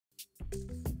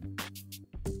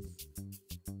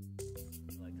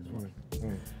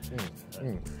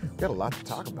We got a lot to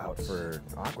talk about for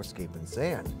aquascape and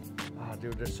sand. Oh,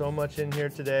 dude, there's so much in here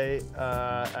today.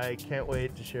 I can't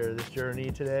wait to share this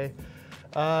journey today.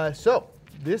 So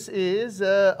this is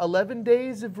 11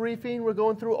 days of reefing. We're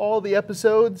going through all the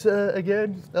episodes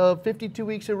again of 52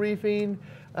 weeks of reefing.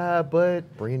 But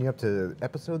bringing you up to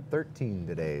episode 13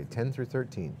 today, 10 through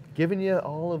 13. Giving you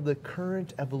all of the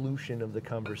current evolution of the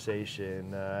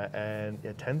conversation, and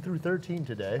 10 through 13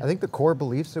 today. I think the core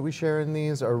beliefs that we share in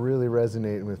these are really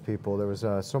resonating with people. There was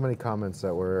so many comments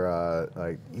that were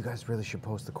like, you guys really should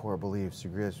post the core beliefs. You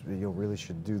really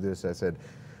should do this. I said,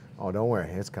 oh, don't worry,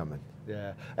 it's coming.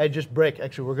 Yeah, and just break.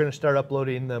 Actually, we're going to start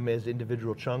uploading them as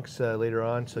individual chunks later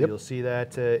on, so you'll see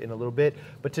that in a little bit.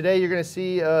 But today you're going to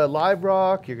see live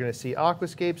rock, you're going to see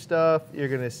aquascape stuff, you're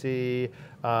going to see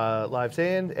live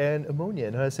sand and ammonia.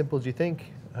 Not as simple as you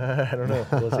think. I don't know.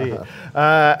 We'll see. All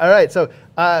right, so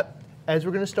as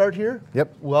we're going to start here,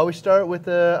 we'll always start with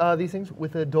these things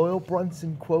with a Doyle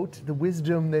Brunson quote, the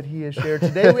wisdom that he has shared.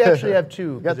 Today we actually have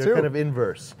two, because they're kind of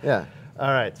inverse. Yeah. All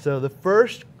right, so the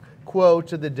first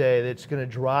quote of the day that's going to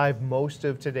drive most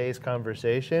of today's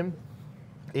conversation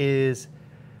is,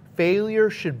 failure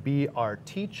should be our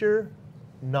teacher,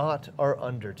 not our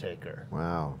undertaker.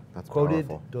 Wow, that's quoted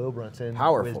powerful. Doyle Brunson.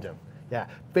 Powerful. Wisdom. Yeah,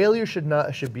 failure should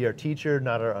be our teacher,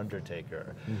 not our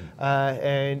undertaker.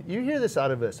 And you hear this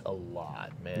out of us a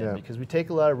lot, man, because we take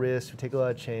a lot of risks, we take a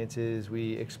lot of chances,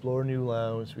 we explore new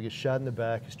lounges, we get shot in the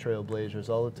back as trailblazers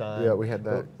all the time. Yeah, we had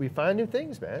that. But we find new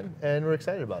things, man, and we're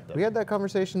excited about them. We had that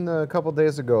conversation a couple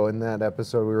days ago in that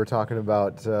episode. We were talking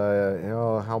about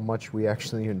how much we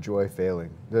actually enjoy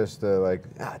failing. Just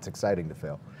it's exciting to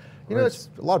fail. You know,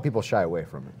 a lot of people shy away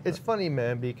from it. It's funny,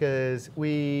 man, because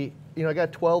I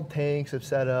got 12 tanks I've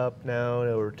set up now.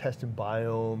 We're testing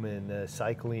biome and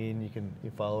cycling. You can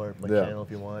follow my channel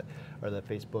if you want, or the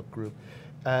Facebook group.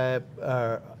 But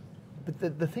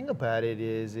the thing about it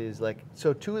is like,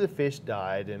 so 2 of the fish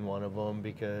died in one of them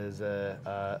because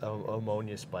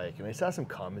ammonia spike. And I saw some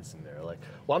comments in there like,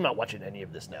 well, I'm not watching any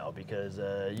of this now because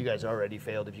you guys already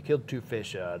failed. If you killed 2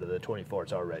 fish out of the 24,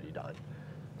 it's already done.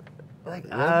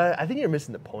 Like, I think you're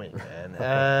missing the point, man.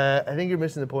 I think you're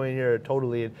missing the point here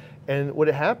totally. And what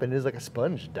had happened is like a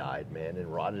sponge died, man,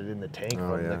 and rotted in the tank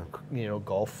from the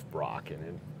Gulf rock, and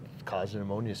it caused an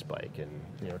ammonia spike.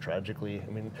 And tragically, I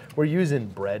mean, we're using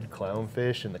bred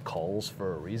clownfish and the culls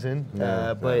for a reason.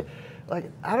 But like,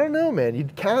 I don't know, man. You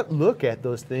can't look at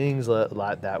those things a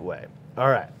lot that way.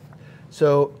 All right.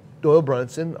 So Doyle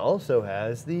Brunson also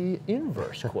has the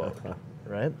inverse quote,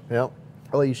 right? Yep.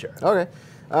 I'll let you share. Okay.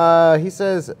 He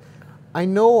says, I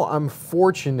know I'm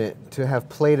fortunate to have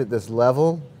played at this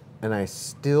level, and I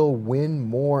still win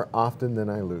more often than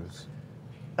I lose.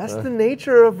 That's the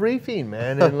nature of reefing,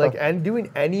 man, and doing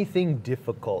anything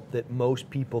difficult that most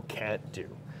people can't do.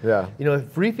 Yeah.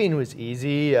 If reefing was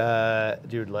easy,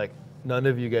 dude, like, none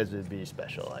of you guys would be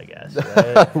special, I guess.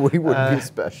 Right? We wouldn't be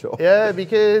special. Yeah,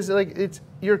 because like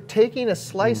you're taking a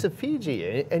slice of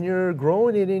Fiji and you're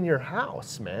growing it in your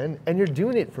house, man, and you're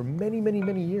doing it for many, many,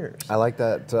 many years. I like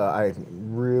that. I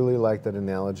really like that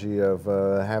analogy of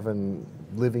having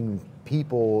living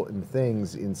people and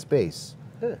things in space.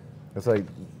 Yeah. It's like,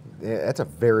 that's a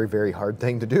very, very hard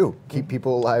thing to do. Keep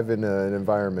people alive in an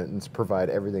environment and provide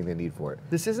everything they need for it.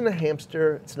 This isn't a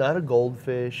hamster. It's not a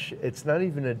goldfish. It's not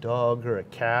even a dog or a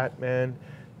cat, man.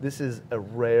 This is a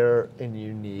rare and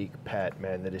unique pet,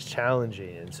 man, that is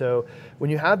challenging. And so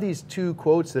when you have these 2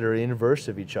 quotes that are inverse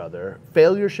of each other,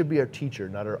 failure should be our teacher,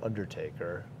 not our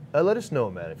undertaker. Let us know,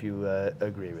 man, if you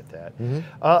agree with that.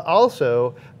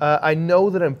 Also, I know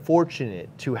that I'm fortunate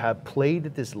to have played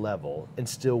at this level and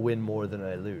still win more than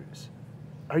I lose.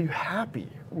 Are you happy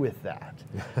with that?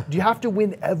 Do you have to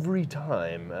win every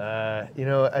time?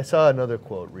 I saw another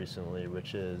quote recently,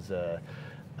 which is,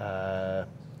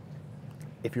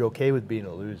 if you're okay with being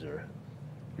a loser,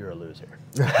 you're a loser.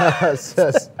 It's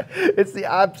the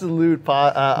absolute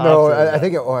no, I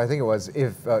think it was,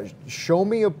 if show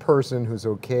me a person who's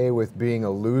okay with being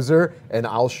a loser, and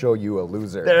I'll show you a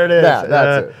loser. There it is. Yeah,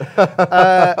 that's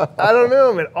it. I don't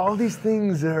know, man. All these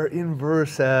things are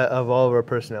inverse of all of our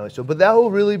personalities. So, but that will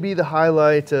really be the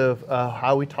highlight of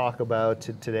how we talk about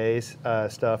today's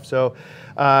stuff. So,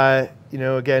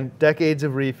 again, decades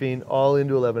of reefing, all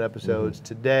into 11 episodes.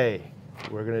 Today,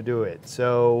 we're going to do it.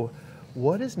 So,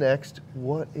 what is next?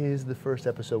 What is the first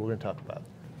episode we're going to talk about?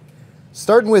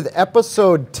 Starting with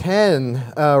episode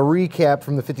 10, recap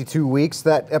from the 52 weeks.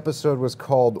 That episode was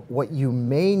called What You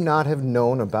May Not Have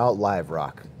Known About Live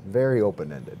Rock. Very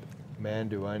open-ended. Man,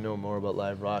 do I know more about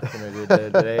live rock than I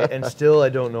did today. And still, I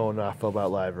don't know enough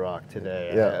about live rock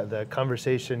today. Yeah. The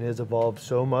conversation has evolved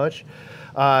so much.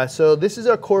 So this is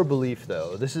our core belief,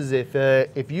 though. This is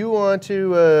if you want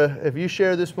to, if you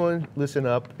share this one, listen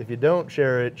up. If you don't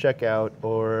share it, check out,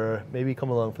 or maybe come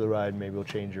along for the ride. Maybe we'll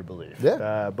change your belief.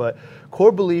 Yeah. But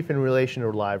core belief in relation to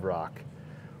live rock.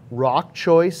 Rock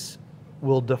choice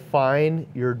will define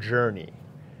your journey.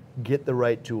 Get the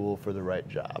right tool for the right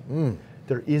job.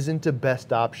 There isn't a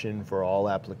best option for all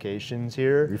applications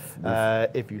here.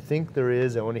 If you think there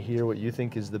is, I want to hear what you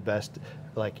think is the best,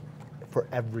 like for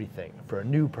everything, for a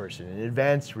new person, an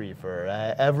advanced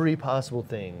reefer, every possible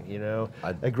thing, you know,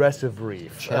 aggressive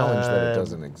reef. Challenge that it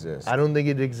doesn't exist. I don't think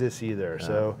it exists either.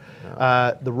 So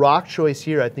the rock choice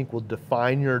here, I think, will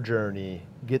define your journey,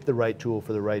 get the right tool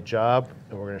for the right job,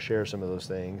 and we're going to share some of those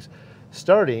things.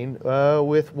 Starting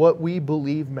with what we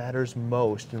believe matters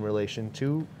most in relation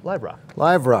to live rock.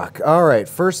 Live rock. All right.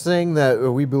 First thing that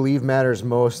we believe matters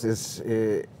most is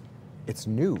it's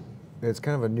new. It's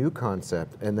kind of a new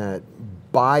concept, and that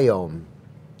biome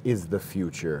is the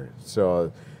future.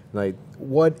 So, like,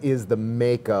 what is the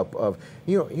makeup of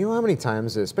you know how many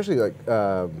times, especially like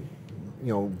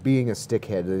being a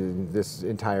stickhead, this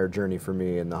entire journey for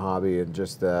me in the hobby, and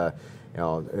just it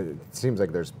seems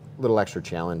like there's a little extra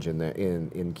challenge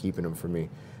in keeping them for me.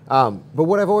 But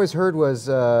what I've always heard was,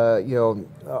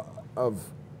 of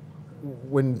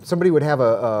when somebody would have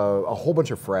a whole bunch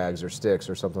of frags or sticks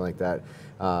or something like that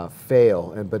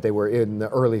fail, but they were in the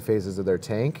early phases of their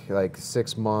tank, like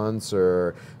 6 months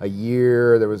or a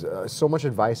year. There was so much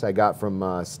advice I got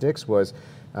from sticks was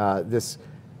this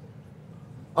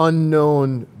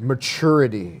unknown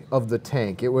maturity of the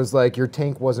tank. It was like your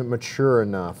tank wasn't mature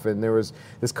enough, and there was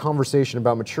this conversation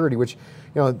about maturity, which,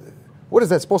 what is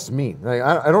that supposed to mean? Like,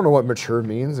 I don't know what mature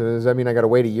means. Does that mean I got to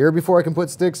wait a year before I can put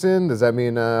sticks in? Does that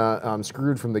mean I'm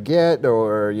screwed from the get,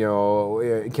 or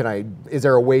is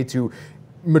there a way to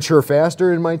mature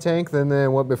faster in my tank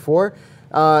than what before?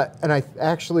 And I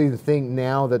actually think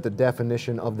now that the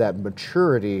definition of that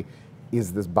maturity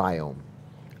is this biome.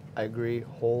 I agree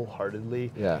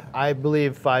wholeheartedly. Yeah. I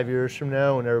believe 5 years from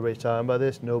now, when everybody's talking about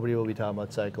this, nobody will be talking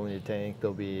about cycling your tank.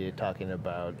 They'll be talking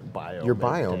about biome. Your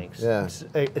biome, tanks.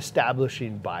 yeah.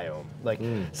 Establishing biome. Like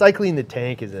cycling the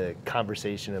tank is a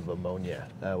conversation of ammonia.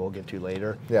 We'll get to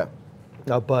later. Yeah.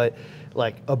 But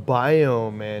like a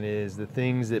biome, man, is the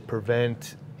things that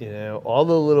prevent all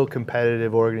the little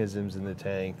competitive organisms in the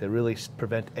tank that really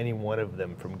prevent any one of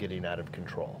them from getting out of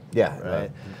control. Yeah.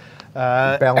 Right.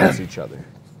 Balance each other.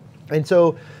 And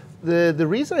so the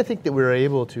reason I think that we were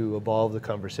able to evolve the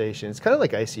conversation, it's kind of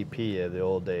like ICP of the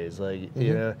old days. Like,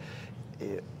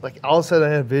 like all of a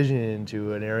sudden I had vision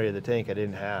into an area of the tank I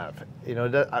didn't have.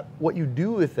 What you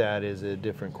do with that is a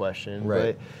different question.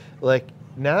 Right. But like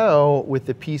now with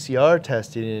the PCR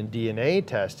testing and DNA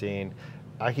testing,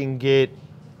 I can get,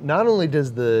 not only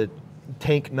does the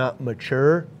tank not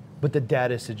mature, but the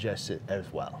data suggests it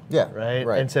as well. Yeah. Right?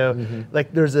 Right. And so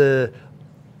like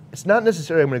it's not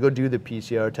necessarily I'm going to go do the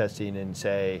PCR testing and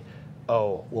say,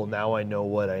 oh, well, now I know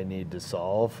what I need to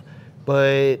solve.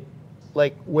 But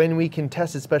like when we can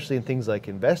test, especially in things like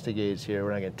investigates here,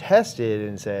 when I can test it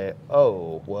and say,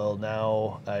 oh, well,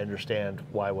 now I understand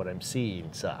why what I'm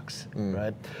seeing sucks,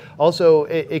 right? Also,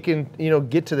 it can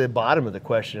get to the bottom of the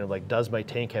question of like, does my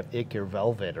tank have ick or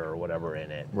velvet or whatever in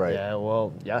it? Right. Yeah,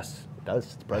 well, yes. It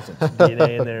does. It's present.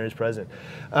 DNA in there is present.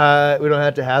 We don't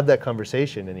have to have that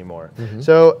conversation anymore.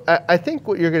 So I think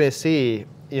what you're going to see,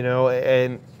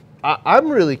 and I'm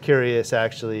really curious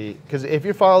actually, because if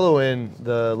you're following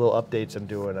the little updates I'm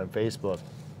doing on Facebook,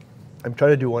 I'm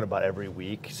trying to do one about every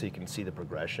week so you can see the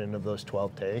progression of those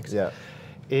 12 tanks. Yeah.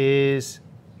 Is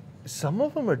some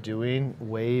of them are doing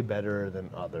way better than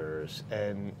others,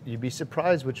 and you'd be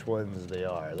surprised which ones they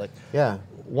are. Like, yeah.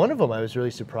 One of them I was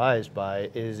really surprised by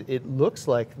is it looks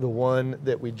like the one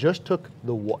that we just took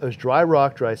it was dry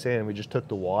rock, dry sand, and we just took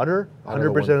the water,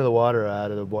 100% of the water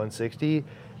out of the 160,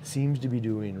 seems to be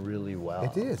doing really well.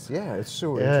 It is, yeah. It's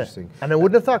so interesting. And I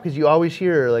wouldn't have thought, because you always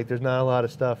hear like there's not a lot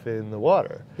of stuff in the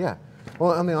water. Yeah.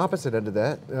 Well, on the opposite end of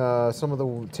that, some of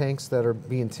the tanks that are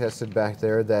being tested back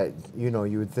there that, you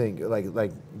would think, like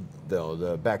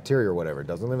the bacteria or whatever,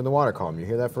 doesn't live in the water column. You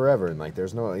hear that forever. And, like,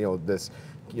 there's no, this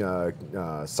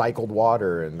cycled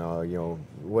water and,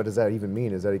 what does that even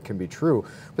mean? Is that it can be true?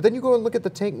 But then you go and look at the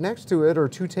tank next to it or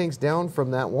 2 tanks down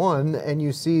from that one, and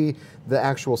you see the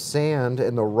actual sand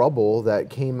and the rubble that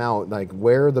came out, like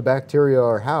where the bacteria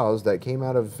are housed, that came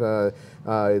out of,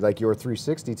 like your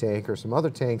 360 tank or some other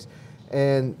tanks.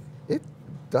 And it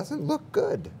doesn't look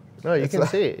good. No, you can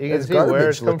see. You can see garbage where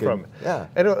it's come looking. from. Yeah.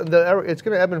 And it's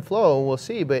going to ebb and flow, and we'll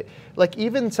see. But like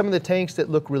even some of the tanks that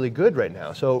look really good right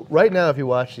now. So right now, if you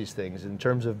watch these things in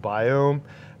terms of biome,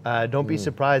 don't be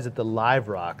surprised at the live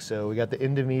rock. So we got the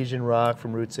Indonesian rock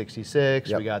from Route 66.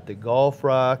 Yep. We got the Gulf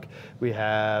rock. We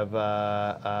have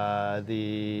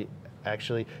the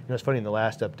actually, it's funny, in the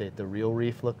last update, the real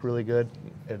reef looked really good.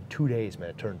 In 2 days,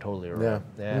 man, it turned totally around.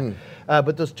 Yeah.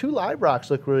 But those two live rocks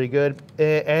look really good.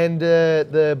 And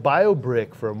the bio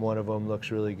brick from one of them looks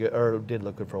really good, or did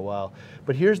look good for a while.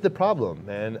 But here's the problem,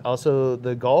 man. Also,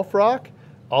 the Gulf rock,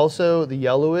 also the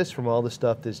yellowest from all the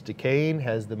stuff that's decaying,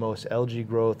 has the most algae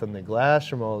growth on the glass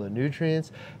from all the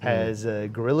nutrients, has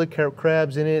gorilla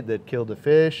crabs in it that kill the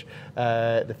fish.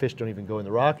 The fish don't even go in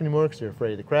the rock anymore because they're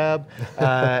afraid of the crab.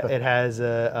 It has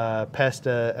pest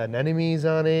anemones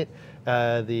on it.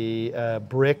 The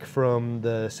brick from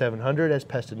the 700 has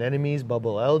pest anemones,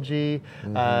 bubble algae.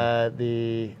 I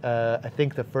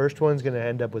think the first one's going to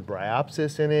end up with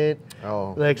bryopsis in it.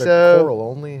 Oh, like the so. coral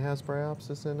only has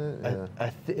bryopsis in it.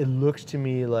 Yeah. It looks to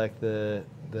me like the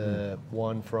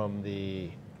one from the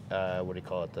what do you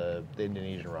call it, the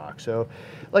Indonesian rock. So,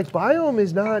 like biome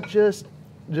is not just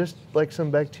like some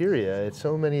bacteria. It's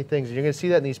so many things. And you're going to see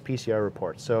that in these PCR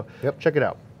reports. So check it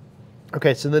out.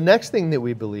 Okay, so the next thing that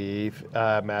we believe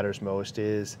matters most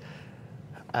is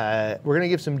we're going to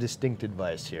give some distinct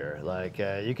advice here. Like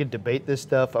you could debate this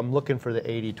stuff. I'm looking for the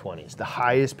 80-20s, the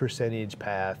highest percentage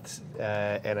paths,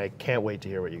 and I can't wait to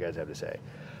hear what you guys have to say.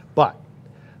 But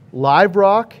live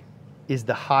rock is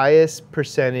the highest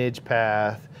percentage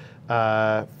path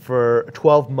for a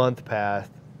 12-month path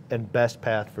and best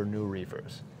path for new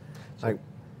reefers. So,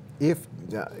 if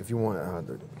you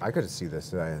want, I could see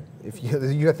this. If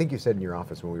you, I think you said in your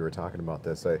office when we were talking about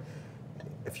this,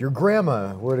 if your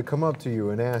grandma were to come up to you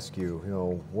and ask you,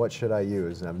 what should I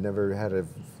use? And I've never had a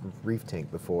reef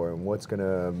tank before, and what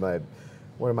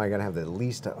am I gonna have the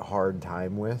least hard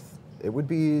time with? It would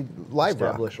be live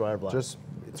rock. Established live rock. Just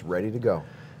it's ready to go.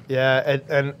 Yeah,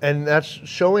 and that's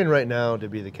showing right now to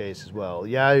be the case as well.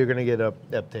 Yeah, you're going to get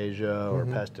Aptasia or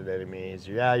pest anemones.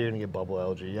 Yeah, you're going to get bubble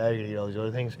algae. Yeah, you're going to get all these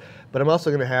other things. But I'm also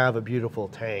going to have a beautiful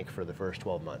tank for the first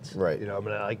 12 months. Right. I'm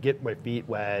going to get my feet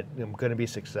wet. I'm going to be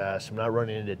success. I'm not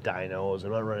running into dinos.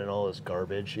 I'm not running all this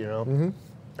garbage.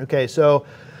 Okay, so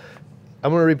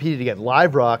I'm going to repeat it again.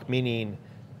 Live rock, meaning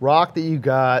rock that you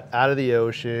got out of the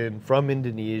ocean, from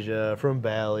Indonesia, from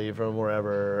Bali, from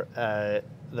wherever.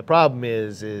 The problem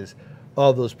is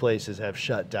all those places have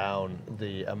shut down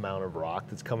the amount of rock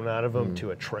that's coming out of them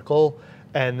to a trickle,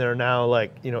 and they're now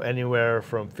like anywhere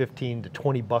from $15 to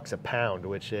 $20 a pound.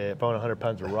 Which if I want 100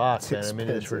 pounds of rock, then I'm in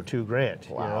this for $2,000.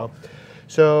 Wow.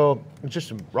 So it's just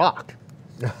some rock.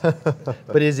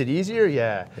 But is it easier?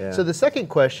 Yeah. So the second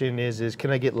question is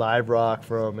can I get live rock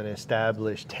from an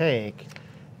established tank?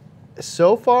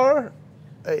 So far,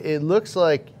 it looks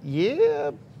like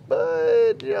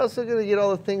but you're also going to get all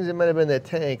the things that might have been in that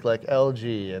tank, like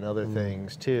algae and other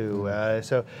things too.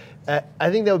 So I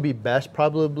think that would be best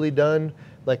probably done.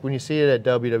 Like when you see it at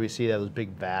WWC, those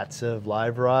big vats of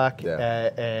live rock,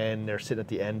 and they're sitting at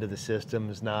the end of the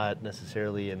systems, not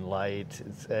necessarily in light.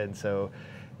 And so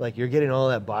like you're getting all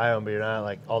that biome, but you're not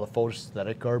like all the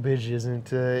photosynthetic garbage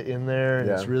isn't in there. And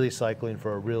it's really cycling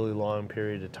for a really long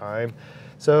period of time.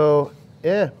 So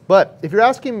yeah, but if you're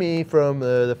asking me from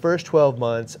the first 12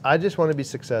 months, I just want to be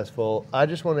successful. I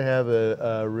just want to have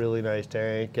a really nice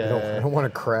tank. I don't want to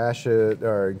crash it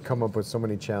or come up with so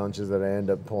many challenges that I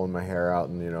end up pulling my hair out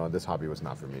and, this hobby was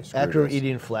not for me. After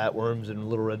eating flatworms and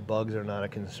little red bugs are not a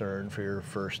concern for your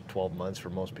first 12 months for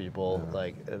most people.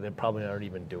 Like, they probably aren't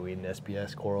even doing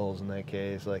SPS corals in that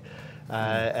case. Like,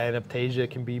 and Aptasia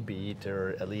can be beat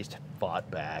or at least fought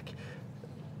back.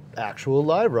 Actual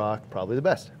live rock, probably the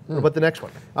best. What about the next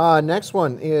one? Next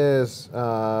one is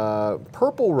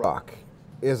purple rock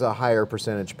is a higher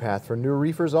percentage path for new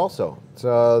reefers also.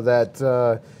 So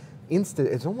that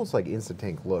it's almost like instant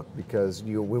tank look, because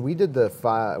when you did the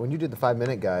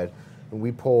 5-minute guide and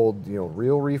we pulled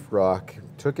real reef rock,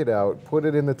 took it out, put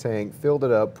it in the tank, filled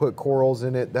it up, put corals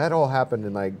in it. That all happened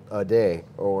in like a day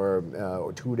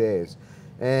or 2 days,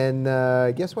 and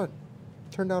guess what?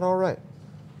 Turned out all right.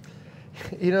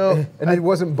 And it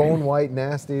wasn't bone white,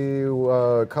 nasty,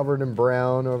 covered in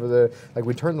brown over the, like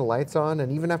we turned the lights on,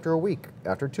 and even after a week,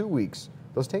 after 2 weeks,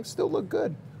 those tanks still look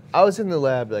good. I was in the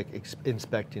lab like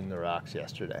inspecting the rocks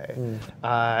yesterday,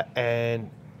 and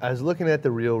I was looking at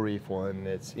the Real Reef one.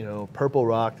 It's, purple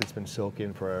rock that's been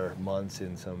soaking for months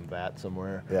in some vat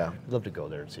somewhere. Yeah. I'd love to go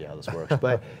there and see how this works.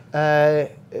 But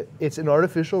it's an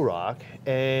artificial rock,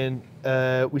 and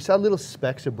we saw little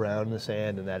specks of brown in the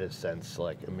sand, and that has since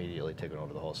immediately taken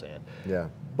over the whole sand. Yeah.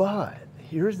 But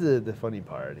here's the funny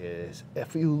part is,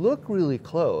 if you look really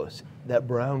close, that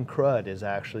brown crud is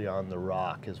actually on the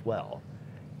rock as well.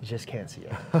 You just can't see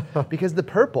it because the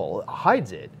purple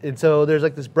hides it. And so there's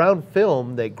this brown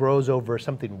film that grows over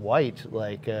something white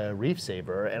like a reef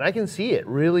saver, and I can see it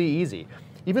really easy.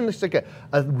 Even just a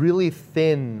really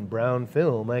thin brown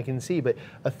film I can see, but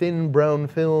a thin brown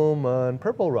film on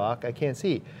purple rock I can't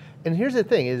see. And here's the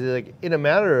thing, is in a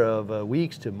matter of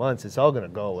weeks to months, it's all gonna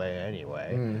go away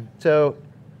anyway. Mm. So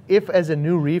if as a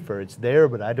new reefer it's there,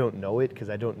 but I don't know it because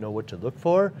I don't know what to look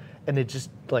for, and it just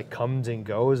comes and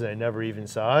goes and I never even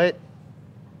saw it,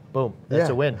 boom, that's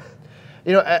a win.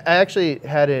 I actually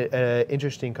had an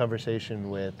interesting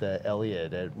conversation with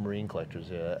Elliot at Marine Collectors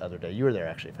the other day. You were there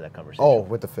actually for that conversation. Oh,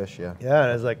 with the fish, yeah. Yeah, and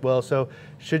I was like, well, so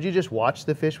should you just watch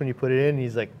the fish when you put it in? And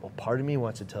he's like, well, part of me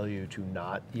wants to tell you to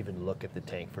not even look at the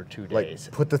tank for 2 days.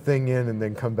 Put the thing in and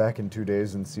then come back in 2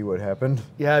 days and see what happened?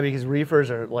 Yeah, because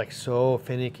reefers are so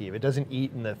finicky. If it doesn't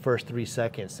eat in the first 3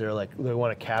 seconds, they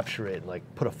want to capture it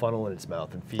and put a funnel in its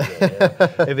mouth and feed it.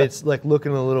 If it's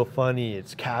looking a little funny,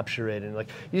 it's capture it, and you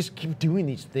just keep doing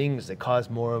these things that cause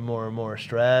more and more and more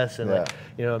stress. And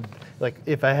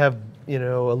if I have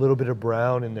a little bit of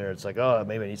brown in there, it's oh,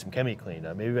 maybe I need some chemi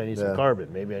cleanup, maybe I need some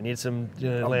carbon, maybe I need some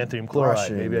lanthanum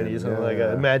chloride, maybe I need something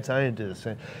a mad scientist.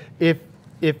 If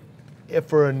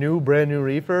for a brand new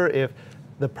reefer, if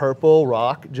the purple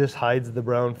rock just hides the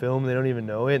brown film, they don't even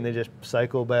know it, and they just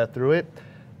cycle back through it,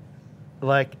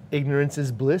 ignorance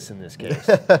is bliss in this case.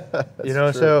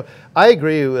 True. So I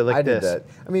agree with I this. did that.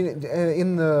 I mean,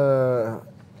 in the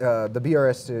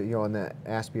BRS, on the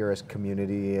Ask BRS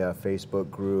community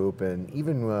Facebook group, and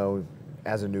even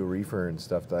as a new reefer and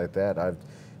stuff like that, I've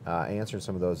answered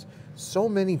some of those. So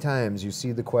many times you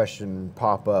see the question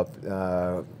pop up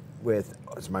with,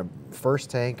 it's my first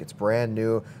tank, it's brand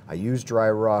new, I use dry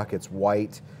rock, it's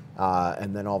white,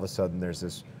 and then all of a sudden there's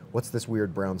this, what's this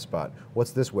weird brown spot?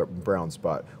 What's this brown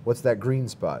spot? What's that green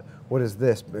spot? What is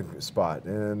this big spot?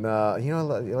 And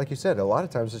like you said, a lot of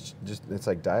times it's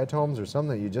like diatoms or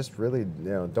something that you just really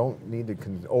don't need to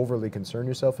overly concern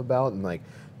yourself about, and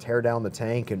tear down the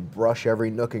tank and brush every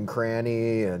nook and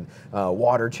cranny and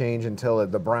water change until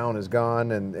the brown is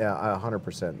gone. And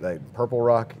 100%, purple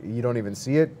rock, you don't even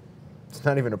see it. It's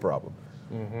not even a problem.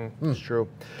 Mm-hmm. It's true.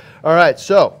 All right,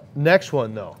 so next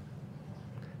one though.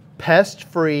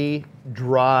 Pest-free,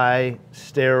 dry,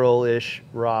 sterile-ish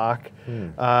rock,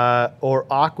 or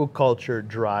aquaculture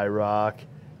dry rock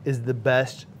is the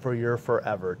best for your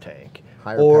forever tank.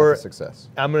 Higher path of success.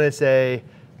 I'm going to say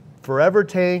forever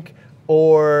tank,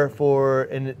 or for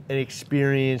an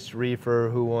experienced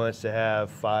reefer who wants to have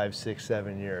 5, 6,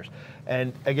 7 years.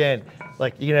 And again,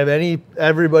 you can have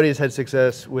everybody's had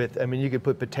success with, you could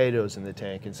put potatoes in the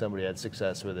tank and somebody had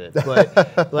success with it.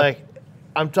 But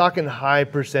I'm talking high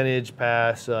percentage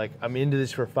pass. I'm into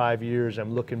this for 5 years.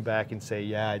 I'm looking back and say,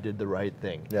 yeah, I did the right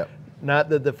thing. Yep. Not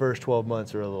that the first 12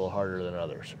 months are a little harder than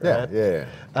others. Right?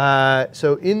 Yeah.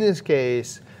 So in this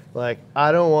case, I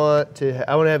want to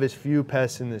have as few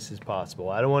pests in this as possible.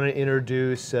 I don't want to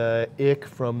introduce ick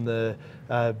from the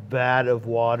vat of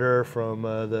water from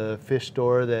the fish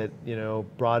store that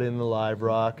brought in the live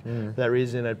rock. For that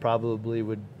reason, I probably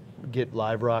would get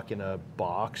live rock in a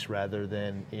box rather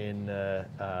than in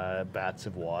vats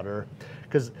of water.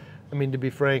 Because, to be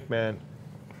frank, man,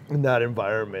 in that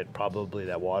environment, probably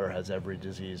that water has every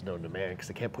disease known to man, because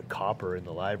they can't put copper in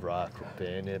the live rock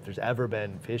bin. If there's ever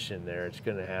been fish in there, it's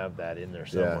going to have that in there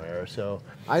somewhere. Yeah. So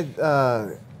I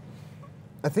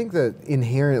think that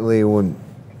inherently when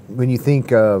you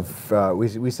think of,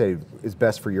 we say is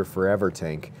best for your forever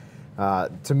tank,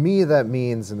 to me that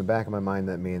means, in the back of my mind,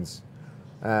 that means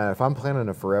if I'm planning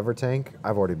a forever tank,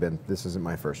 this isn't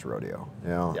my first rodeo.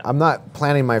 Yeah. I'm not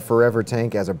planning my forever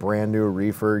tank as a brand new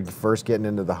reefer, first getting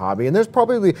into the hobby. And there's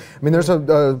probably,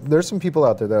 there's some people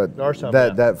out there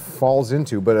that falls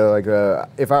into. But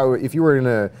if you were going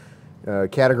to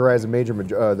categorize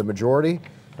the majority,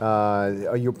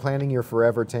 you're planning your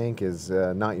forever tank is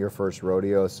not your first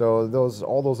rodeo. So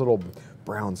all those little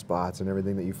brown spots and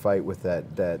everything that you fight with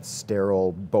that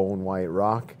sterile bone white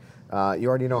rock. You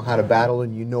already know how to battle,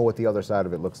 and you know what the other side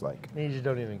of it looks like. You just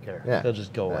don't even care. Yeah. They'll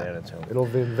just go away on its own. It'll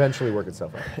eventually work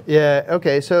itself out. Yeah.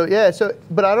 Okay. So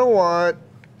but I don't want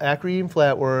acrid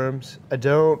flatworms. I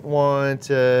don't want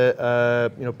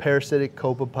parasitic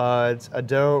copepods. I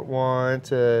don't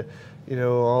want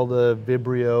all the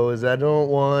vibrios. I don't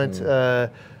want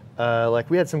like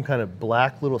we had some kind of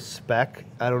black little speck.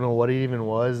 I don't know what it even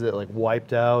was that like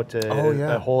wiped out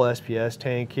a whole SPS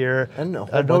tank here. And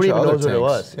nobody even knows what it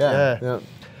was. Yeah.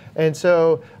 And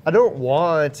so I don't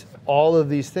want all of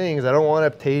these things. I don't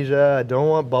want aptasia. I don't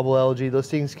want bubble algae.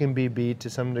 Those things can be beat to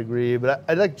some degree, but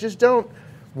I just don't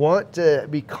want to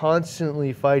be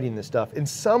constantly fighting this stuff. And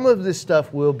some of this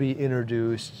stuff will be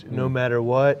introduced no matter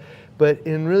what, but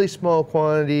in really small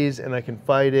quantities, and I can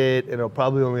fight it, and I'll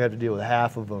probably only have to deal with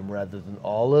half of them rather than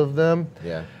all of them.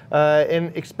 Yeah.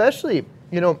 And especially,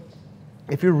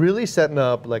 if you're really setting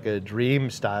up like a dream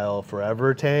style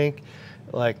forever tank,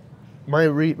 like my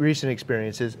recent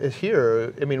experience is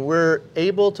here. I mean, we're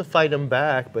able to fight them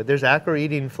back, but there's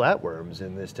acrid-eating flatworms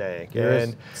in this tank.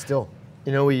 And still.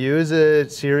 We use a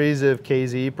series of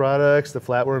KZ products, the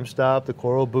flatworm stop, the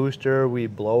coral booster. We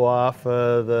blow off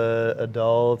the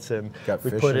adults, and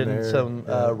we put in some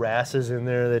wrasses in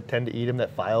there that tend to eat them,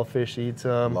 that filefish eats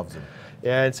them. Loves them.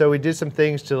 Yeah, and so we did some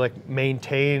things to like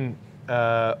maintain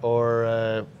manage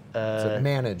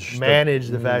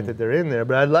the fact that they're in there.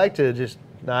 But I'd like to just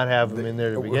not have them in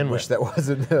there to begin with. I wish that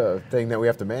wasn't the thing that we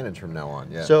have to manage from now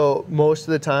on. Yeah. So most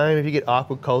of the time, if you get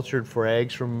aquacultured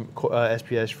frags from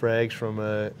SPS frags from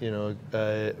a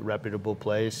reputable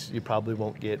place, you probably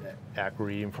won't get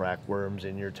acrid flatworms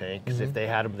in your tank, because if they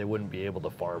had them, they wouldn't be able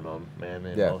to farm them, man.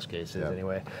 In most cases,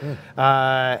 anyway.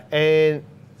 And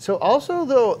so also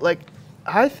though, like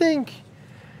I think,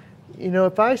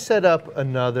 if I set up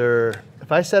another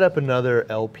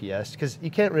LPS, because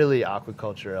you can't really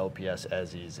aquaculture LPS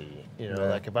as easy.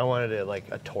 Like if I wanted a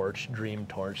dream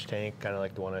torch tank, kind of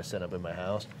like the one I set up in my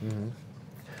house.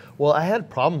 Well, I had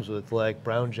problems with like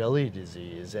brown jelly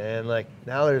disease, and like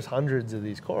now there's hundreds of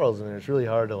these corals, and it's really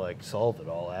hard to like solve it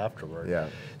all afterward. Yeah.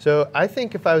 So I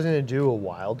think if I was going to do a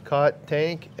wild caught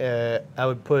tank, I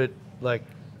would put like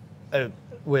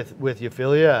with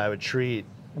Euphilia, I would treat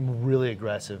really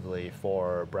aggressively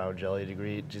for brown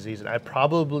jelly disease, and I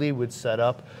probably would set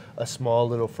up a small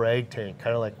little frag tank,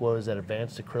 kind of like, what was that,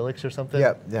 advanced acrylics or something?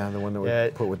 Yeah, the one that we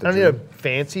put with the I don't need a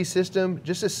fancy system,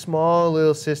 just a small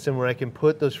little system where I can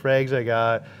put those frags I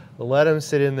got, let them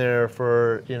sit in there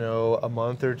for a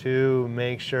month or two,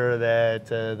 make sure that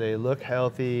they look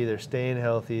healthy, they're staying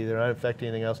healthy, they're not infecting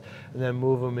anything else, and then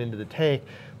move them into the tank.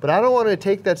 But I don't want to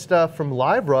take that stuff from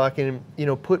live rock and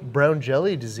put brown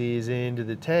jelly disease into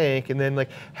the tank, and then like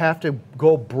have to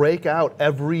go break out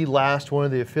every last one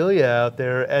of the Euphilia out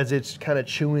there as it's kind of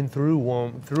chewing through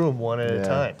them one at a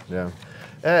time. Yeah.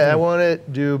 I want to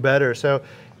do better. So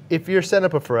if you're setting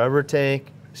up a forever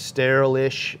tank,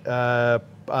 sterile-ish,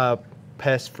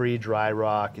 pest-free dry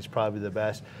rock is probably the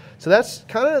best. So that's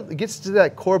kind of gets to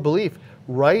that core belief.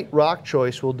 Right rock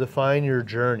choice will define your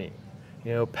journey.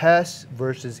 Pests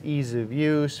versus ease of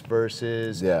use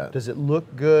versus does it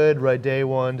look good right day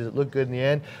one? Does it look good in the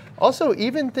end? Also,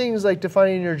 even things like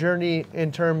defining your journey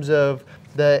in terms of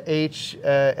the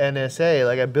NSA.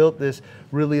 Like I built this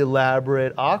really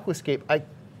elaborate aquascape. I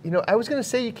was going to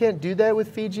say you can't do that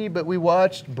with Fiji, but we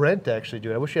watched Brent actually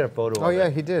do it. I wish you had a photo of it. Oh yeah,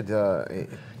 he did. You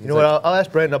know what? I'll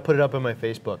ask Brent and I'll put it up on my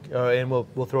Facebook, and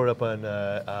we'll throw it up on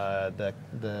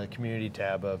the community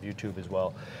tab of YouTube as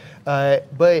well.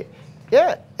 But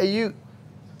yeah,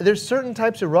 there's certain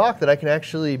types of rock that I can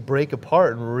actually break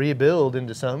apart and rebuild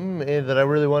into something that I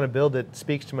really want to build that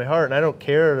speaks to my heart. And I don't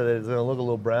care that it's going to look a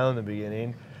little brown in the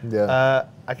beginning. Yeah.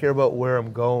 I care about where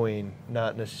I'm going,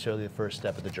 not necessarily the first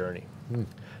step of the journey.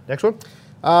 Next one.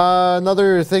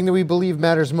 Another thing that we believe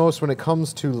matters most when it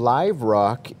comes to live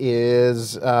rock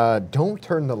is don't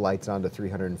turn the lights on to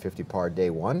 350 par day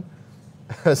one.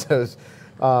 So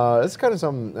it's kind of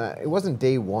something. It wasn't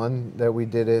day one that we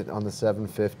did it on the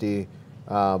 750,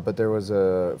 but there was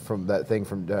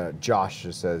from Josh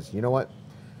just says, you know what,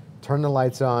 turn the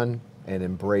lights on and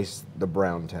embrace the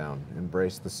brown town,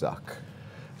 embrace the suck.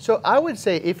 So I would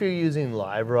say if you're using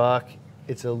live rock,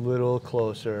 it's a little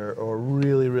closer, or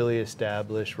really, really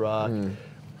established rock.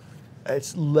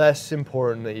 It's less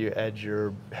important that you hedge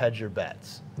your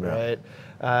bets, right?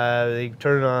 They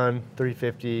turn it on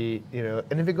 350,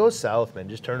 and if it goes south, man,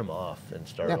 just turn them off and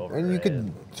start over. And you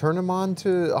could turn them on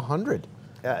to 100.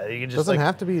 Yeah, you can just doesn't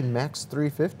have to be max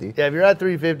 350. Yeah, if you're at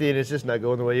 350 and it's just not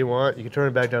going the way you want, you can turn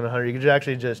it back down to 100. You can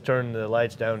actually just turn the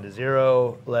lights down to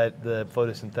 0, let the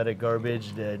photosynthetic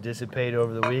garbage dissipate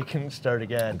over the week, and start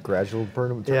again. Gradual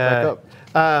turn back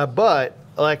up. But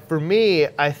like for me,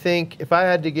 I think if I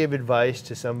had to give advice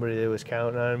to somebody that was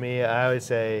counting on me, I would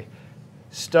say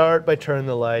start by turning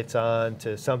the lights on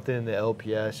to something in the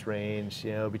LPS range,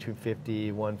 between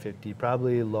 50, 150,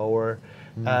 probably lower.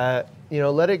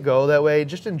 Let it go that way.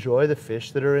 Just enjoy the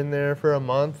fish that are in there for a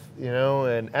month,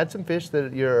 and add some fish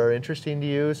that are interesting to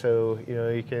you, so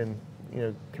you can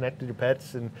connect with your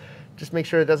pets, and just make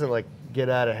sure it doesn't like get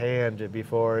out of hand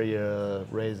before you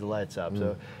raise the lights up.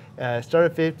 So start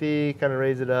at 50, kind of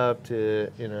raise it up to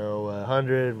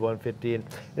 100, 150, and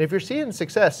if you're seeing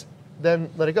success, then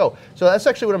let it go. So that's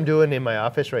actually what I'm doing in my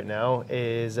office right now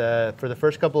is for the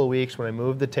first couple of weeks when I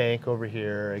moved the tank over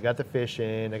here, I got the fish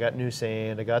in, I got new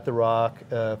sand, I got the rock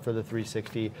for the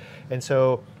 360. And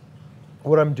so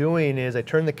what I'm doing is I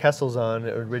turned the Kessels on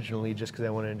originally just because I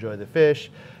want to enjoy the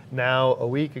fish. Now, a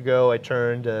week ago, I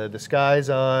turned the skies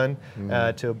on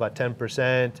to about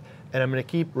 10%. And I'm going to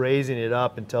keep raising it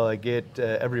up until I get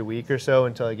every week or so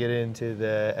until I get into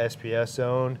the SPS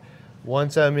zone.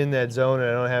 Once I'm in that zone and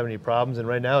I don't have any problems, and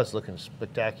right now it's looking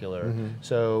spectacular.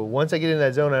 So once I get in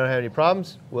that zone and I don't have any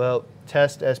problems, well,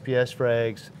 test SPS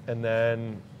frags, and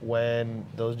then when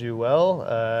those do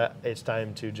well, it's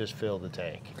time to just fill the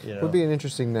tank. Would be an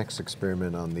interesting next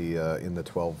experiment on the in the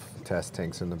 12 test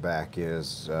tanks in the back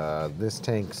is this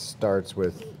tank starts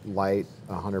with light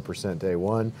 100% day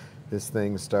one. This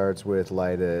thing starts with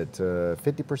light at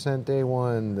 50% day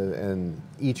one, and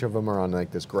each of them are on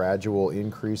like this gradual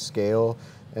increase scale,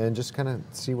 and just kind of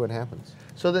see what happens.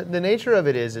 So the nature of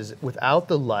it is without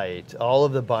the light, all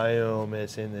of the biome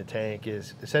that's in the tank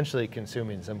is essentially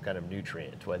consuming some kind of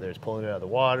nutrient, whether it's pulling it out of the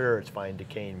water, or it's fine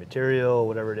decaying material,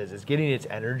 whatever it is. It's getting its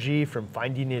energy from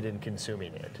finding it and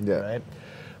consuming it, right?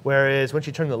 Whereas once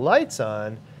you turn the lights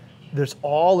on, there's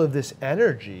all of this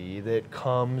energy that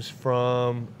comes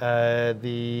from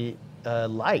the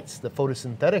lights, the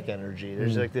photosynthetic energy.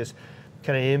 There's like this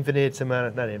kind of infinite amount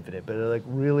of, not infinite, but like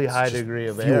really high degree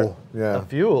of fuel, of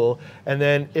fuel. And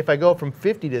then if I go from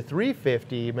 50 to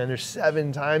 350, man, there's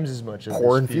 7 times as much of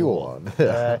pouring this fuel on.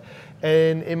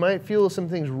 and it might fuel some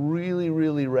things really,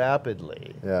 really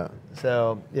rapidly.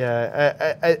 So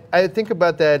I think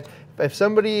about that. If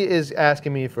somebody is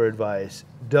asking me for advice,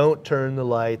 don't turn the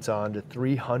lights on to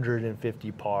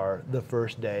 350 par the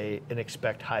first day and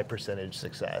expect high percentage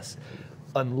success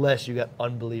unless you got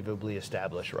unbelievably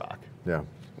established rock. All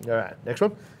right, next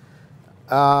one.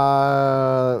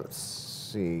 Let's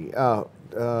see.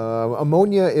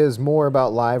 Ammonia is more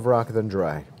about live rock than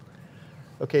dry.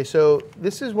 Okay, so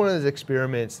this is one of those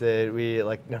experiments that we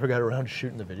never got around to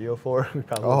shooting the video for. We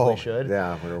probably should.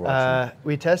 Yeah, we were watching.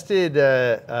 We tested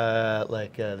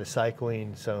the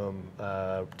cycling some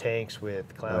tanks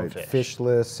with clownfish. Like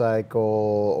fishless cycle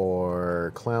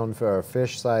or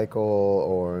fish cycle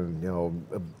or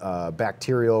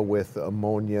bacterial with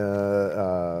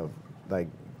ammonia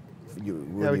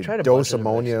we tried a dose bunch of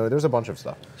ammonia. There's a bunch of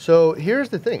stuff. So here's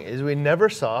the thing: is we never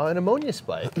saw an ammonia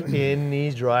spike in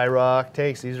these dry rock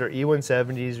tanks. These are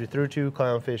E170s. We threw 2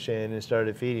 clownfish in and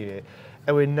started feeding it,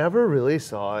 and we never really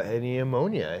saw any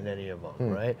ammonia in any of them,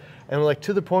 right? And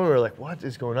to the point where we're like, what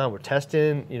is going on? We're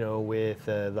testing, with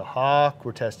the Hawk.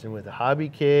 We're testing with the hobby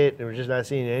kit, and we're just not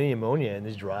seeing any ammonia in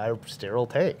these dry, sterile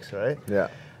tanks, right?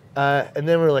 And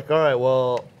then we're like, all right,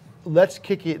 well, let's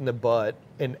kick it in the butt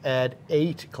and add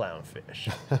 8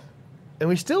 clownfish. And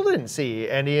we still didn't see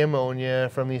any ammonia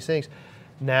from these things.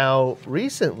 Now,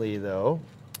 recently though,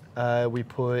 we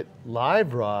put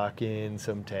live rock in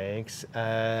some tanks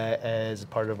as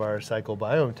part of our cycle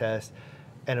biome test,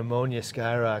 and ammonia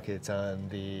skyrockets on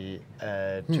the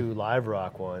 2 live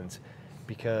rock ones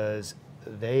because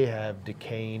they have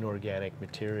decaying organic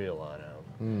material on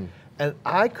them. And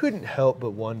I couldn't help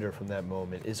but wonder from that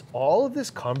moment, is all of this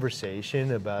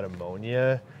conversation about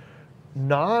ammonia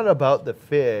not about the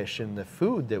fish and the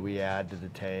food that we add to the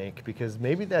tank? Because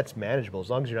maybe that's manageable as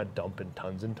long as you're not dumping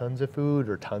tons and tons of food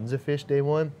or tons of fish day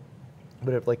one.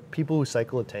 But if people who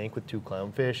cycle a tank with 2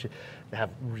 clownfish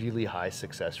have really high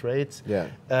success rates,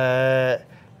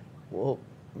 well,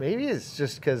 maybe it's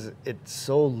just because it's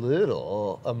so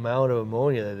little amount of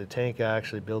ammonia that the tank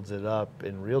actually builds it up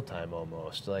in real time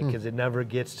almost, because it never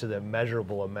gets to the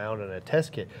measurable amount on a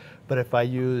test kit. But if I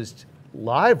used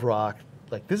live rock,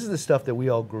 this is the stuff that we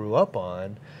all grew up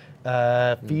on,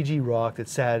 Fiji rock that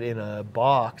sat in a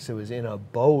box, it was in a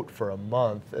boat for a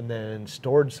month and then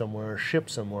stored somewhere, shipped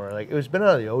somewhere. It was been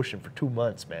out of the ocean for 2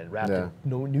 months, man, wrapped in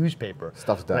newspaper.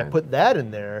 Stuff's dying. When I put that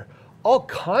in there, all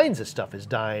kinds of stuff is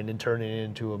dying and turning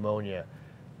into ammonia.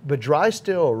 But dry,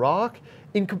 sterile rock,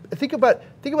 think about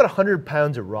 100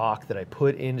 pounds of rock that I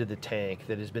put into the tank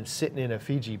that has been sitting in a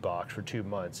Fiji box for 2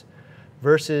 months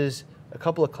versus a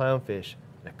couple of clownfish.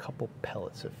 and a couple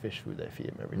pellets of fish food that I feed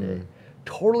them every day.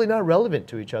 Totally not relevant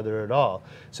to each other at all.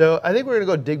 So I think we're gonna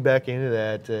go dig back into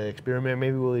that experiment.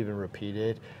 Maybe we'll even repeat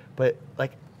it. But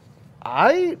like,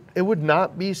 it would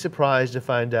not be surprised to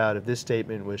find out if this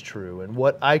statement was true. And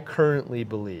what I currently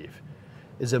believe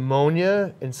is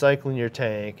ammonia in cycling your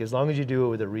tank, as long as you do it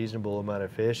with a reasonable amount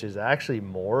of fish, is actually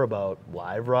more about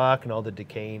live rock and all the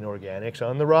decaying organics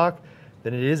on the rock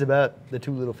than it is about the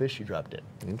 2 little fish you dropped in.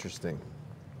 Interesting.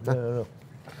 I don't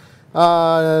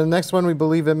know. Next one, we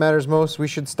believe it matters most. We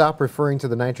should stop referring to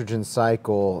the nitrogen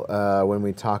cycle when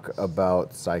we talk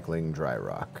about cycling dry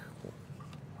rock.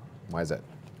 Why is that?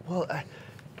 Well,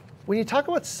 when you talk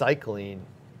about cycling,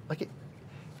 like, if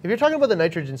you're talking about the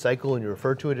nitrogen cycle and you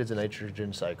refer to it as a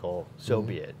nitrogen cycle, so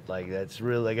be it. Like, that's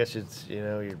really, I guess it's, you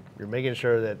know, you're making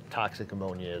sure that toxic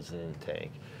ammonia is in the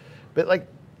tank. But like,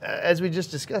 as we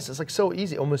just discussed, it's like so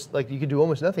easy, almost like you can do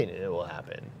almost nothing and it will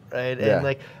happen, right? Yeah. And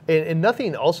like, and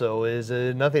nothing also is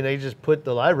nothing that you just put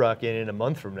the live rock in a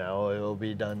month from now, it will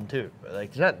be done too.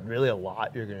 Like, there's not really a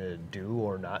lot you're gonna do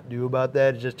or not do about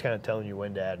that. It's just kind of telling you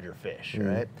when to add your fish,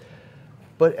 right?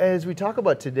 But as we talk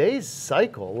about today's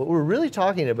cycle, what we're really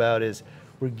talking about is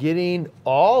we're getting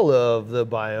all of the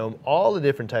biome, all the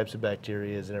different types of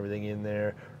bacteria and everything in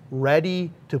there,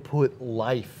 ready to put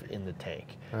life in the tank.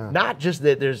 Not just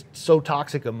that there's so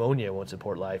toxic ammonia won't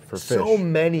support life, For so fish.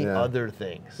 many Yeah. other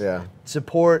things. Yeah.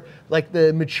 Support, like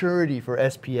the maturity for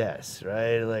SPS,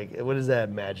 right? Like, what is that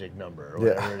magic number or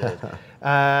whatever it is?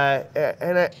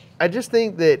 And I just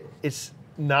think that it's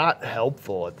not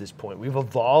helpful at this point. We've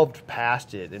evolved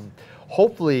past it, and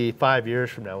hopefully 5 years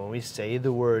from now, when we say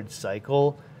the word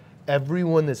cycle,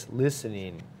 everyone that's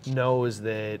listening knows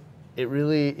that it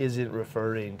really isn't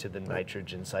referring to the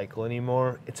nitrogen cycle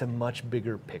anymore. It's a much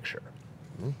bigger picture.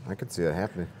 I could see that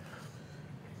happening.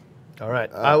 All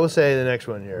right, I will say the next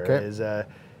one here okay. is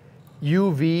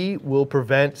UV will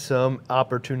prevent some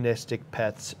opportunistic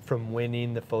pets from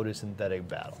winning the photosynthetic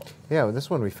battle. Yeah, well, this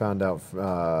one we found out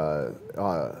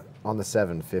on the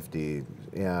 750.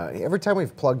 Yeah, every time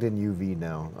we've plugged in UV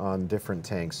now on different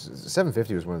tanks,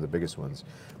 750 was one of the biggest ones,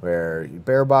 where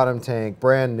bare bottom tank,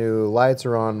 brand new, lights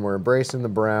are on, we're embracing the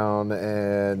brown,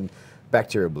 and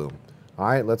bacteria bloom. All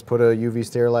right, let's put a UV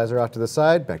sterilizer off to the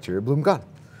side, bacteria bloom gone.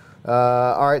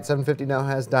 All right, 750 now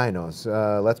has dinos.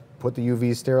 Let's put the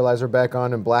UV sterilizer back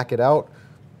on and black it out.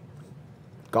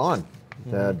 Gone,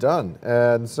 done.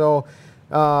 And so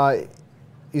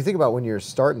you think about when you're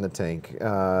starting the tank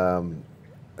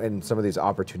and some of these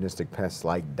opportunistic pests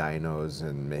like dinos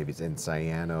and maybe it's in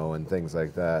cyano and things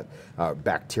like that,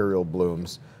 bacterial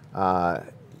blooms.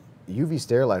 UV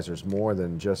sterilizer is more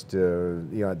than just, you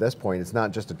know, at this point, it's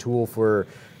not just a tool for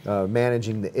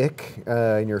managing the ick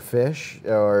in your fish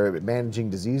or managing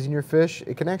disease in your fish.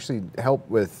 It can actually help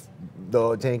with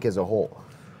the tank as a whole.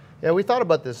 Yeah, we thought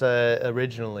about this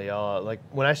originally. Like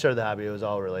when I started the hobby, it was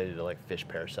all related to like fish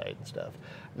parasite and stuff.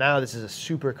 Now this is a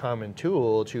super common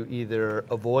tool to either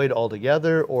avoid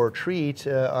altogether or treat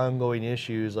ongoing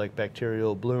issues like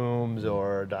bacterial blooms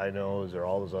or dinos or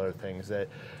all those other things that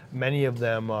many of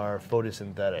them are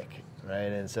photosynthetic,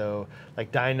 right? And so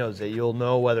like dinos, that you'll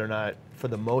know whether or not, for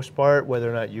the most part, whether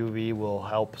or not UV will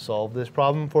help solve this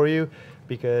problem for you,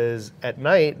 because at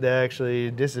night they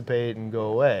actually dissipate and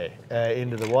go away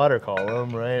into the water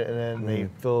column, right? And then they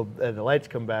fill, and the lights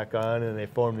come back on and they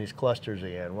form these clusters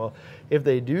again. Well, if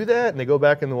they do that and they go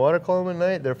back in the water column at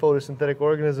night, their photosynthetic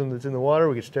organism that's in the water,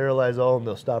 we can sterilize all and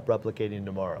they'll stop replicating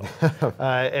tomorrow.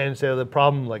 And so the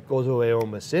problem like goes away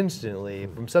almost instantly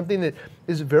from something that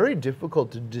is very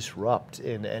difficult to disrupt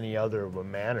in any other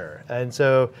manner. And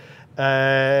so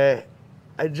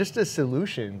just a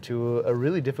solution to a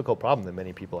really difficult problem that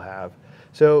many people have.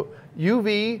 So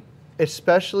UV,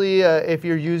 especially if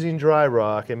you're using dry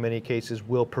rock, in many cases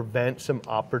will prevent some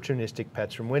opportunistic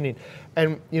pets from winning.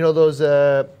 And you know, those,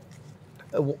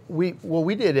 what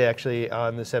we did actually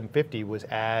on the 750 was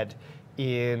add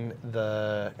in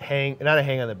the hang, not a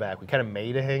hang on the back, we kind of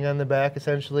made a hang on the back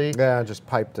essentially. Yeah, just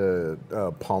piped a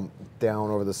pump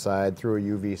down over the side, threw a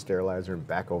UV sterilizer and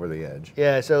back over the edge.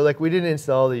 Yeah, so like we didn't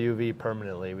install the UV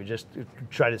permanently, we just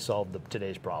tried to solve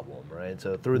today's problem, right?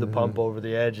 So threw the pump over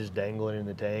the edge, just dangle it in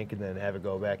the tank and then have it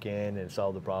go back in and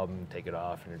solve the problem, take it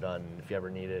off and you're done. And if you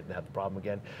ever need it and have the problem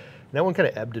again. And that one kind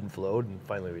of ebbed and flowed and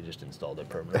finally we just installed it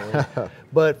permanently.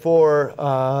 But for,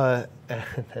 and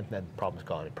that problem's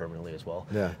gone permanently as well.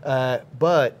 Yeah.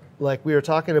 But like we were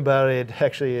talking about it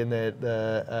actually in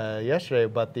the yesterday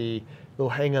about the little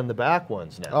hang on the back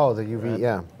ones now. Oh, the UV,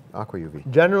 yeah, aqua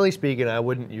UV. Generally speaking, I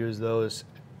wouldn't use those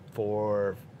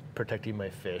for protecting my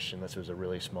fish unless it was a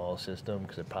really small system,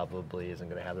 because it probably isn't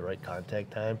going to have the right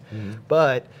contact time.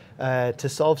 But to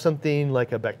solve something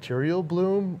like a bacterial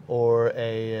bloom or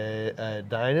a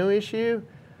dino issue,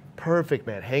 perfect,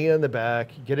 man. Hang it on the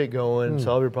back, get it going,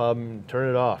 solve your problem, turn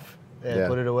it off, and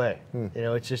put it away. You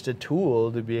know, it's just a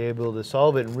tool to be able to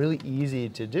solve it, and really easy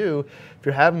to do. If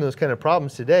you're having those kind of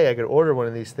problems today, I could order one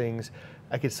of these things.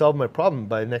 I could solve my problem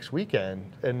by next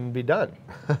weekend and be done.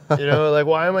 You know, like,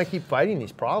 why am I keep fighting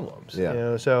these problems? You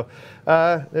know, so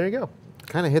there you go.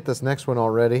 Kind of hit this next one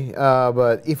already,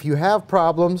 but if you have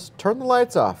problems, turn the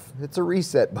lights off. It's a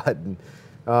reset button.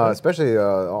 Especially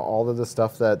all of the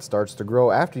stuff that starts to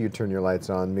grow after you turn your lights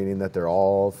on, meaning that they're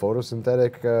all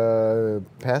photosynthetic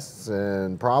pests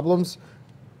and problems.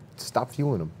 Stop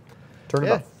fueling them. Turn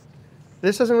it off.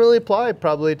 This doesn't really apply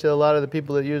probably to a lot of the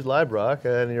people that use live rock,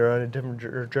 and you're on a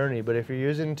different journey. But if you're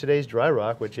using today's dry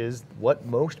rock, which is what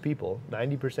most people,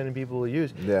 90% of people will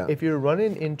use, if you're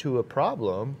running into a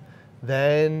problem,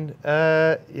 then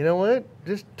you know what?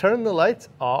 Just turn the lights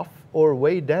off or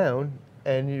way down,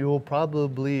 and you will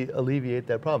probably alleviate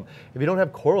that problem. If you don't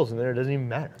have corals in there, it doesn't even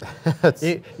matter.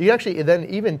 You actually then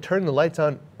even turn the lights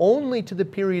on only to the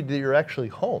period that you're actually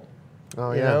home.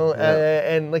 Oh, you know,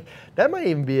 and like that might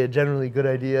even be a generally good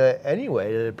idea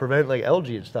anyway, to prevent like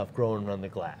algae and stuff growing on the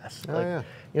glass. You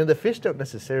know, the fish don't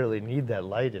necessarily need that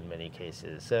light in many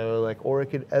cases. So like, or it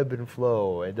could ebb and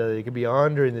flow. It could be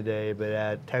on during the day, but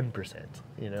at 10%.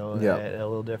 You know, and a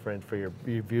little different for your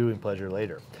viewing pleasure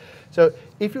later. So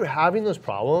if you're having those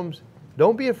problems,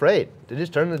 don't be afraid to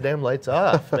just turn the damn lights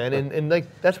off, man. And like,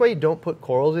 that's why you don't put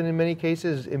corals in many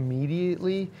cases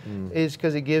immediately, is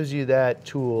because it gives you that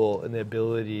tool and the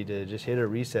ability to just hit a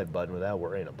reset button without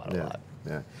worrying about a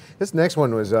lot. This next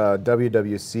one was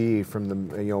WWC from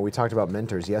the, you know, we talked about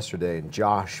mentors yesterday, and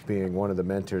Josh being one of the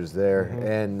mentors there.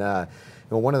 And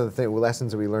you know, one of the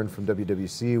lessons that we learned from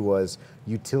WWC was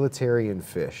utilitarian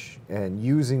fish, and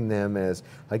using them as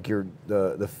like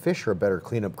the fish are a better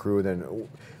cleanup crew than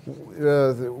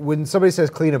when somebody says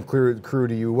cleanup crew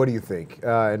to you, what do you think?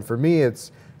 And for me,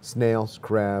 it's snails,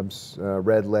 crabs,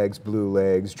 red legs, blue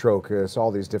legs, trochus,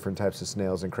 all these different types of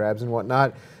snails and crabs and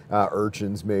whatnot,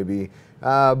 urchins maybe.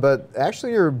 But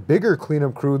actually your bigger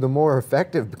cleanup crew, the more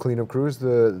effective cleanup crew is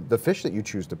the fish that you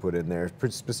choose to put in there,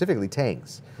 specifically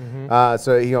tangs.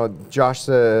 So, you know, Josh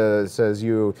says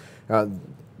the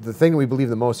thing we believe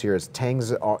the most here is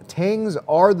tangs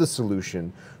are the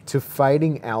solution to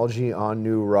fighting algae on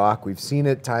new rock. We've seen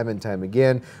it time and time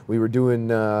again. We were doing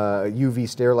UV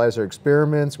sterilizer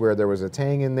experiments where there was a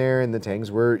tang in there, and the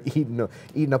tangs were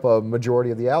eating up a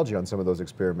majority of the algae on some of those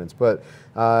experiments. But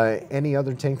any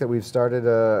other tank that we've started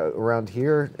around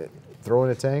here, throw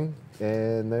in a tang,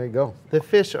 and there you go. The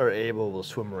fish are able to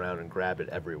swim around and grab it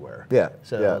everywhere.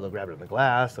 So they'll grab it in the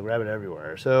glass, they'll grab it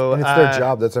everywhere. So and it's their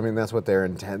job. That's what their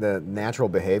intent. The natural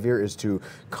behavior is to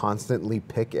constantly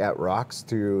pick at rocks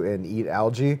and eat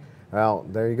algae. Well,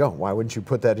 there you go. Why wouldn't you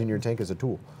put that in your tank as a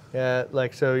tool? Yeah,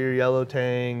 like so your yellow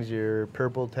tangs, your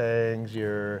purple tangs,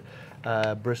 your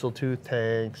bristle-tooth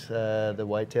tanks, the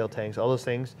whitetail tanks, all those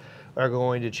things are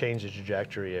going to change the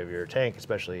trajectory of your tank,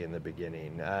 especially in the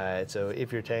beginning. So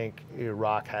if your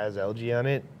rock has algae on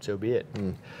it, so be it.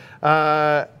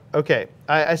 Okay,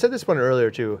 I said this one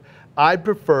earlier too. I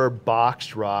prefer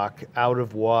boxed rock out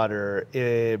of water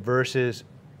versus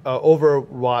over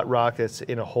rock that's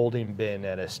in a holding bin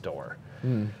at a store.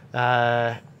 You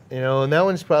know, and that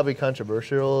one's probably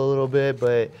controversial a little bit,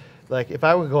 but like if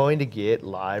I were going to get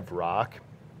live rock,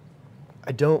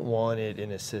 I don't want it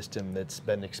in a system that's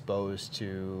been exposed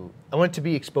to, I want it to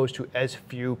be exposed to as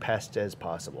few pests as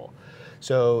possible.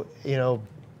 So, you know,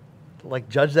 like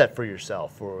judge that for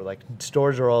yourself. Or like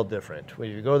stores are all different. When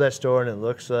you go to that store and it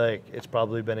looks like it's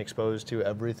probably been exposed to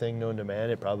everything known to man,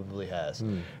 it probably has.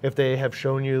 If they have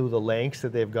shown you the lengths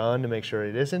that they've gone to make sure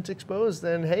it isn't exposed,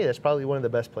 then hey, that's probably one of the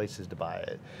best places to buy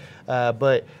it.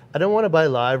 But I don't want to buy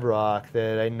live rock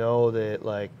that I know that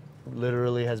like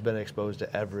literally has been exposed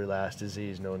to every last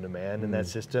disease known to man in that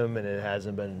system, and it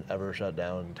hasn't been ever shut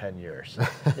down in 10 years.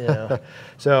 You know?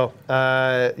 So,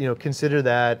 you know, consider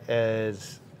that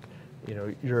as, you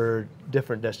know, your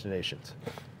different destinations.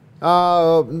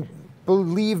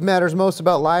 Believe matters most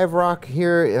about live rock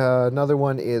here. Another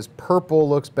one is purple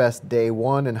looks best day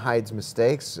one and hides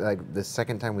mistakes. Like the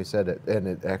second time we said it, and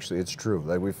it's true.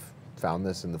 Like we've found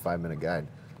this in the 5-minute guide.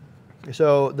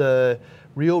 So the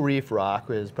Real Reef rock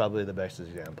is probably the best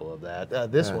example of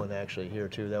that. This one actually here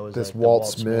too. That was this like Walt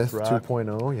Smith rock.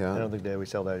 2.0. Yeah. I don't think we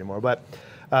sell that anymore. But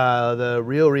the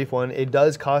Real Reef one, it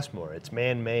does cost more. It's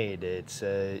man-made. It's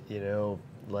you know,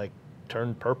 like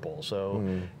turned purple. So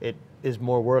it is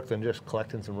more work than just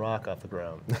collecting some rock off the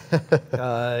ground.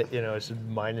 You know, it's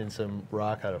mining some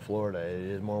rock out of Florida. It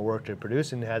is more work to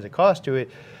produce and it has a cost to it,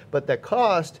 but that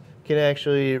cost can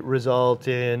actually result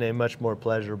in a much more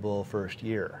pleasurable first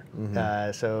year.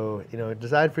 So, you know,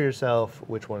 decide for yourself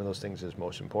which one of those things is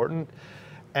most important.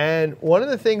 And one of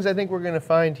the things I think we're going to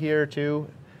find here too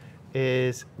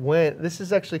is when, this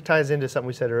is actually ties into something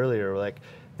we said earlier, like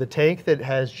the tank that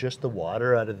has just the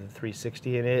water out of the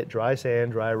 360 in it, dry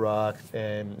sand, dry rock,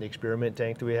 and the experiment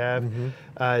tank that we have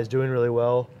is doing really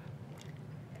well.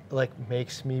 Like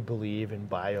makes me believe in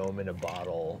biome in a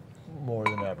bottle more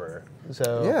than ever.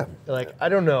 So yeah, like I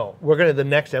don't know, we're gonna, the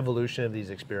next evolution of these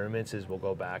experiments is we'll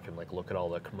go back and like look at all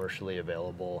the commercially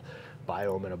available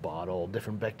biome in a bottle,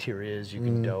 different bacterias you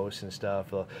can dose and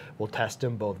stuff. We'll test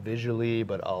them both visually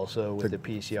but also with the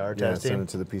PCR testing. Yeah, send it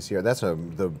to the PCR. That's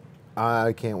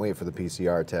I can't wait for the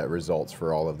PCR results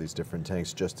for all of these different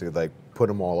tanks, just to like put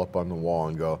them all up on the wall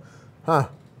and go, huh,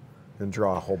 and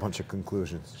draw a whole bunch of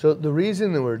conclusions. So the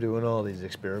reason that we're doing all these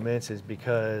experiments is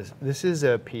because this is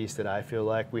a piece that I feel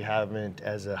like we haven't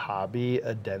as a hobby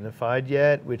identified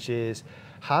yet, which is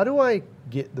how do I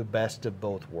get the best of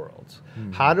both worlds?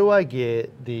 How do I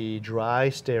get the dry,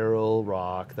 sterile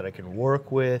rock that I can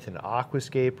work with and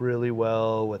aquascape really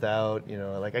well without, you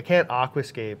know, like I can't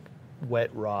aquascape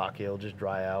wet rock, it'll just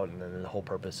dry out and then the whole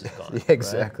purpose is gone. Yeah,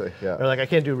 exactly, right? yeah. Or like I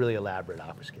can't do really elaborate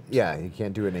aquascapes. Yeah, you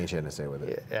can't do an HNSA with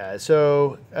it. Yeah,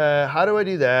 so how do I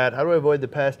do that? How do I avoid the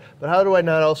pest? But how do I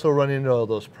not also run into all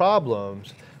those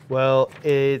problems? Well,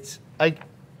 it's,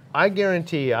 I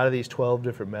guarantee out of these 12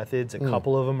 different methods, a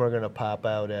couple of them are gonna pop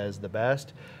out as the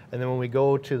best. And then when we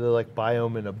go to the like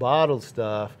biome in a bottle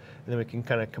stuff, and then we can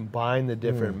kind of combine the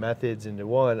different methods into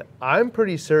one, I'm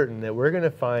pretty certain that we're gonna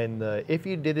find if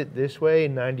you did it this way,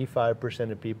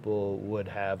 95% of people would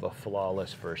have a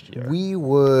flawless first year. We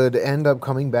would end up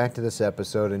coming back to this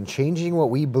episode and changing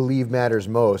what we believe matters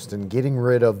most and getting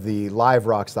rid of the live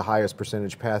rocks, the highest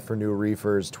percentage path for new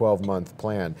reefers, 12-month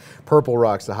plan. Purple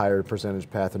rock's the higher percentage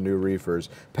path of new reefers.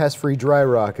 Pest-free dry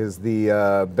rock is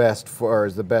the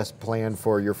best plan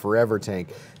for your forever tank.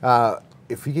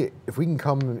 If we can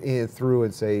come in through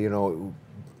and say, you know,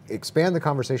 expand the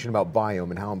conversation about biome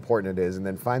and how important it is, and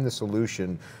then find the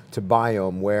solution to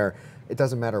biome where it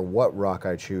doesn't matter what rock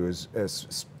I choose,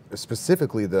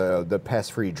 specifically the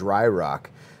pest-free dry rock.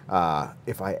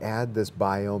 If I add this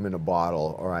biome in a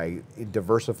bottle or I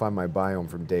diversify my biome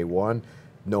from day one,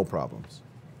 no problems.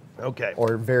 Okay.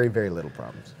 Or very, very little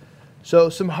problems. So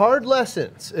some hard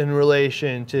lessons in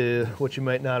relation to what you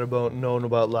might not have known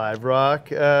about live rock,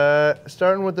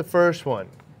 starting with the first one.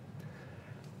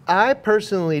 I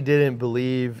personally didn't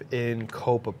believe in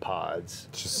copepods.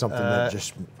 It's just something that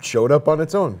just showed up on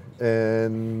its own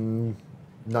and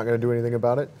not going to do anything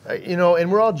about it. You know,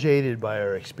 and we're all jaded by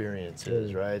our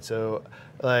experiences, right? So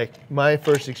like my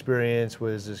first experience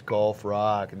was this Gulf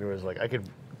rock, and there was like, I could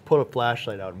put a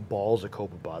flashlight out and balls of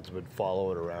copepods would follow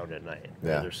it around at night.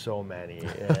 Yeah. There's so many.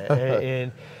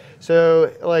 and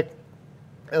so like,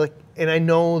 and I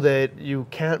know that you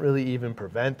can't really even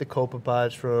prevent the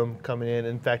copepods from coming in.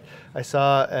 In fact, I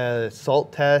saw a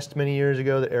salt test many years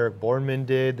ago that Eric Bornman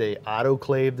did. They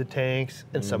autoclaved the tanks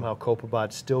and somehow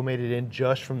copepods still made it in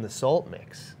just from the salt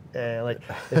mix. And like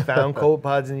they found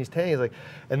copepods in these tanks. Like,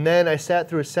 and then I sat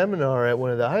through a seminar at one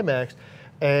of the IMAX,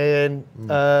 and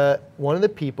one of the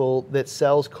people that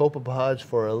sells copepods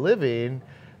for a living,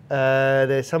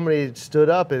 somebody stood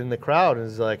up in the crowd and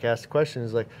was like, asked the question,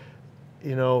 is like,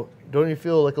 you know, don't you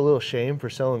feel like a little shame for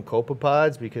selling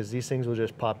copepods because these things will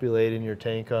just populate in your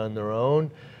tank on their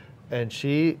own? And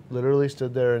she literally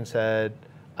stood there and said,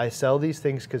 I sell these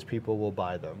things because people will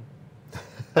buy them.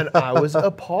 And I was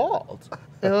appalled.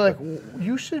 And I'm like,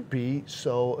 you should be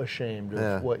so ashamed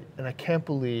of what, and I can't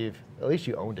believe, at least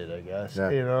you owned it, I guess. Yeah.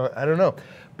 You know, I don't know.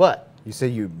 But you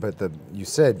said you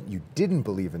didn't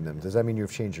believe in them. Does that mean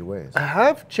you've changed your ways? I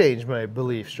have changed my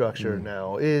belief structure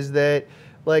now, is that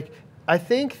like, I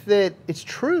think that it's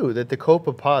true that the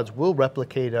copepods will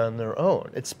replicate on their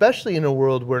own, especially in a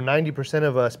world where 90%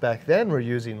 of us back then were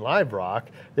using live rock.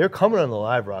 They're coming on the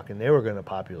live rock and they were going to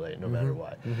populate no matter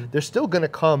what. They're still going to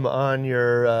come on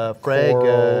your frag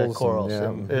corals.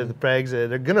 The frags,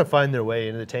 they're going to find their way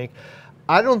into the tank.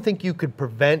 I don't think you could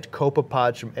prevent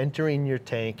copepods from entering your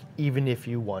tank even if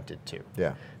you wanted to.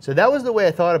 Yeah. So that was the way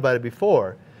I thought about it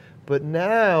before. But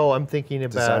now I'm thinking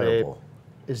about it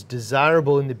is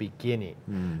desirable in the beginning.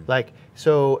 Like,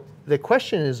 so the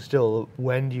question is still,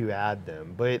 when do you add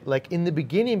them? But like in the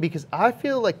beginning, because I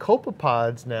feel like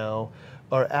copepods now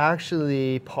are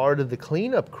actually part of the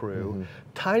cleanup crew.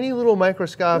 Tiny little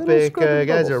microscopic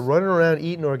guys are running around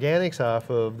eating organics off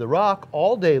of the rock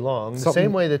all day long, the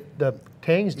same way that the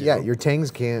tangs do. Yeah, your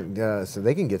tangs can't, so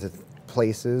they can get to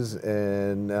places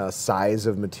and size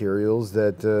of materials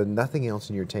that nothing else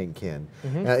in your tank can.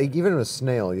 Even a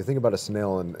snail, you think about a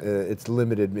snail and it's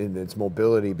limited in its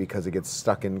mobility because it gets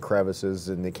stuck in crevices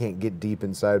and they can't get deep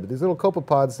inside. But these little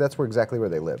copepods, that's exactly where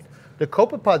they live. The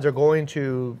copepods are going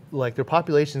to, like, their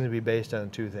population is going to be based on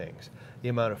two things. The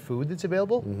amount of food that's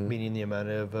available, meaning the amount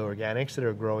of organics that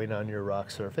are growing on your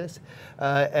rock surface,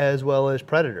 as well as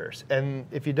predators. And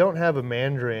if you don't have a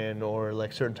mandarin or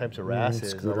like certain types of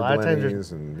wrasses, a lot of times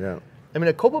there's, I mean,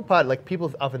 a copepod, like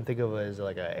people often think of it as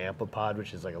like an amphipod,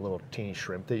 which is like a little teeny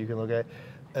shrimp that you can look at.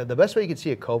 The best way you can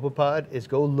see a copepod is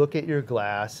go look at your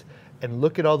glass and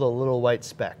look at all the little white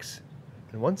specks.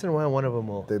 And once in a while, one of them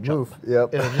will move.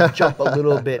 Yep. It'll just jump a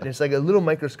little bit, and it's like a little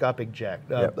microscopic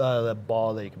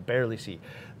ball that you can barely see.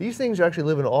 These things are actually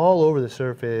living all over the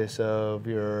surface of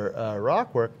your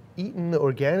rockwork, eating the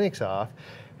organics off.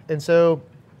 And so,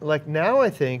 like, now I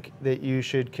think that you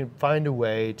should find a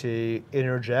way to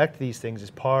interject these things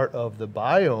as part of the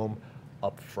biome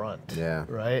up front. Yeah.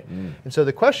 Right? And so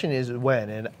the question is when,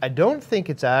 and I don't think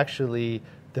it's actually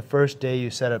the first day you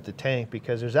set up the tank,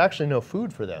 because there's actually no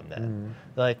food for them then.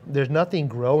 Like, there's nothing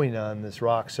growing on this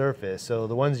rock surface, so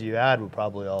the ones you add will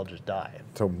probably all just die.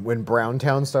 So when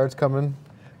Browntown starts coming?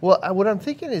 Well, what I'm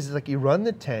thinking is, like, you run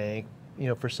the tank, you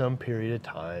know, for some period of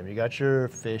time. You got your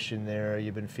fish in there,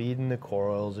 you've been feeding the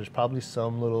corals, there's probably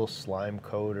some little slime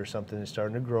coat or something that's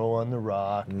starting to grow on the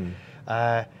rock.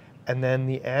 And then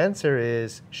the answer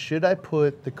is, should I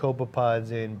put the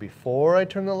copepods in before I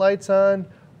turn the lights on,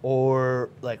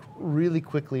 or like really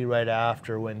quickly right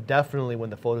after, when definitely when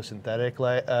the photosynthetic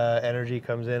energy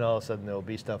comes in, all of a sudden there'll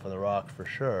be stuff on the rock for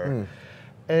sure.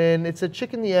 And it's a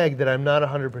chicken the egg that I'm not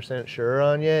 100% sure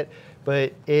on yet,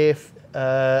 but if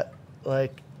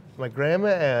like my grandma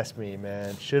asked me,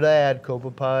 man, should I add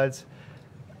copepods?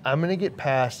 I'm gonna get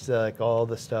past like all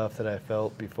the stuff that I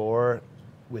felt before.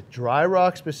 With dry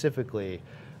rock specifically,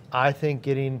 I think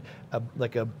getting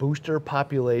like a booster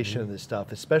population of this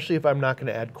stuff, especially if I'm not going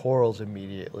to add corals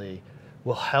immediately,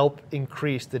 will help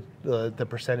increase the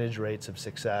percentage rates of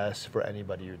success for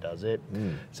anybody who does it.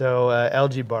 So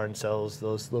Algae Barn sells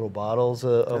those little bottles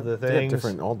of the things. They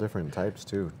have all different types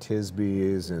too.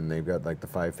 Tisbees, and they've got like the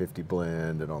 550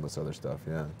 blend and all this other stuff.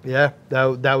 Yeah,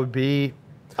 that would be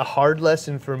a hard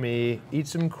lesson for me. Eat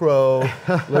some crow,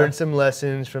 learn some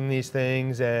lessons from these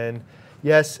things, and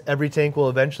yes, every tank will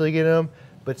eventually get them,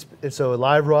 but so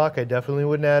live rock, I definitely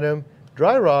wouldn't add them.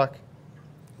 Dry rock,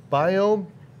 biome,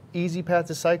 easy path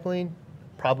to cycling,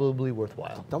 probably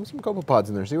worthwhile. Dump some copepods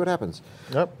in there, see what happens.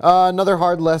 Yep. Another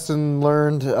hard lesson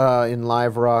learned in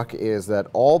live rock is that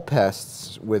all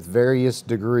pests with various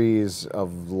degrees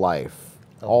of life,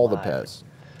 the pests.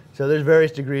 So there's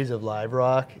various degrees of live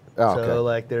rock. Oh, so okay.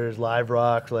 like there's live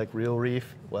rock, like real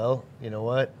reef. Well, you know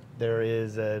what? There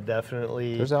is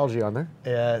definitely... There's algae on there.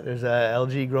 Yeah, there's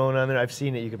algae growing on there. I've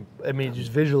seen it. I mean, it's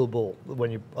just visual when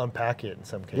you unpack it in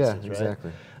some cases, right?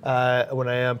 Exactly. When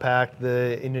I unpacked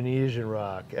the Indonesian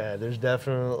rock, there's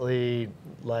definitely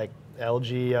like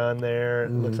algae on there.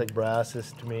 It looks like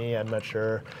brasses to me. I'm not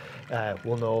sure.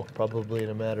 We'll know probably in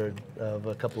a matter of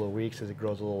a couple of weeks as it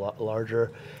grows a little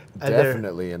larger.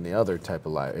 Definitely in the other type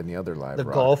of live rock. The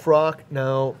Gulf rock,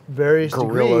 now various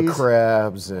gorilla degrees.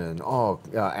 crabs and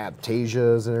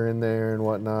aptasias that are in there and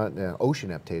whatnot. Yeah, ocean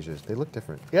aptasias, they look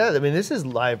different. Yeah, I mean, this is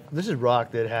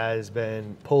rock that has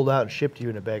been pulled out and shipped to you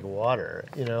in a bag of water,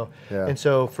 you know? Yeah. And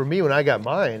so for me, when I got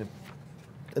mine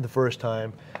the first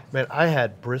time, man, I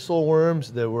had bristle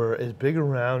worms that were as big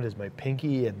around as my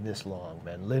pinky and this long,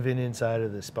 man, living inside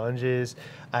of the sponges.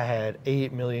 I had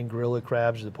 8 million gorilla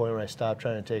crabs to the point where I stopped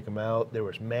trying to take them out. There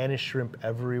was mantis shrimp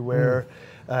everywhere.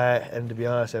 And to be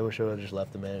honest, I wish I would have just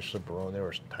left the mantis shrimp alone. They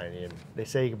were tiny, and they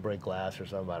say you can break glass or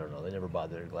something. I don't know. They never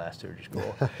bothered their glass. They were just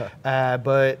cool.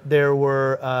 But there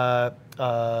were...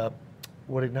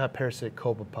 not parasitic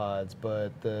copepods,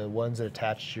 but the ones that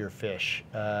attach to your fish.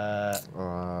 I'm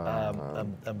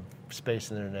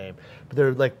spacing their name, but they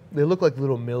look like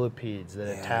little millipedes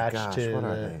that attach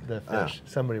to the fish.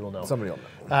 Somebody will know. Somebody will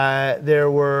know.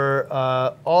 There were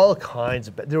all kinds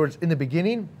of. There was in the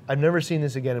beginning. I've never seen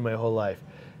this again in my whole life.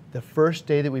 The first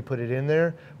day that we put it in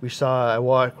there, I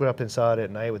walked up and saw it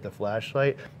at night with the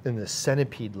flashlight, and the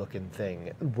centipede-looking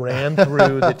thing ran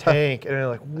through the tank, and I'm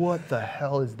like, what the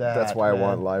hell is that? That's why I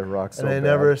want live rock so bad. And I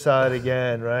never saw it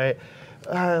again, right?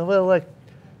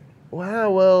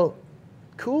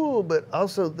 cool, but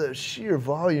also the sheer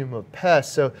volume of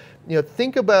pests. So, you know,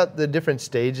 think about the different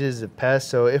stages of pests.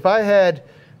 So if I had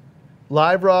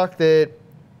live rock that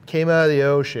came out of the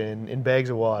ocean in bags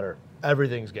of water,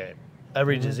 everything's game.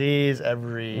 Every disease,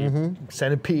 every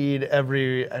centipede, I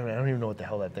don't even know what the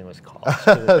hell that thing was called.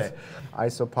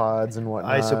 Isopods and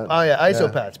whatnot.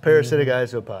 Isopods, parasitic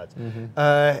isopods.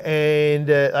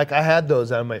 Like I had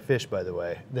those on my fish, by the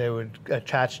way. They would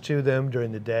attach to them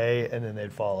during the day, and then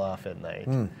they'd fall off at night.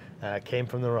 Came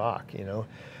from the rock, you know.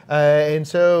 And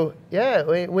so, yeah,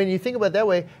 when you think about it that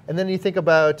way, and then you think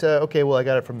about, okay, well, I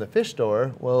got it from the fish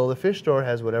store. Well, the fish store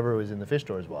has whatever was in the fish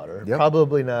store's water. Yep.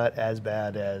 Probably not as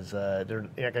bad as, they're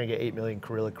not going to get 8 million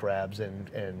gorilla crabs and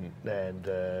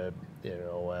you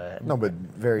know. No, but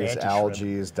various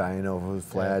algae, dino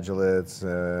flagellates,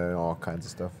 all kinds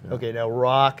of stuff. Yeah. Okay, now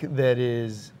rock that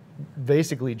is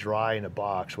basically dry in a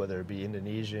box, whether it be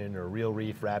Indonesian or real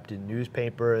reef wrapped in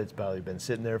newspaper, it's probably been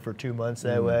sitting there for 2 months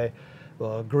that way.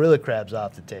 Well, gorilla crab's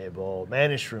off the table,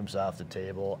 mantis shroom's off the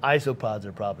table, isopods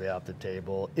are probably off the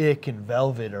table, ick and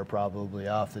velvet are probably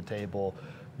off the table,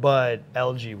 but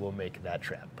algae will make that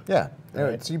trip. Yeah,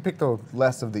 right? So you pick the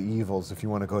less of the evils if you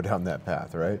want to go down that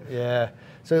path, right? Yeah.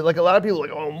 So like a lot of people are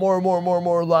like, oh,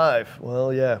 more live.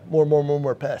 Well, yeah,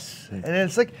 more pests. And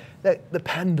it's like the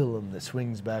pendulum that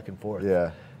swings back and forth.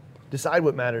 Yeah. Decide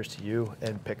what matters to you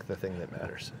and pick the thing that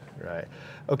matters, right?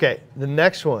 Okay, the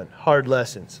next one, hard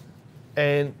lessons.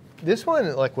 And this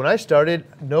one, like when I started,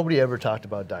 nobody ever talked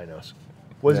about dinos.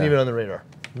 Wasn't even on the radar.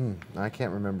 I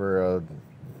can't remember.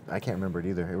 I can't remember it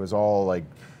either. It was all like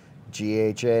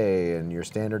GHA and your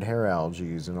standard hair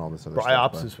algae and all this other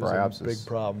stuff. Was a big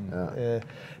problem. Yeah.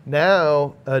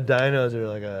 Now, dinos are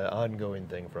like an ongoing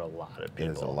thing for a lot of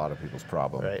people. It is a lot of people's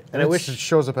problem. Right. And I wish it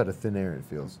shows up out of thin air, it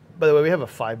feels. By the way, we have a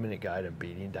 5-minute guide on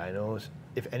beating dinos.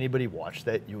 If anybody watched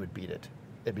that, you would beat it.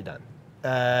 It'd be done.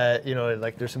 You know,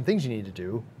 like there's some things you need to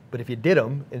do, but if you did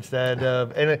them instead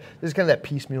of, and this is kind of that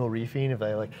piecemeal reefing, if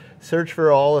I like search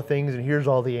for all the things and here's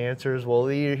all the answers, well,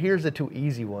 here's the 2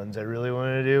 easy ones I really want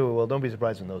to do, well, don't be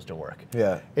surprised when those don't work.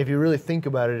 Yeah. If you really think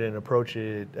about it and approach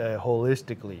it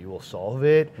holistically, you will solve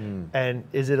it. And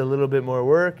is it a little bit more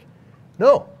work?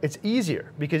 No, it's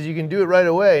easier because you can do it right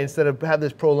away instead of have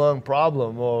this prolonged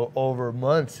problem over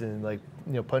months and like,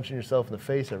 you know, punching yourself in the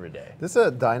face every day. This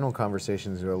dino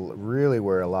conversation is really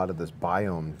where a lot of this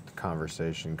biome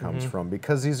conversation comes from,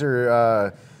 because these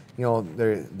are, you know,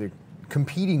 they're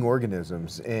competing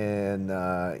organisms, and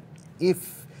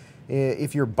if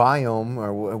your biome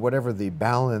or whatever the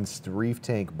balanced reef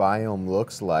tank biome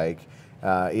looks like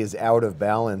is out of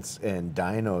balance and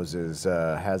dinos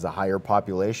has a higher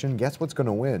population, guess what's going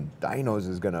to win? Dinos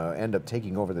is going to end up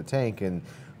taking over the tank, and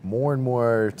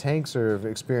more tanks are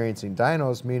experiencing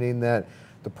dinos, meaning that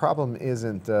the problem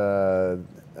isn't,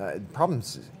 problem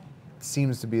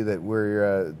seems to be that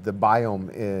we're, the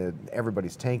biome in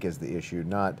everybody's tank is the issue,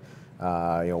 not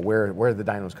you know, where the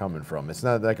dino's coming from. It's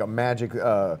not like a magic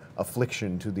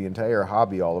affliction to the entire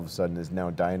hobby all of a sudden is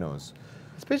now dinos.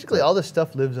 It's basically all this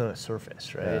stuff lives on a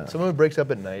surface, right? Yeah. Some of it breaks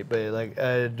up at night, but like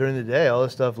during the day, all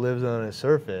this stuff lives on a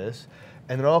surface.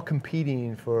 And they're all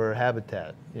competing for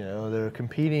habitat. You know, they're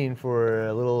competing for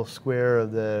a little square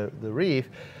of the reef,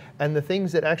 and the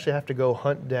things that actually have to go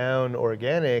hunt down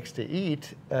organics to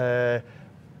eat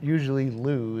usually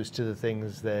lose to the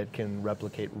things that can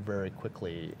replicate very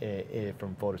quickly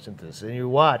from photosynthesis. And you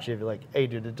watch, if you're like, hey,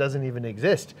 dude, it doesn't even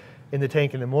exist in the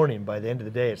tank in the morning. By the end of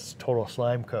the day, it's total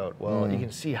slime coat. Well, you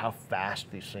can see how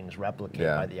fast these things replicate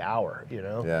by the hour, you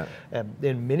know,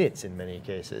 in minutes in many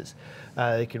cases.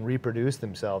 They can reproduce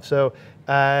themselves. So,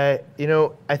 you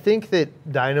know, I think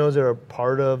that dinos are a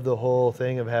part of the whole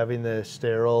thing of having the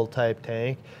sterile type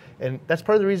tank. And that's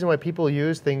part of the reason why people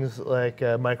use things like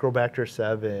Microbacter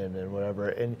 7 and whatever.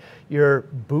 And you're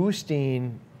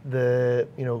boosting the,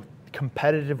 you know,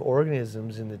 competitive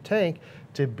organisms in the tank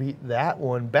to beat that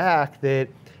one back that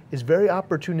is very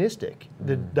opportunistic.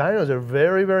 The dinos are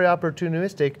very, very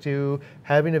opportunistic to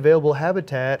having available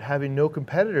habitat, having no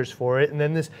competitors for it, and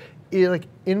then this like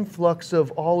influx of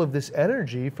all of this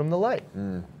energy from the light.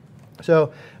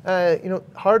 So, you know,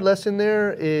 hard lesson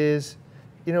there is,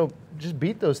 you know, just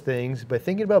beat those things by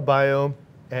thinking about biome,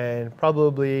 and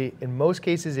probably in most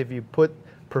cases, if you put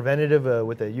preventative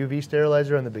with a UV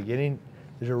sterilizer in the beginning,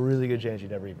 there's a really good chance you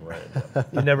never even run it.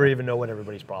 You never even know what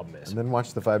everybody's problem is. And then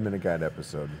watch the 5-minute guide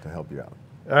episode to help you out.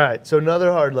 All right, so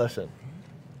another hard lesson.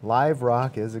 Live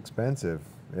rock is expensive,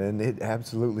 and it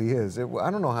absolutely is.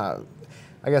 I don't know how,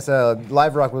 I guess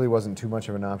live rock really wasn't too much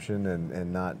of an option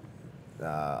and not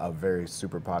a very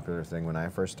super popular thing when I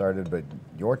first started, but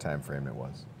your time frame it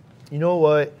was. You know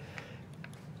what?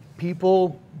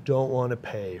 people don't want to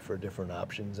pay for different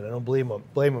options, and I don't blame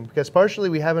them because partially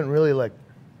we haven't really like,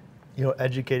 you know,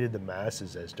 educated the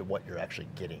masses as to what you're actually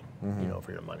getting, you know,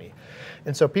 for your money.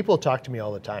 And so people talk to me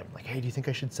all the time, like, hey, do you think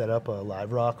I should set up a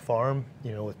live rock farm,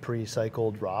 you know, with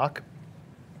pre-cycled rock?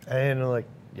 And I'm like,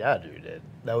 yeah, dude,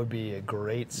 that would be a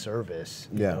great service,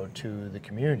 you know, to the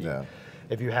community. Yeah.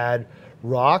 If you had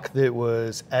rock that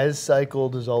was as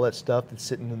cycled as all that stuff that's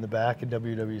sitting in the back of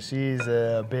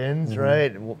WWC's bins,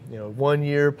 right? You know, 1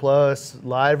 year plus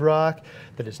live rock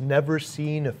that has never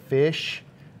seen a fish,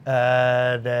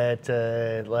 that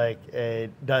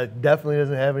definitely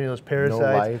doesn't have any of those parasites.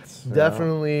 No lights.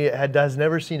 Definitely has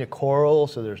never seen a coral,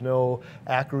 so there's no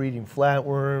acre-eating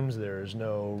flatworms, there's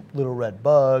no little red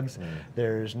bugs,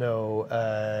 there's no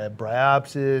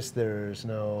bryopsis, there's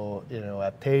no, you know,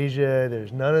 aptasia,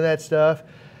 there's none of that stuff.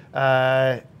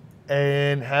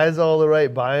 And has all the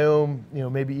right biome, you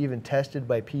know, maybe even tested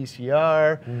by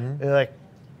PCR. They're like,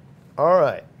 all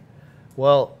right.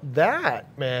 Well, that,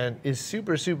 man, is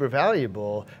super, super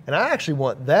valuable, and I actually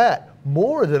want that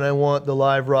more than I want the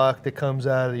live rock that comes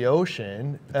out of the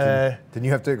ocean. Then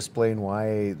you have to explain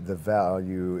why the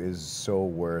value is so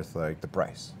worth, like, the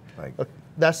price. Like, look,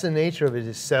 that's the nature of it,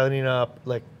 is setting up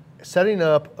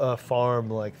a farm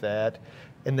like that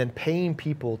and then paying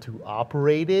people to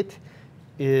operate it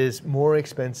is more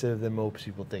expensive than most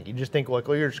people think. You just think like,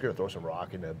 oh, you're just gonna throw some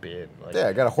rock in a bin. Like, yeah,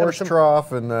 I got a horse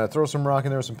trough and throw some rock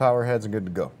in there, some power heads, and good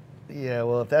to go. Yeah,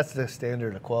 well, if that's the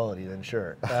standard of quality, then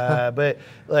sure. But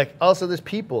like, also there's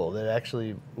people that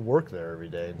actually work there every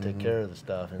day and take care of the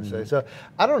stuff and so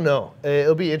I don't know.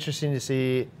 It'll be interesting to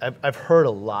see. I've heard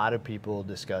a lot of people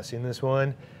discussing this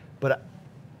one, but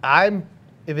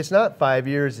if it's not 5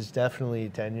 years, it's definitely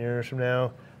 10 years from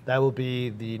now. That will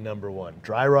be the number one.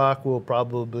 Dry rock will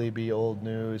probably be old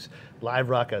news.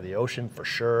 Live rock out of the ocean for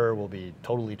sure will be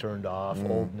totally turned off,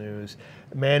 old news.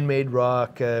 Man-made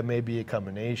rock may be a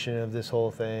combination of this whole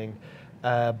thing.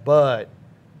 But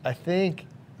I think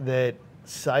that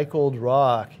cycled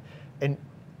rock, and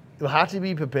you'll have to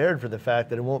be prepared for the fact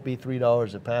that it won't be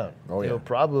 $3 a pound. Oh, yeah. It'll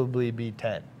probably be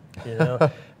 10. You know,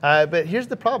 but here's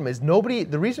the problem: is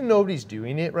the reason nobody's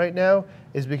doing it right now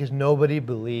is because nobody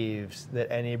believes that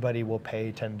anybody will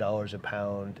pay $10 a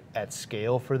pound at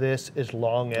scale for this, as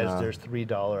long as there's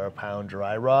 $3 a pound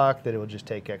dry rock. That it will just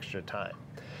take extra time.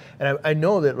 And I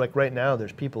know that like right now,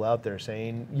 there's people out there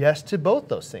saying yes to both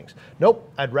those things.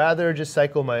 Nope, I'd rather just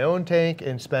cycle my own tank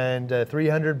and spend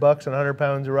 $300 on 100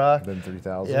 pounds of rock than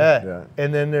 3,000. Yeah,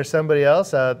 and then there's somebody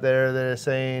else out there that is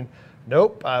saying,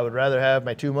 nope, I would rather have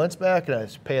my 2 months back and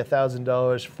I'd pay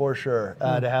 $1,000 for sure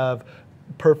to have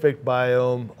perfect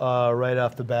biome right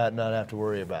off the bat and not have to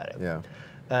worry about it.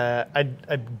 Yeah.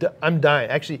 I'm dying.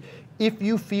 Actually, if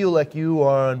you feel like you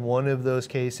are on one of those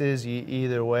cases,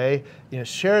 either way, you know,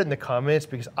 share it in the comments,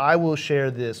 because I will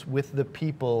share this with the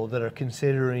people that are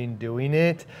considering doing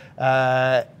it,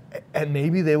 and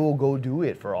maybe they will go do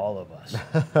it for all of us.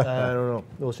 I don't know.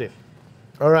 We'll see.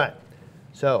 All right.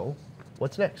 So,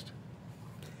 what's next?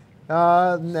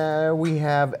 Now we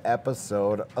have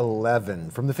episode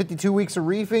 11 from the 52 Weeks of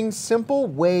Reefing, Simple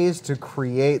Ways to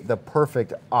Create the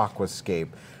Perfect Aquascape.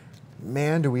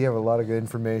 Man, do we have a lot of good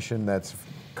information that's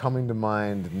coming to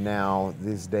mind now,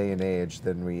 this day and age,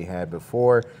 than we had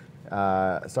before,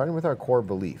 starting with our core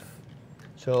belief.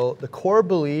 So the core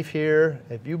belief here,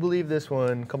 if you believe this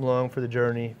one, come along for the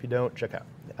journey. If you don't, check out.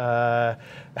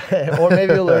 Or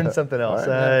maybe you'll learn something else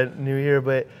new here,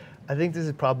 but I think this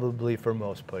is probably for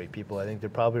most people. I think they're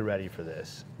probably ready for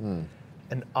this.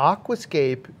 An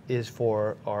aquascape is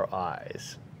for our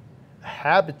eyes. A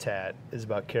habitat is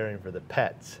about caring for the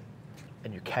pets,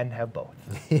 and you can have both.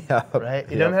 Yeah, right?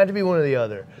 You don't have to be one or the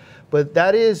other. But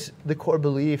that is the core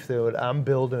belief that I'm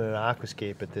building an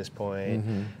aquascape at this point.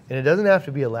 And it doesn't have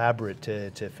to be elaborate to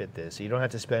fit this. You don't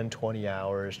have to spend 20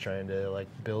 hours trying to like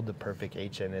build the perfect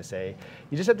HNSA.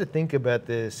 You just have to think about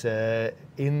this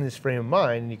in this frame of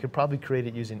mind, and you could probably create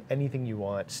it using anything you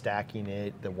want, stacking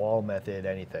it, the wall method,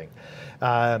 anything.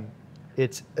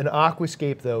 It's an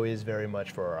aquascape, though, is very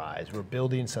much for our eyes. We're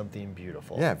building something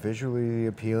beautiful. Yeah, visually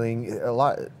appealing. A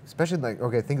lot, especially like,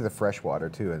 okay, think of the freshwater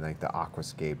too, and like the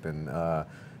aquascape and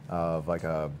of like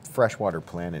a freshwater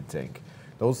planted tank.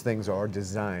 Those things are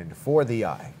designed for the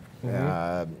eye.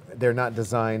 They're not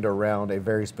designed around a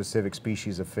very specific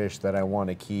species of fish that I want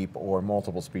to keep, or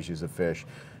multiple species of fish.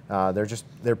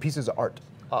 They're pieces of art.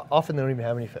 Often they don't even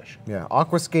have any fish. Yeah,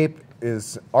 aquascape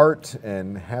is art,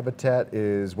 and habitat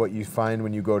is what you find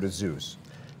when you go to zoos.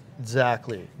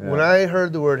 Exactly. Yeah. When I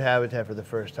heard the word habitat for the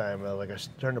first time, I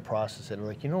started to process it. I'm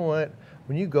like, you know what?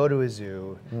 When you go to a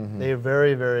zoo, they're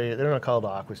they're not called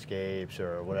aquascapes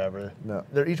or whatever. No.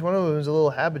 Each one of them is a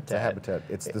little habitat. It's a habitat.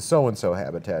 It's the so-and-so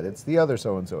habitat. It's the other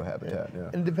so-and-so habitat. Yeah.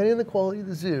 And depending on the quality of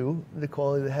the zoo, the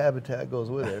quality of the habitat goes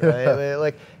with it, right? I mean,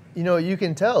 like, you know, you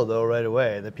can tell though right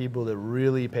away the people that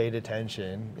really paid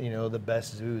attention, you know, the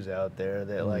best zoos out there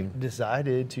that like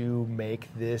decided to make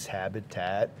this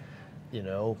habitat, you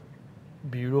know,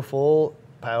 beautiful,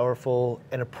 powerful,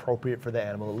 and appropriate for the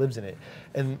animal that lives in it.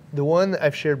 And the one that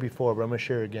I've shared before, but I'm gonna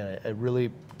share again, it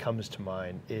really comes to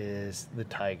mind, is the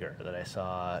tiger that I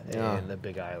saw in the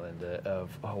Big Island of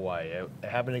Hawaii. I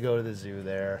happened to go to the zoo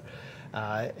there.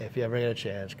 If you ever get a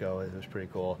chance, go. It was pretty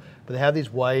cool. But they have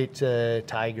these white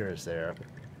tigers there.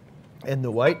 And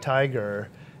the white tiger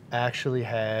actually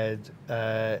had,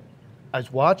 I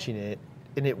was watching it,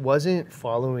 and it wasn't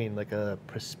following like a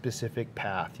specific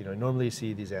path. You know, normally you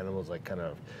see these animals like kind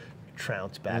of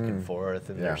trounce back and forth,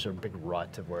 and there's a big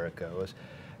rut of where it goes.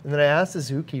 And then I asked the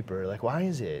zookeeper, like, why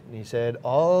is it? And he said,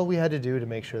 all we had to do to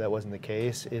make sure that wasn't the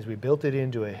case is we built it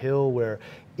into a hill where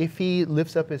if he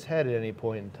lifts up his head at any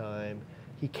point in time,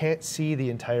 he can't see the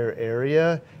entire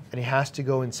area, and he has to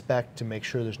go inspect to make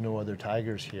sure there's no other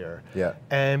tigers here. Yeah.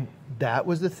 And that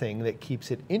was the thing that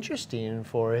keeps it interesting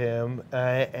for him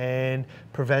and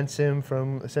prevents him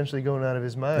from essentially going out of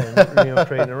his mind, you know,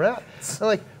 creating a rat. I'm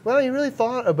like, well, you really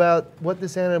thought about what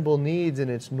this animal needs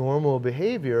and its normal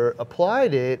behavior,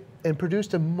 applied it, and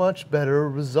produced a much better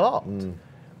result.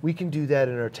 We can do that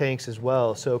in our tanks as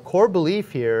well. So core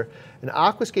belief here, an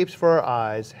aquascape's for our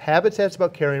eyes, habitat's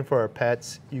about caring for our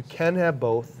pets. You can have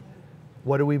both.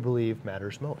 What do we believe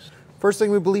matters most? First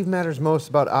thing we believe matters most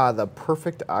about the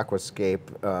perfect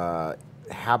aquascape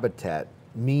habitat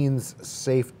means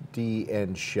safety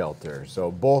and shelter.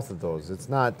 So both of those. It's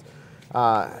not,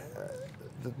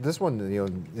 this one, you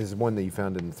know, is one that you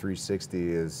found in the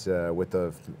 360 is with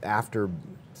the, after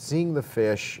seeing the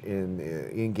fish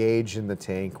engage in the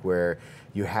tank where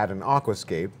you had an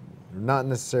aquascape, not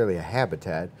necessarily a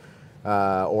habitat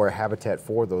or a habitat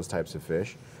for those types of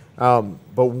fish.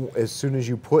 But as soon as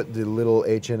you put the little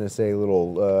HNSA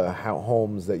little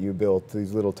homes that you built,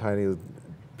 these little tiny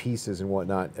pieces and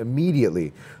whatnot,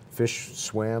 immediately fish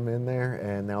swam in there,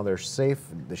 and now they're safe,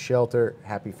 the shelter,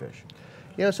 happy fish.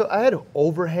 You know, so I had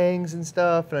overhangs and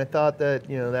stuff, and I thought that,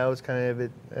 you know, that was kind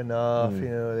of enough, you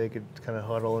know, they could kind of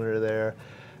huddle under there.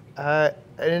 And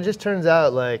it just turns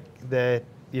out like that,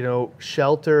 you know,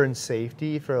 shelter and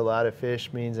safety for a lot of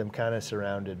fish means I'm kind of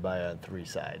surrounded by on three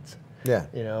sides. Yeah.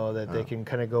 You know, that they can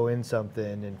kind of go in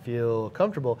something and feel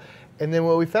comfortable. And then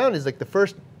what we found is like the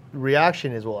first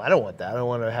reaction is, well, I don't want that. I don't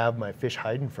want to have my fish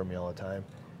hiding from me all the time.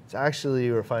 It's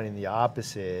actually, we're finding the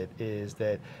opposite, is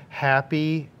that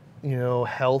happy, you know,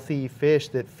 healthy fish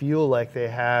that feel like they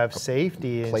have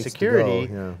safety and security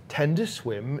tend to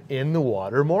swim in the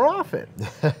water more often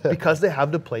because they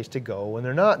have the place to go when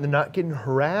they're not. And they're not getting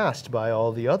harassed by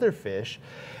all the other fish.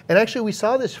 And actually, we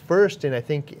saw this first, and I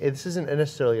think this isn't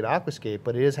necessarily an aquascape,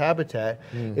 but it is habitat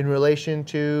in relation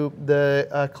to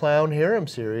the clown harem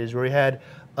series, where we had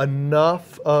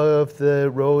enough of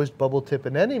the rose, bubble tip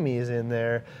anemones in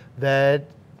there that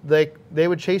like they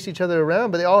would chase each other around,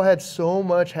 but they all had so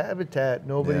much habitat,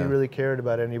 nobody really cared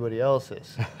about anybody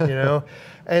else's, you know?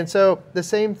 And so the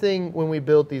same thing when we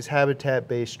built these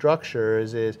habitat-based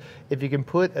structures is if you can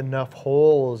put enough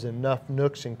holes, enough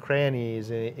nooks and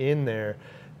crannies in there,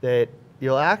 that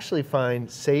you'll actually find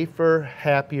safer,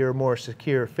 happier, more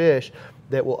secure fish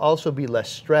that will also be less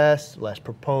stressed, less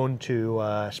prone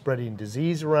to spreading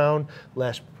disease around,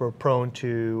 less prone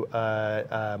to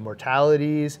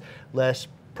mortalities, less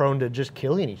prone to just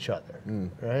killing each other,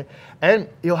 right? And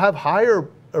you'll have higher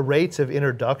rates of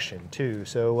introduction too.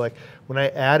 So like when I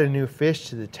add a new fish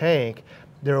to the tank,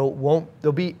 there'll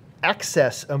be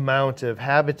excess amount of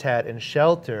habitat and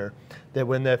shelter that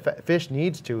when the fish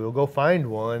needs to, it'll go find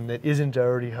one that isn't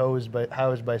already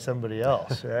housed by somebody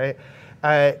else, right?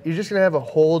 You're just gonna have a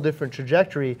whole different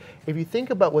trajectory if you think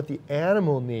about what the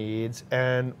animal needs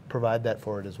and provide that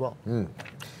for it as well.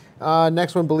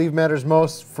 Next one, believe matters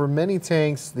most. For many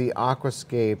tanks, the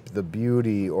aquascape, the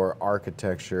beauty or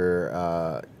architecture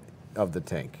of the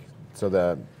tank. So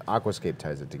the aquascape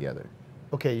ties it together.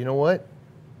 Okay, you know what?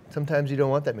 Sometimes you don't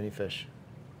want that many fish.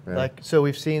 Yeah. Like, so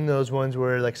we've seen those ones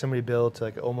where like somebody built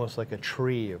like almost like a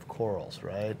tree of corals,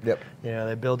 right? Yep. You know,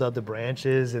 they build out the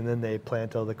branches and then they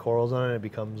plant all the corals on it and it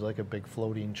becomes like a big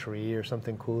floating tree or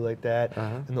something cool like that.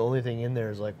 And the only thing in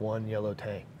there is like one yellow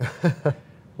tank.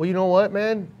 Well, you know what,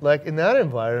 man? Like in that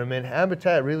environment,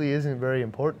 habitat really isn't very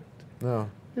important. No.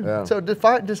 Yeah. So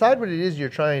decide what it is you're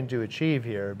trying to achieve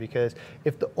here, because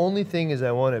if the only thing is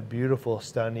I want a beautiful,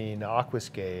 stunning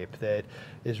aquascape that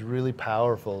is really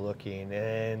powerful looking,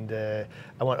 and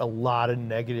I want a lot of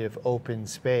negative open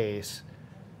space,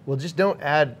 well, just don't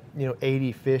add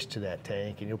 80 fish to that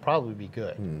tank, and you'll probably be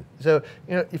good. So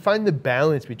you find the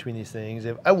balance between these things.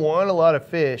 If I want a lot of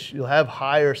fish, you'll have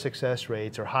higher success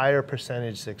rates or higher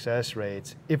percentage success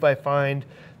rates if I find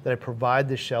that I provide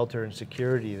the shelter and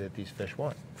security that these fish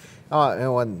want.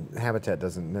 And habitat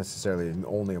doesn't necessarily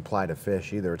only apply to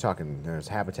fish either. We're talking, there's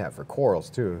habitat for corals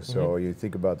too. So you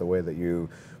think about the way that you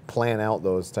plan out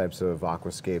those types of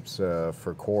aquascapes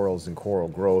for corals and coral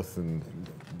growth, and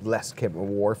less chemical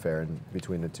warfare in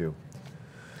between the two.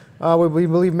 What we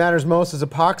believe matters most is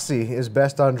epoxy is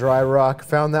best on dry rock.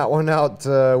 Found that one out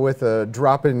with a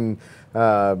dropping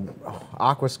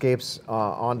aquascapes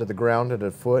onto the ground at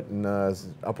a foot and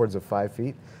upwards of 5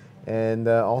 feet. And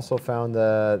also found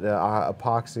that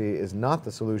epoxy is not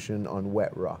the solution on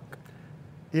wet rock.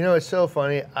 It's so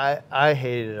funny. I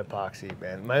hated epoxy,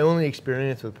 man. My only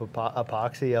experience with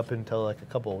epoxy up until like a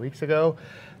couple of weeks ago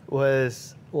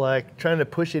was like trying to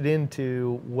push it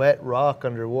into wet rock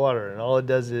underwater, and all it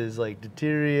does is like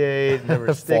deteriorate,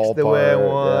 never sticks the way I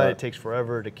want. It takes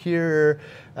forever to cure.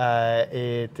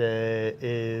 The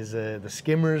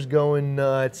skimmer's going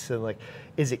nuts, and like,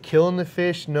 is it killing the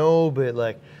fish? No, but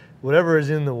like, whatever is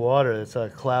in the water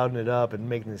that's clouding it up and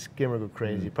making the skimmer go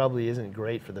crazy probably isn't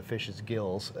great for the fish's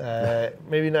gills.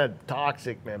 Maybe not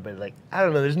toxic, man, but like, I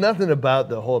don't know. There's nothing about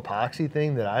the whole epoxy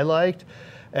thing that I liked.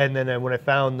 And then when I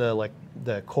found the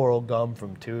coral gum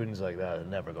from Tudens, like that,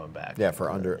 never going back. Yeah,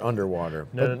 for underwater.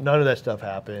 None of that stuff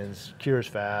happens. Cures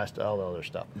fast, all the other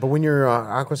stuff. But when you're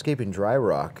aquascaping dry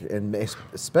rock, and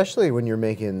especially when you're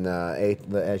making the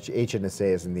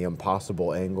HNSAs and the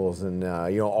impossible angles, and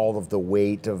all of the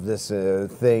weight of this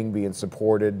thing being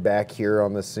supported back here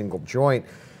on this single joint,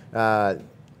 when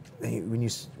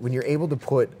you're able to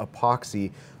put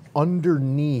epoxy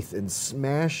underneath and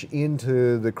smash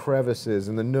into the crevices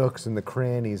and the nooks and the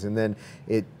crannies, and then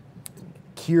it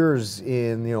cures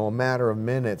in a matter of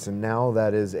minutes, and now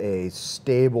that is a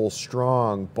stable,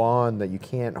 strong bond that you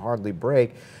can't hardly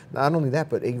break. Not only that,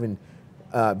 but even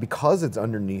because it's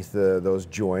underneath those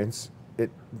joints, it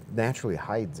naturally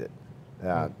hides it.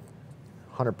 100%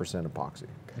 epoxy.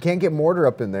 You can't get mortar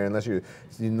up in there unless you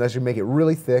make it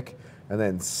really thick, and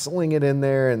then sling it in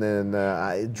there, and then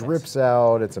it drips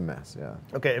out. It's a mess, yeah.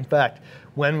 Okay, in fact,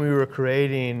 when we were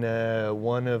creating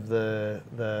one of the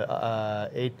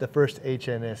first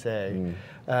HNSA,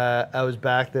 I was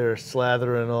back there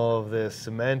slathering all of this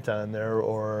cement on there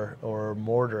or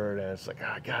mortar, and it's like,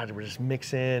 oh God, we're just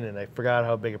mixing, and I forgot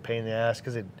how big a pain in the ass,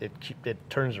 because it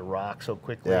turns to rock so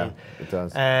quickly. Yeah, it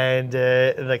does. And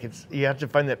you have to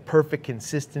find that perfect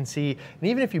consistency, and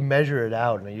even if you measure it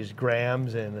out, and I use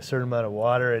grams and a certain amount of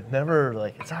water,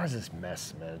 it's always this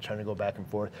mess, man, trying to go back and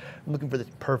forth. I'm looking for this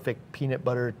perfect peanut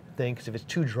butter thing, because if it's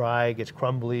too dry, it gets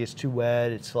crumbly, it's too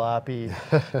wet, it's sloppy.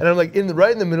 And I'm like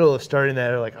right in the middle of starting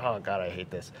that, I'm like, oh God, I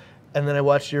hate this. And then I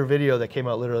watched your video that came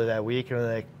out literally that week, and I'm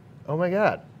like, oh my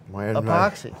God,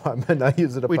 epoxy. Why am I not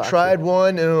using epoxy? We tried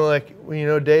one, and I'm like,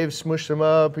 Dave smushed them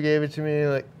up, he gave it to me,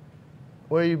 like,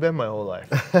 where you been my whole life?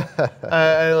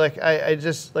 I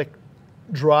just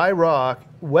dry rock,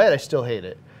 wet, I still hate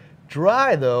it.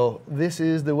 Dry though, this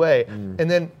is the way. And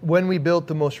then when we built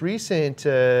the most recent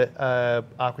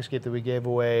aquascape that we gave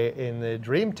away in the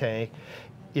Dream Tank,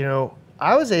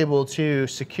 I was able to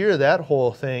secure that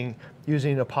whole thing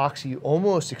using epoxy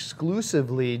almost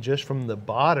exclusively just from the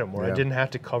bottom, where I didn't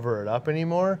have to cover it up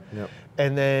anymore. Yep.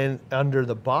 And then under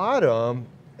the bottom,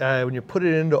 when you put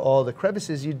it into all the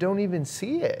crevices, you don't even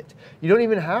see it. You don't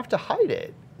even have to hide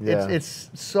it. Yeah.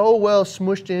 It's so well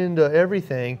smushed into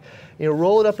everything.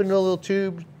 Roll it up into a little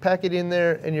tube, pack it in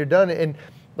there, and you're done. And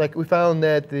we found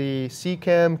that the sea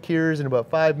chem cures in about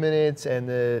 5 minutes, and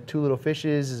the 2 little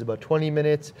fishes is about 20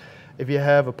 minutes. If you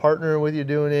have a partner with you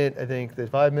doing it, I think the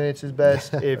 5 minutes is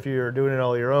best. If you're doing it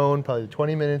all your own, probably the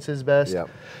 20 minutes is best. Yep.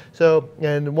 So,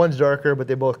 and one's darker, but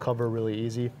they both cover really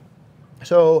easy.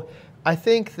 So I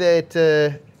think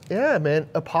that, yeah, man,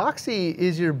 epoxy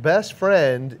is your best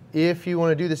friend if you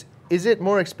want to do this. Is it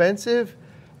more expensive?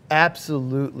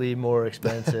 Absolutely more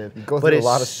expensive. But it's a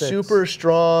lot of super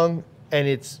strong, and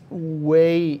it's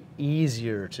way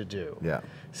easier to do. Yeah.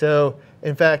 So,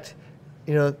 in fact,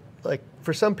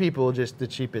 for some people, just the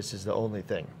cheapest is the only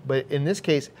thing. But in this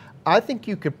case, I think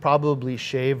you could probably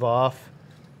shave off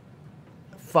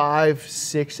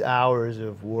 5-6 hours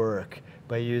of work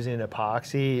by using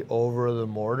epoxy over the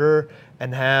mortar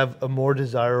and have a more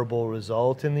desirable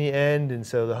result in the end. And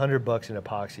so the $100 in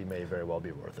epoxy may very well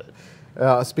be worth it.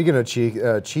 Speaking of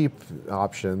cheap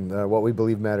option, what we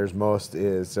believe matters most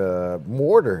is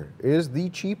mortar is the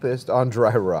cheapest on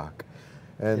dry rock.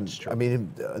 And I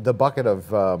mean, the bucket of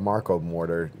Marco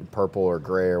mortar, purple or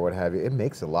gray or what have you, it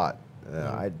makes a lot.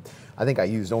 I think I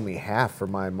used only half for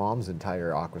my mom's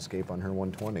entire aquascape on her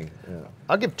 120. Yeah.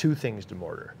 I'll give two things to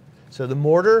mortar. So the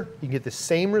mortar, you can get the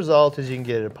same result as you can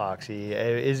get at epoxy.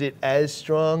 Is it as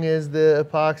strong as the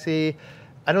epoxy?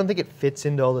 I don't think it fits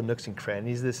into all the nooks and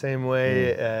crannies the same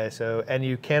way. And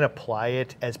you can't apply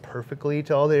it as perfectly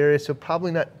to all the areas. So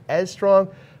probably not as strong,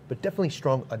 but definitely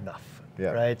strong enough.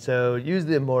 Yeah. Right. So use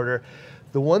the mortar.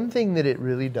 The one thing that it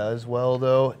really does well,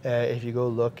 though, if you go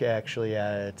look actually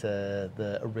at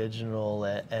the original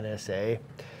NSA,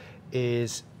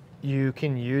 is you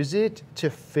can use it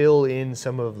to fill in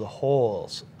some of the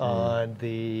holes on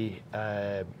the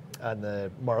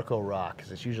Marco rock,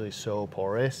 because it's usually so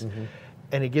porous.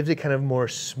 And it gives it kind of more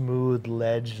smooth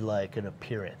ledge-like an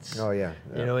appearance. Oh yeah.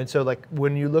 You know, and so like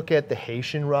when you look at the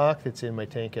Haitian rock that's in my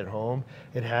tank at home,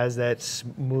 it has that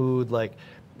smooth like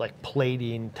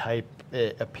plating type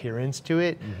appearance to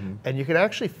it, and you can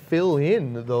actually fill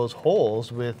in those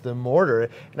holes with the mortar.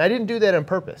 And I didn't do that on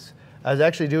purpose. I was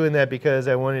actually doing that because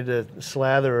I wanted to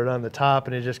slather it on the top,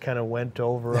 and it just kind of went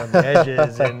over on the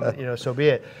edges, and you know, so be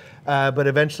it. But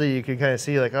eventually you could kind of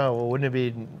see like, oh, well, wouldn't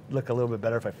it look a little bit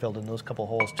better if I filled in those couple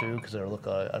holes too, because they look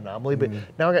an anomaly. But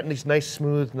now I got these nice,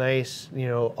 smooth, nice, you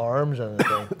know, arms on the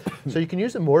thing. So you can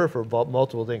use the mortar for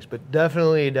multiple things, but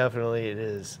definitely it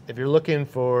is. If you're looking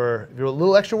for, if you're a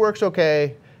little extra work's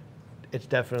okay, it's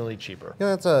definitely cheaper.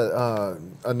 Yeah, that's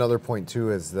another point too,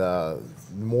 is the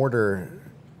mortar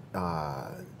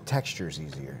texture's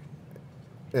easier.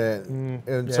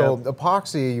 And so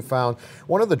epoxy, you found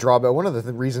one of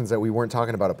the reasons that we weren't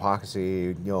talking about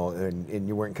epoxy, you know, and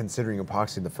you weren't considering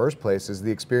epoxy in the first place, is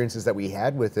the experiences that we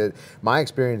had with it. My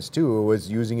experience too was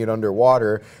using it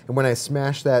underwater, and when I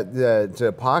smashed that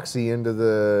epoxy into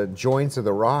the joints of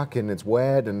the rock and it's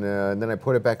wet, and then I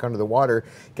put it back under the water,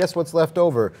 guess what's left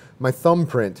over? My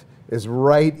thumbprint is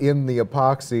right in the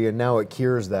epoxy, and now it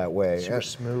cures that way. Super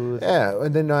smooth. Yeah,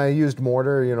 and then I used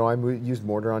mortar. You know, I used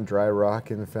mortar on dry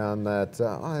rock and found that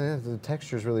the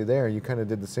texture's really there. You kind of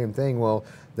did the same thing. Well,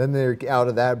 then out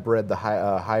of that bred the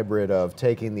hybrid of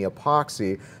taking the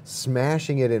epoxy,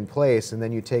 smashing it in place, and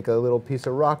then you take a little piece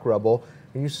of rock rubble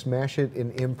and you smash it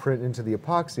and imprint into the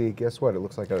epoxy. Guess what? It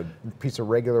looks like a piece of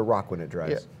regular rock when it dries.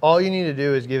 Yeah. All you need to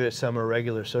do is give it some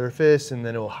irregular surface, and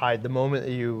then it will hide. The moment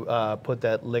that you put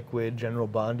that liquid general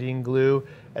bonding glue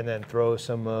and then throw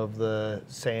some of the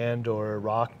sand or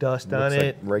rock dust on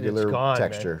it, regular it's gone,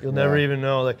 texture. Man. You'll never even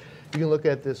know. Like, you can look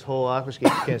at this whole aquascape.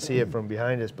 You can't see it from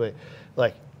behind us, but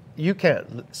like, you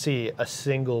can't see a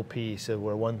single piece of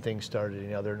where one thing started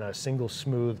and the other, not a single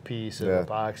smooth piece of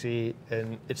epoxy,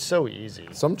 and it's so easy.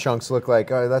 Some chunks look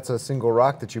like, oh, that's a single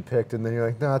rock that you picked, and then you're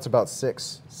like, no, that's about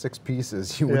six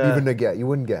pieces. You wouldn't even you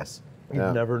wouldn't guess.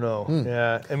 You'd never know.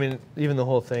 Yeah, I mean, even the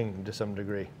whole thing to some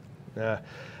degree. Yeah.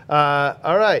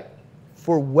 All right,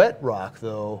 for wet rock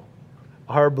though,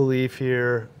 our belief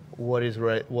here. What is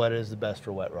the best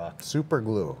for wet rock? Super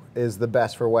glue is the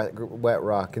best for wet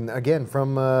rock, and again,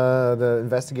 from the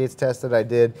Investigates test that I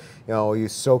did, you know, we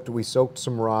soaked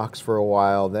some rocks for a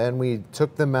while, then we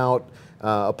took them out,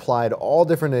 applied all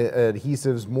different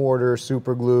adhesives, mortar,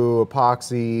 super glue,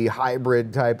 epoxy,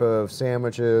 hybrid type of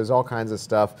sandwiches, all kinds of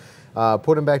stuff.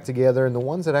 Put them back together, and the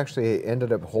ones that actually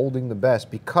ended up holding the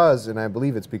best, because, and I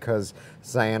believe it's because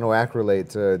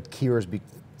cyanoacrylate cures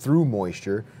through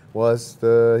moisture, was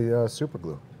the super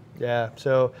glue. Yeah,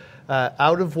 so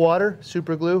out of water,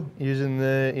 super glue, using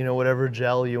the, you know, whatever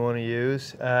gel you want to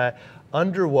use.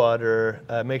 Underwater,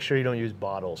 make sure you don't use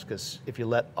bottles, because if you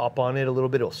let up on it a little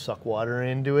bit, it'll suck water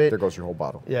into it. There goes your whole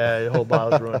bottle. Yeah, the whole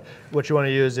bottle's ruined. What you want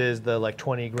to use is the like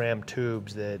 20-gram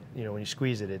tubes that, you know, when you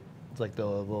squeeze it, it's like the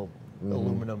little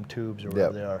aluminum tubes or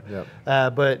whatever they are.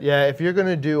 Yep. But yeah, if you're going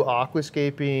to do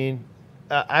aquascaping,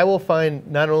 I will find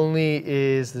not only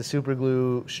is the super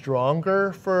glue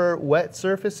stronger for wet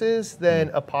surfaces than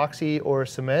epoxy or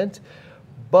cement,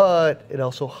 but it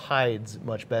also hides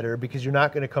much better, because you're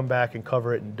not going to come back and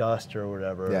cover it in dust or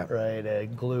whatever,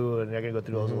 right? Glue, and you're going to go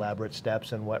through those elaborate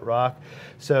steps in wet rock.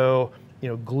 So, you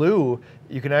know, glue,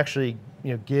 you can actually,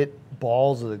 you know, get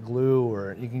balls of the glue,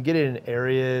 or you can get it in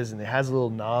areas, and it has a little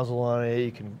nozzle on it.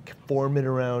 You can form it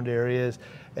around areas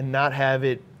and not have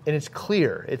it, and it's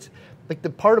clear. It's like the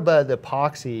part about the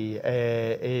epoxy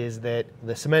is that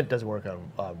the cement doesn't work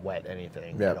on wet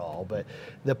anything at all. But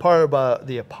the part about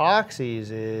the epoxies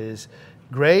is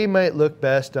Gray might look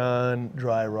best on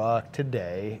dry rock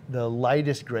today, the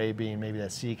lightest gray being maybe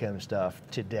that Seachem stuff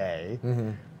today.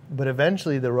 But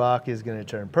eventually the rock is going to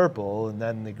turn purple, and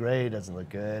then the gray doesn't look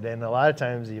good. And a lot of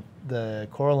times the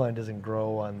coralline doesn't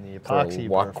grow on the epoxy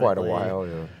walk quite a while.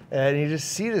 Yeah. And you just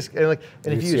see this, and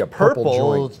if you see use a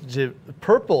purple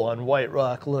purple on white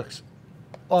rock looks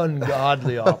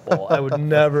ungodly awful. I would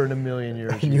never in a million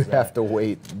years And you have to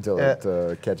wait until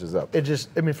it catches up. It just,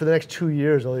 I mean, for the next 2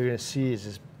 years, all you're going to see is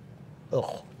just,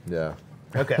 ugh. Yeah.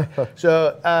 Okay,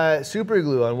 so super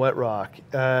glue on wet rock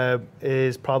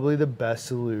is probably the best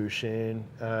solution.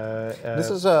 This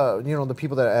is the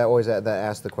people that always that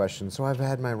ask the question. So I've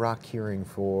had my rock curing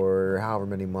for however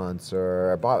many months,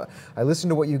 or I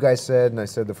listened to what you guys said, and I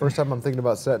said the first time I'm thinking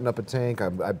about setting up a tank,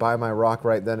 I buy my rock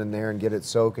right then and there and get it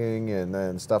soaking and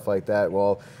then stuff like that.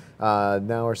 Well,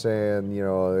 now we're saying,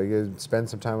 you spend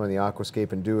some time on the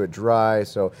aquascape and do it dry.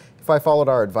 So if I followed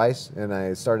our advice and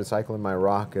I started cycling my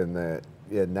rock, and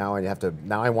now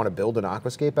I want to build an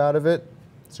aquascape out of it,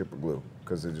 super glue,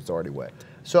 because it's already wet.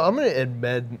 So I'm going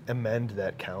to amend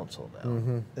that counsel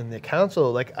now. And the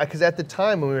counsel, because at the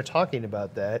time when we were talking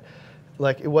about that,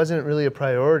 it wasn't really a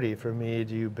priority for me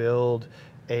to build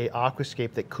a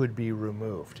aquascape that could be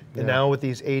removed. Yeah. And now with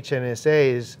these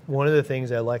HNSAs, one of the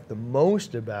things I like the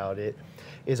most about it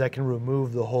is I can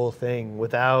remove the whole thing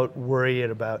without worrying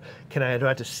about, do I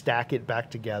have to stack it back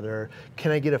together?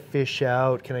 Can I get a fish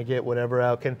out? Can I get whatever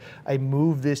out? Can I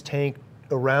move this tank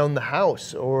around the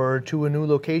house or to a new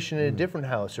location in a different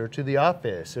house or to the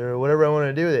office or whatever I want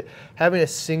to do with it? Having a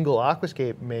single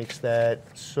aquascape makes that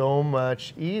so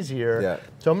much easier. Yeah.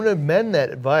 So I'm going to amend that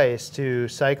advice to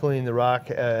cycling the rock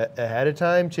ahead of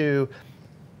time to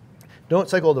don't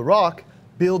cycle the rock,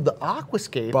 build the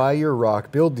aquascape. Buy your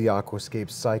rock, build the aquascape,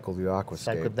 cycle the aquascape.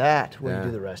 Cycle that when you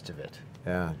do the rest of it.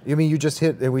 Yeah, I mean, you just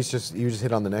hit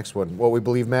on the next one. What we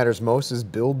believe matters most is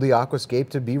build the aquascape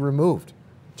to be removed,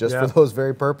 just for those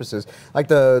very purposes. Like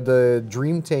the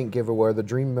Dream Tank giveaway, the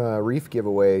Dream Reef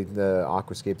giveaway, the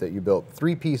aquascape that you built,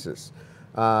 3 pieces.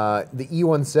 The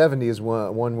E170 is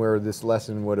one where this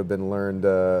lesson would have been learned.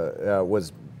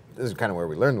 This is kind of where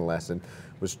we learned the lesson.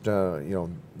 Was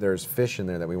there's fish in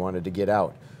there that we wanted to get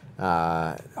out.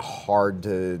 Hard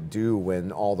to do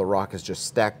when all the rock is just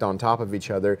stacked on top of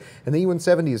each other. And the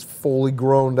E170 is fully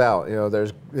grown out.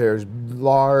 There's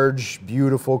large,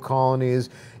 beautiful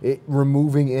colonies.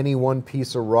 Removing any one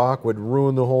piece of rock would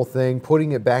ruin the whole thing.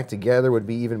 Putting it back together would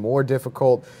be even more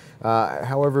difficult.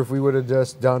 However, if we would have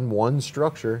just done one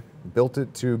structure, built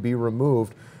it to be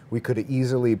removed, we could have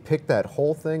easily picked that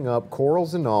whole thing up,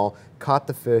 corals and all, caught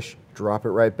the fish, drop it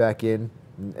right back in,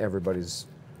 and everybody's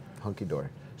hunky-dory.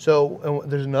 So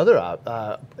there's another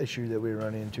issue that we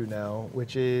run into now,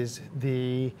 which is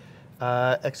the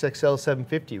XXL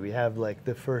 750. We have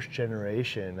the first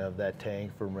generation of that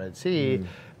tank from Red Sea,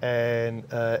 and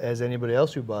as anybody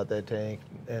else who bought that tank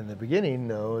in the beginning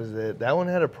knows, that one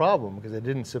had a problem because it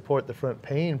didn't support the front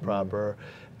pane proper.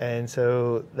 And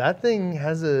so that thing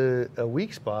has a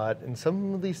weak spot, and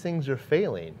some of these things are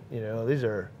failing. This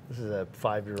is a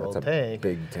 5-year-old tank. That's a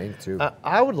big tank too.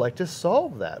 I would like to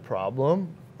solve that problem,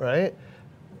 right?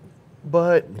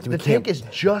 But the tank is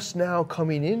just now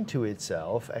coming into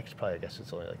itself. Actually, I guess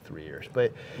it's only 3 years,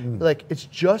 but it's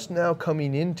just now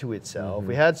coming into itself.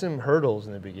 We had some hurdles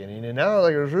in the beginning, and now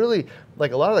there's really a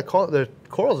lot of the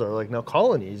corals are now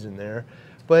colonies in there.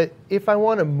 But if I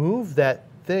want to move that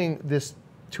thing,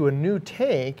 to a new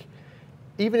tank,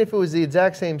 even if it was the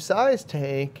exact same size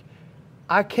tank,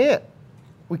 I can't.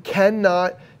 We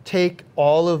cannot take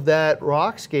all of that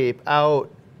rockscape out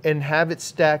and have it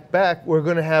stacked back. We're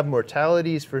going to have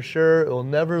mortalities for sure. It will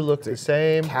never look the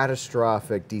same.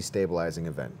 Catastrophic destabilizing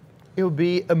event. It would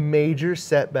be a major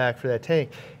setback for that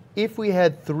tank. If we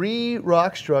had 3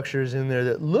 rock structures in there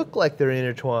that look like they're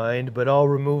intertwined but all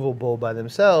removable by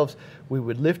themselves, we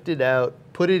would lift it out,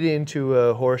 put it into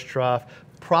a horse trough.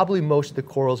 Probably most of the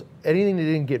corals, anything that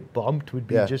didn't get bumped would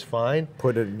be just fine.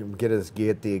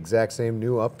 Get the exact same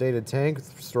new updated tank,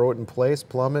 throw it in place,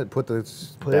 plumb it, put it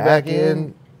back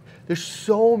in. There's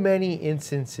so many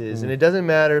instances, and it doesn't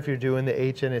matter if you're doing the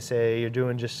HNSA, you're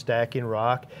doing just stacking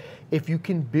rock. If you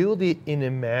can build it in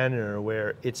a manner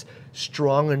where it's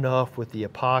strong enough with the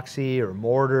epoxy or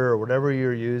mortar or whatever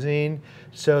you're using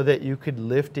so that you could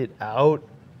lift it out,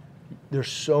 there's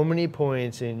so many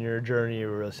points in your journey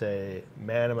where you'll say,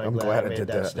 man, am I glad I made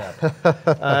that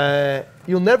step.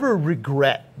 You'll never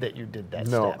regret that you did that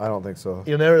step. No, I don't think so.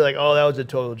 You'll never that was a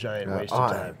total giant waste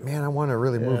of time. Man, I want to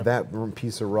really move that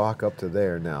piece of rock up to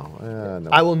there now. No.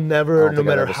 I will never, no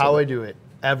matter how I do it,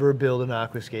 ever build an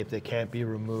aquascape that can't be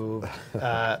removed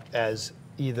as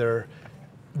either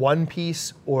one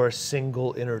piece or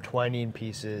single intertwining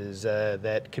pieces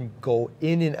that can go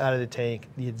in and out of the tank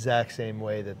the exact same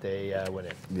way that they went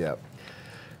in. Yep.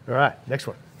 All right, next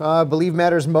one. Believe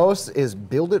matters most is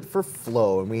build it for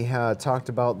flow, and we talked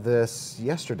about this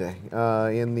yesterday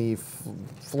in the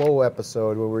flow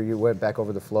episode where we went back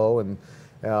over the flow, and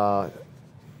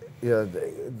yeah,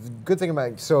 the good thing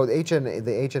about the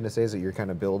HNSAs that you're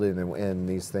kind of building and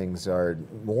these things are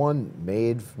one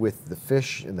made with the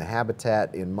fish and the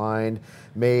habitat in mind,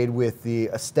 made with the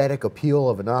aesthetic appeal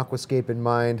of an aquascape in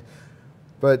mind.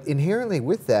 But inherently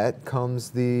with that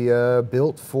comes the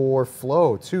built for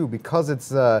flow too, because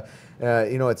it's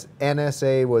it's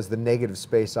NSA was the negative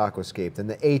space aquascape, and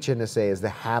the HNSA is the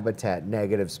habitat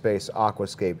negative space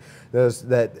aquascape.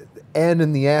 That N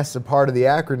and the S, a part of the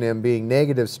acronym being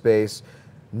negative space,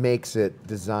 makes it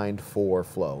designed for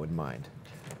flow in mind.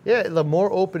 Yeah, the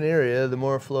more open area, the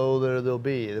more flow there'll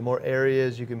be. The more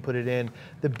areas you can put it in.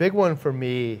 The big one for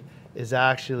me is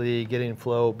actually getting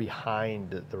flow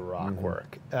behind the rock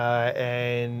work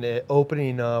and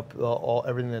opening up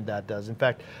everything that does. In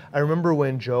fact, I remember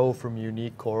when Joe from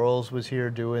Unique Corals was here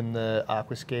doing the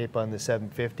aquascape on the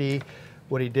 750,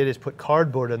 what he did is put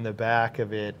cardboard on the back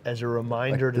of it as a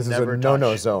reminder to never touch. This is a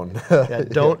no-no zone. Yeah,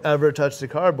 don't ever touch the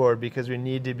cardboard because we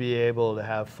need to be able to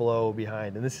have flow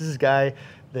behind. And this is a guy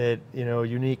that,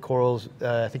 Unique Corals,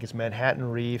 I think it's Manhattan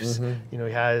Reefs, he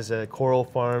has coral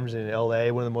farms in LA,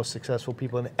 one of the most successful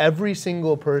people. And every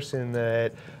single person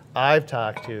that I've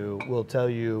talked to will tell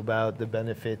you about the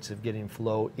benefits of getting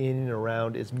flow in and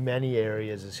around as many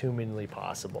areas as humanly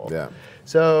possible. Yeah.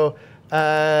 So,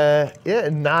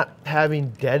 and not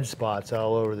having dead spots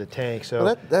all over the tank. So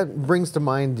well, that brings to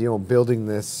mind, building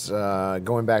this,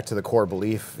 going back to the core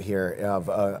belief here of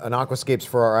an aquascape's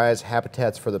for our eyes,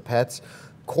 habitats for the pets.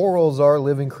 Corals are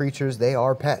living creatures; they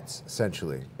are pets,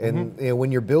 essentially. And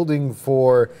when you're building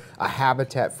for a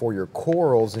habitat for your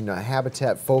corals and a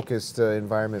habitat-focused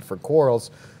environment for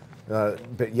corals,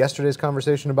 but yesterday's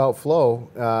conversation about flow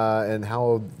and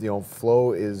how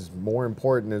flow is more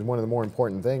important, is one of the more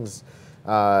important things.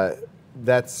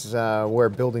 That's where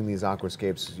building these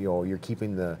aquascapes, you're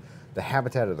keeping the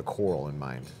habitat of the coral in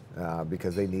mind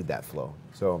because they need that flow.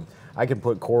 So I can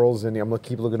put corals in. I'm gonna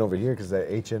keep looking over here because the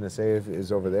HNSA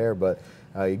is over there, but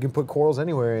you can put corals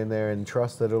anywhere in there and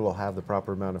trust that it'll have the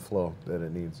proper amount of flow that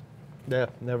it needs. Yeah,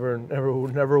 never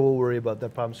will worry about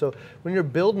that problem. So when you're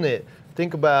building it,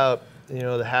 think about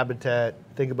the habitat,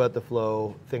 think about the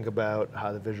flow, think about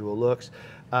how the visual looks,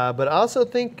 but also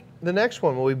think the next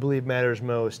one. What we believe matters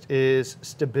most is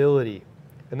stability,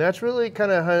 and that's really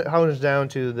kind of how it's down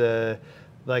to the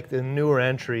newer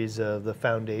entries of the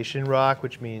foundation rock,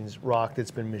 which means rock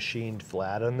that's been machined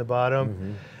flat on the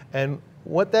bottom. And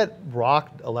what that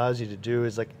rock allows you to do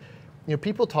is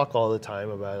people talk all the time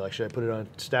about should I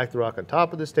stack the rock on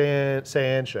top of the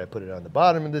sand? Should I put it on the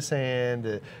bottom of the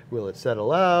sand? Will it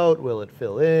settle out? Will it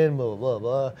fill in? Blah, blah,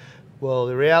 blah. Well,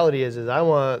 the reality is I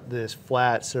want this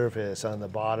flat surface on the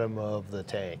bottom of the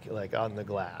tank, like on the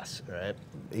glass, right?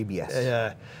 ABS.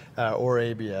 Yeah, or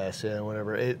ABS,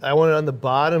 whatever. I want it on the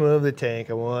bottom of the tank.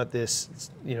 I want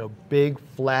this, big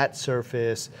flat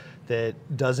surface that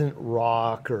doesn't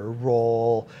rock or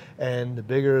roll, and the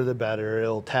bigger the better.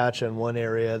 It'll attach on one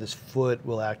area. This foot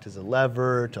will act as a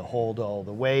lever to hold all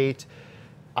the weight.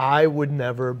 I would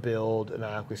never build an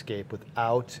aquascape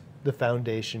without the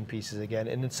foundation pieces again.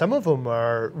 And then some of them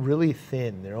are really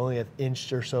thin. They're only an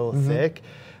inch or so thick.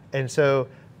 And so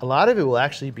a lot of it will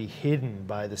actually be hidden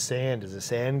by the sand as the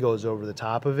sand goes over the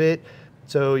top of it.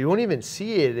 So you won't even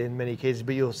see it in many cases,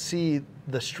 but you'll see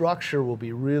the structure will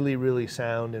be really, really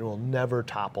sound and will never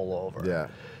topple over. Yeah.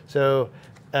 So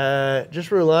just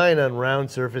relying on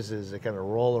round surfaces that kind of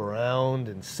roll around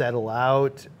and settle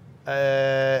out,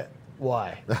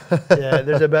 why? Yeah,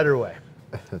 there's a better way.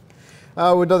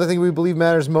 Another thing we believe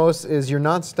matters most is you're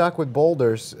not stuck with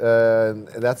boulders.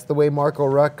 That's the way Marco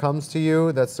Rock comes to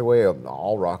you. That's the way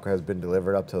all rock has been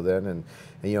delivered up till then. And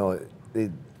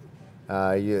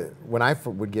when I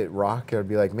would get rock, I'd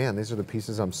be like, man, these are the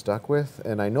pieces I'm stuck with.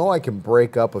 And I know I can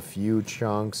break up a few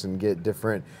chunks and get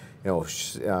different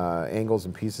angles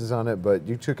and pieces on it, but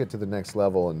you took it to the next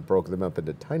level and broke them up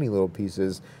into tiny little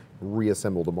pieces,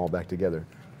 reassembled them all back together.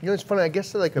 It's funny, I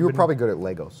guess you were probably good at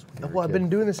Legos. Well, I've been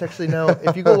doing this actually now.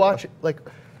 If you go watch it, do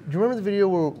you remember the video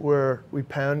where we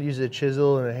use a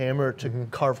chisel and a hammer to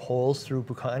carve holes through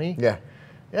Pucani? Yeah.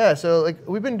 Yeah, so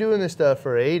we've been doing this stuff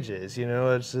for ages,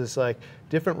 it's just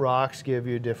different rocks give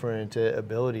you different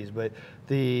abilities, but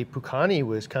the Pucani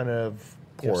was kind of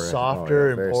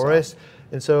softer and porous. Soft.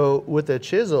 And so with a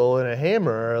chisel and a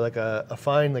hammer, a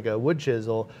fine, a wood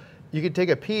chisel, you could take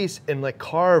a piece and like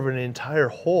carve an entire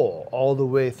hole all the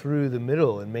way through the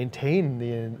middle and maintain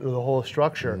the whole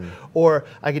structure. Or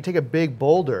I could take a big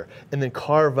boulder and then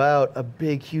carve out a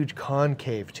big, huge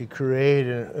concave to create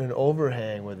an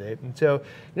overhang with it. And so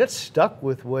you're not stuck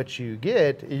with what you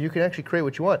get. You can actually create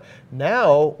what you want.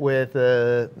 Now with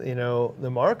you know, the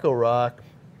Marco rock,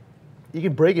 you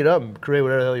can break it up and create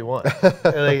whatever the hell you want.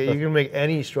 Like, you can make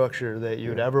any structure that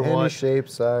you'd ever want. Any shape,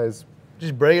 size.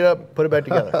 Just break it up, put it back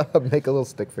together. Make a little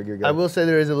stick figure guy. I will say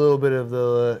there is a little bit of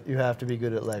the, you have to be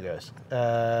good at Legos.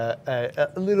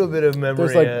 A little bit of memory.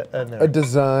 There's like a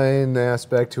design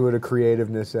aspect to it, a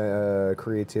creativeness,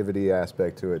 creativity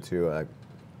aspect to it too.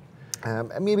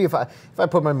 Maybe if I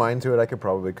put my mind to it, I could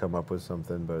probably come up with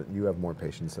something, but you have more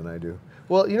patience than I do.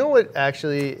 Well, you know what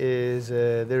actually is,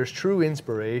 there's true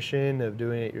inspiration of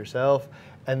doing it yourself,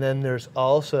 and then there's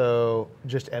also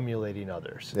just emulating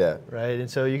others. Yeah. Right? And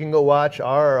so you can go watch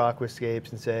our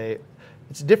aquascapes and say,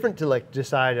 it's different to like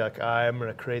decide like, I'm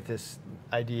gonna create this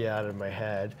idea out of my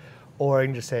head, or I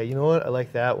can just say, you know what, I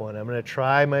like that one. I'm gonna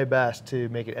try my best to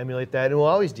make it emulate that, and we'll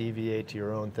always deviate to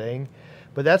your own thing.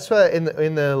 But that's what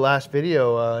in the last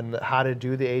video on how to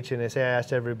do the HNSA, I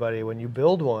asked everybody, when you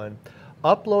build one,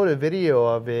 upload a video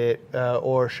of it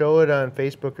or show it on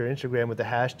Facebook or Instagram with the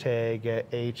hashtag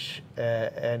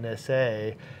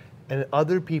HNSA, and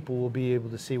other people will be able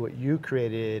to see what you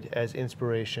created as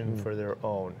inspiration for their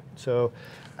own. So,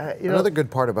 you know, another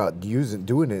good part about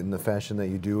doing it in the fashion that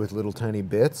you do with little tiny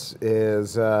bits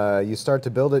is you start to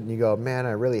build it and you go, man,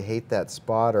 I really hate that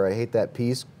spot or I hate that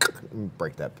piece.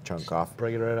 Break that chunk off.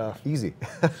 Break it right off. Easy.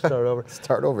 Start over.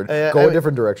 Start over. Go a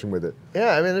different direction with it.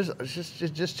 Yeah, I mean, there's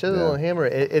just chisel and hammer.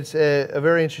 It's a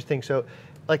very interesting. So,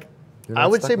 like, I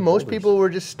would say most people were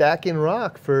just stacking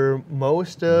rock for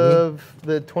most of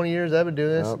the 20 years I've been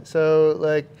doing this. Yep. So,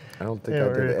 like, I don't think I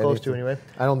did anything. Close to anyway.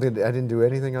 I didn't do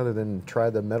anything other than try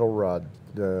the metal rod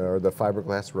or the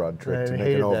fiberglass rod trick to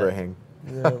make an overhang.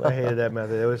 Yeah, I hated that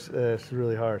method. It was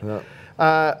really hard. Yeah.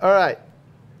 All right.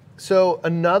 So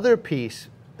another piece,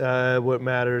 what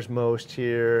matters most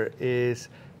here is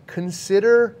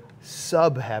consider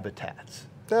subhabitats.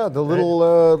 Yeah, the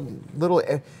little.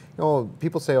 You know,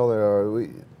 people say, oh,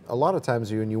 a lot of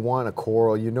times when you want a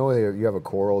coral, you know you have a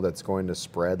coral that's going to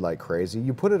spread like crazy.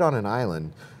 You put it on an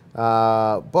island,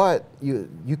 but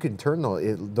you can turn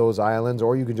those islands,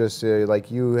 or you can just like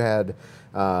you had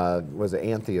was it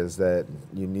Antheas that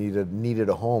you needed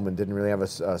a home and didn't really have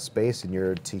a space in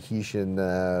your Tahitian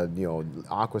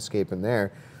aquascape in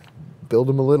there. Build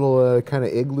them a little kind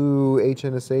of igloo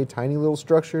HNSA, tiny little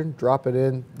structure, drop it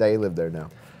in. They live there now.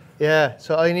 Yeah,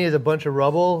 so all you need is a bunch of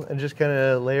rubble and just kind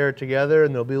of layer it together,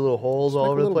 and there'll be little holes all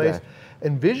over the place.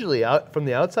 And visually, out from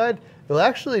the outside, it'll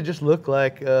actually just look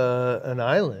like an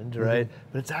island, right?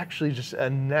 But it's actually just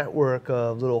a network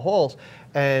of little holes.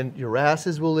 And your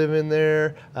wrasses will live in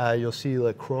there. You'll see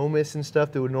like chromis and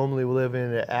stuff that would normally live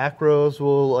in it. Acros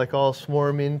will like all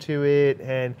swarm into it,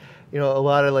 and you know, a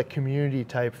lot of like community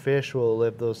type fish will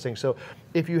live those things. So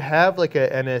if you have like a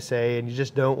NSA and you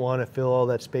just don't want to fill all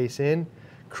that space in,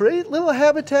 create little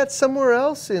habitats somewhere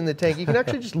else in the tank. You can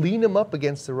actually just lean them up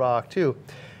against the rock too.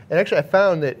 And actually I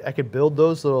found that I could build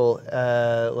those little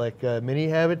mini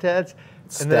habitats.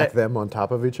 Stack them on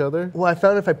top of each other? Well, I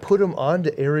found if I put them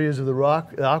onto areas of the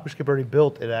rock, the aquascape already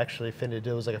built, it actually finished.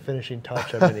 It was like a finishing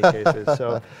touch in many cases.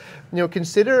 So, you know,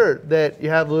 consider that you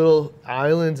have little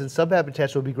islands and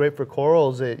subhabitats will be great for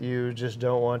corals that you just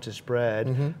don't want to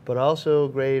spread, but also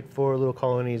great for little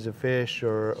colonies of fish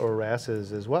or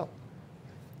wrasses as well.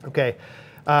 Okay,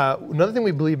 another thing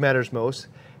we believe matters most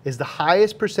is the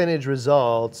highest percentage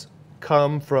results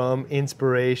come from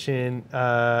inspiration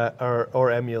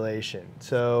or emulation.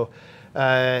 So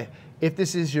if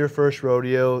this is your first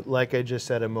rodeo, like I just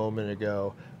said a moment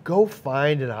ago, go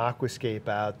find an aquascape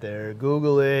out there.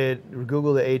 Google it, or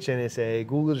Google the HNSA,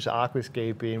 Google just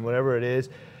aquascaping, whatever it is,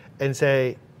 and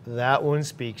say, that one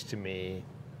speaks to me.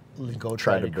 Go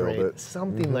try to create it.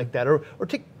 Something like that, or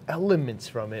take elements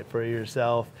from it for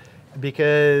yourself,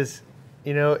 because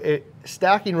you know,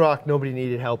 stacking rock nobody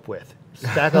needed help with.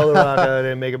 Stack all the rock out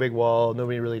and make a big wall.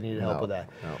 Nobody really needed help with that.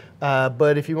 No.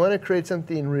 But if you want to create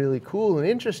something really cool and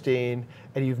interesting,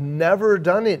 and you've never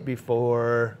done it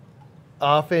before,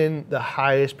 often the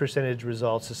highest percentage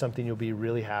results is something you'll be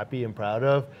really happy and proud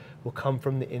of will come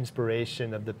from the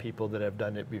inspiration of the people that have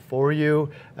done it before you,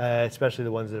 especially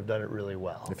the ones that have done it really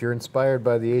well. If you're inspired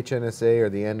by the HNSA or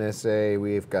the NSA,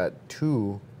 we've got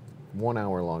 2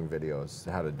 1-hour-long videos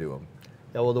how to do them.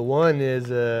 Yeah, well, the one is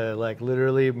like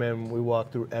literally, man, we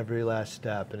walk through every last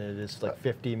step, and it is like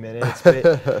 50 minutes.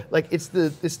 But like it's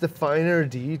the finer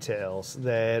details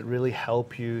that really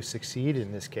help you succeed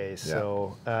in this case. Yeah.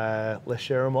 So let's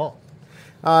share them all.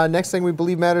 Next thing we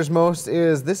believe matters most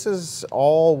is this is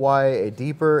all why a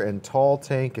deeper and tall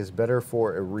tank is better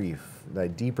for a reef.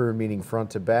 Deeper meaning front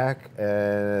to back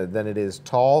than it is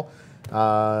tall,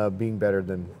 being better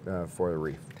than for a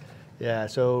reef. Yeah,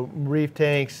 so reef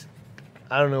tanks,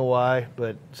 I don't know why,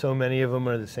 but so many of them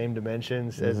are the same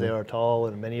dimensions as they are tall,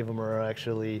 and many of them are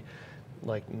actually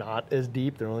like not as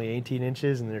deep. They're only 18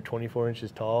 inches and they're 24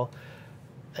 inches tall.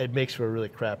 It makes for a really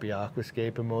crappy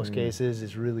aquascape in most cases.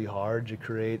 It's really hard to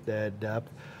create that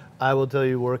depth. I will tell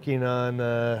you, working on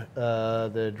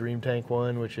the Dream Tank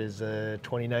one, which is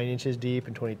 29 inches deep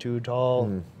and 22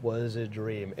 tall, was a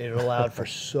dream. It allowed for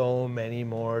so many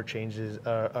more changes,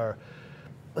 or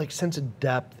like sense of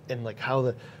depth, and like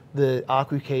how the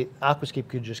aquascape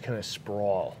could just kind of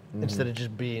sprawl instead of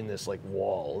just being this like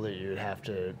wall that you'd have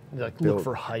to like look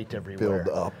for height everywhere.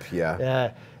 Build up, yeah.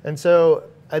 Yeah, and so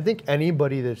I think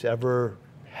anybody that's ever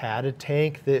had a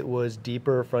tank that was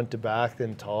deeper front to back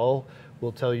than tall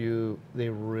will tell you they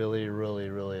really, really,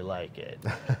 really like it.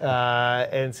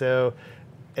 And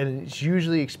it's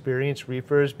usually experienced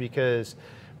reefers, because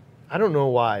I don't know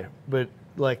why, but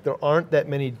like there aren't that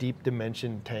many deep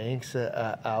dimension tanks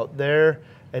out there,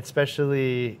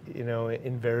 especially, you know,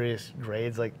 in various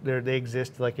grades. Like they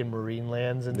exist like in marine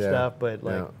lands and stuff, but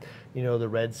like, you know, the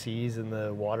Red Seas and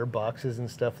the water boxes and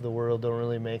stuff of the world don't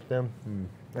really make them,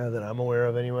 that I'm aware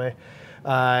of anyway.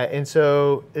 And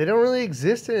so they don't really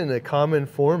exist in a common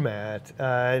format,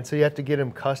 and so you have to get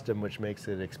them custom, which makes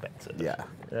it expensive. Yeah.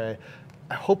 Right?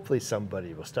 Hopefully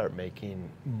somebody will start making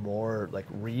more like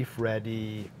reef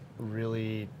ready,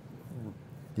 really.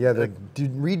 Yeah,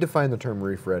 redefine the term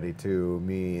reef ready to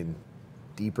mean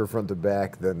deeper front to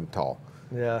back than tall.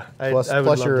 Yeah, Plus I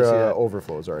would love your to see that.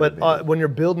 overflows are. But when you're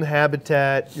building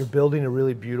habitat, you're building a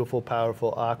really beautiful,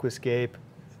 powerful aquascape.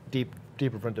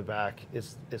 Deeper front to back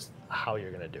is how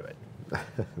you're going to do it.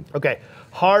 Okay,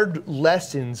 hard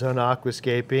lessons on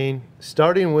aquascaping,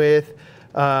 starting with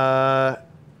a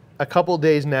couple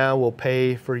days now will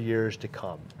pay for years to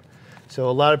come. So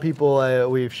a lot of people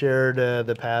we've shared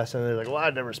the past, and they're like, well,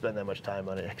 I'd never spend that much time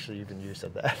on it. Actually, even you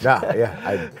said that. Yeah,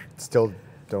 I still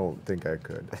don't think I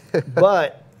could.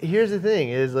 But here's the thing,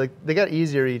 is like they got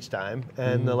easier each time,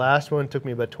 and the last one took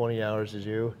me about 20 hours to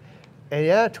do. And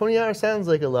yeah, 20 hours sounds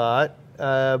like a lot,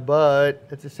 but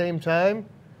at the same time,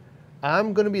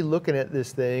 I'm going to be looking at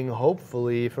this thing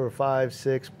hopefully for 5,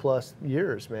 6+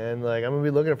 years, man. Like I'm going to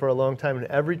be looking at it for a long time, and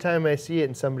every time I see it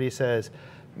and somebody says,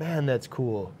 man, that's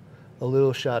cool, a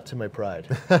little shot to my pride,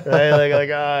 right? like,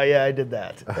 yeah, I did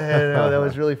that. And that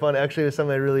was really fun. Actually, it was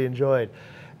something I really enjoyed.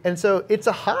 And so it's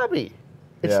a hobby.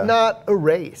 It's not a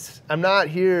race. I'm not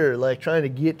here like trying to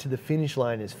get to the finish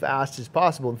line as fast as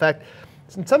possible. In fact,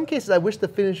 in some cases, I wish the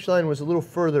finish line was a little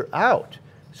further out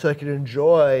so I could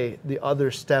enjoy the other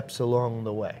steps along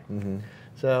the way.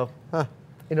 So,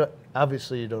 you know,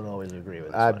 obviously you don't always agree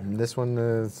with this one. This one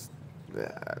is,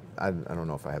 I don't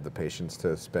know if I have the patience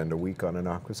to spend a week on an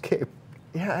aquascape.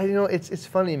 Yeah, you know, it's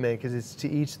funny, man, because it's to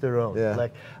each their own. Yeah.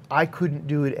 Like, I couldn't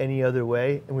do it any other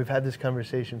way, and we've had this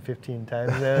conversation 15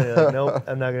 times now, and you're like, nope,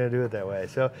 I'm not going to do it that way.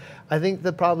 So I think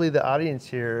that probably the audience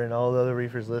here and all the other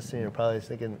reefers listening are probably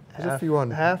thinking half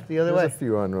the other way. There's a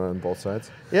few on both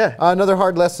sides. Yeah. Another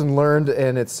hard lesson learned,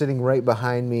 and it's sitting right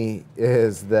behind me,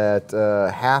 is that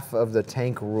half of the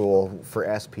tank rule for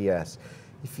SPS.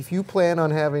 If you plan on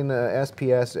having a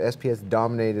SPS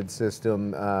dominated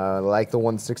system like the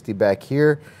 160 back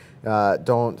here,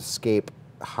 don't scape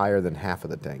higher than half of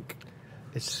the tank.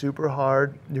 It's super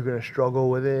hard. You're going to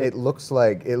struggle with it. It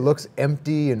looks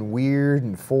empty and weird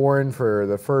and foreign for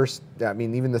the first. I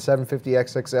mean, even the 750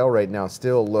 XXL right now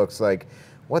still looks like,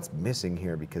 what's missing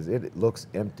here, because it looks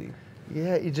empty.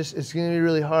 Yeah, it's going to be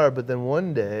really hard. But then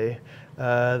one day,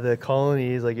 the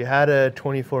colonies, like you had a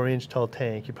 24-inch tall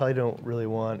tank, you probably don't really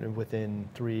want within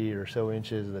 3 or so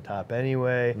inches of the top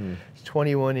anyway. It's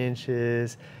 21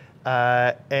 inches.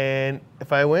 And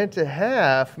if I went to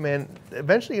half, man,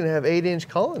 eventually you're going to have 8-inch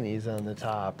colonies on the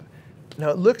top. Now,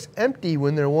 it looks empty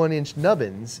when they're 1-inch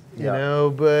nubbins, you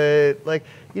know, but like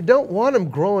you don't want them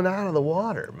growing out of the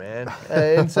water, man.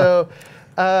 And so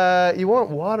you want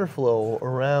water flow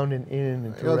around and in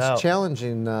and throughout. Well, it's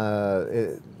challenging.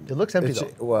 It looks empty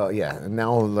though. Well, yeah. And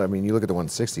now, I mean, you look at the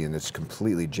 160 and it's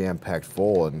completely jam-packed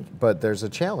full. But there's a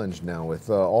challenge now with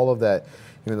all of that.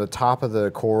 You know, the top of the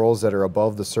corals that are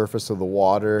above the surface of the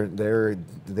water,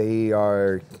 they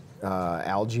are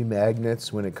algae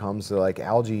magnets when it comes to, like,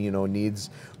 algae, you know,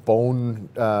 needs bone,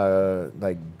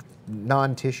 like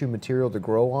non-tissue material to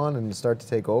grow on and start to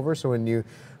take over. So when you,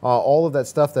 all of that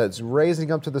stuff that's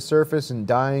raising up to the surface and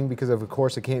dying because of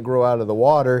course it can't grow out of the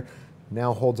water,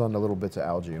 now holds on to little bits of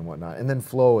algae and whatnot. And then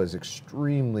flow is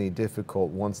extremely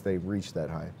difficult once they reach that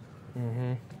high.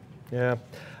 Mm-hmm. Yeah.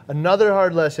 Another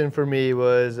hard lesson for me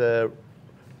was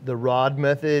the rod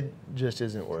method just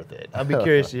isn't worth it. I'd be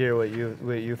curious to hear what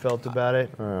you felt about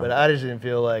it, but I just didn't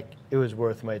feel like it was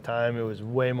worth my time. It was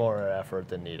way more effort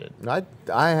than needed.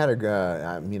 I had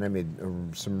I made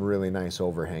some really nice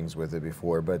overhangs with it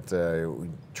before, but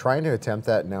trying to attempt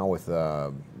that now with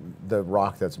the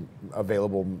rock that's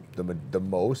available the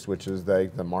most, which is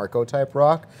the Marco type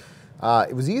rock,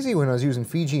 it was easy when I was using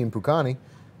Fiji and Pukani.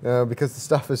 Because the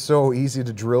stuff is so easy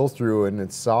to drill through and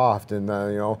it's soft, and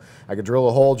you know, I could drill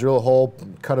a hole,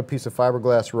 cut a piece of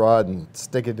fiberglass rod and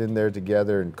stick it in there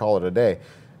together and call it a day.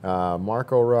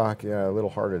 Marco rock, yeah, a little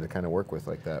harder to kind of work with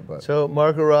like that. But so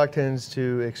Marco rock tends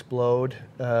to explode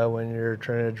when you're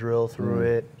trying to drill through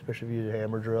it, especially if you use a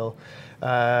hammer drill.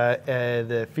 And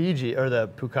the Fiji or the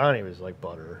Pukani was like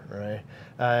butter, right?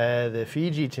 The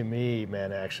Fiji to me,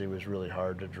 man, actually was really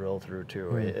hard to drill through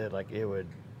too.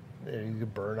 You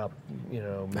could burn up, you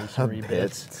know, masonry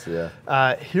bits.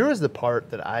 Yeah. Here was the part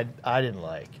that I didn't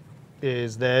like,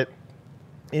 is that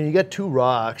you got two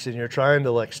rocks and you're trying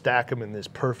to like stack them in this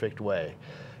perfect way.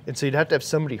 And so you'd have to have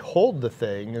somebody hold the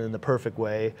thing in the perfect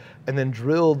way and then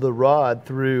drill the rod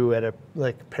through at a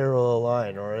like parallel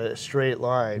line or a straight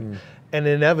line. And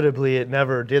inevitably it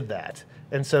never did that.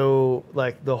 And so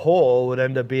like the hole would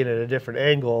end up being at a different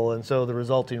angle, and so the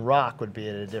resulting rock would be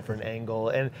at a different angle.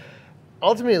 And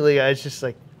ultimately, I was just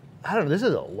like, I don't know, this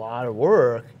is a lot of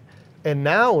work. And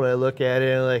now when I look at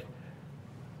it, like,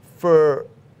 for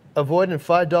avoiding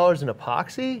 $5 in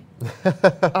epoxy,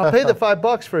 I'll pay the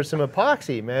 $5 for some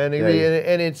epoxy, man. Yeah,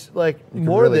 and it's like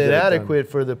more really than adequate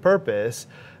for the purpose.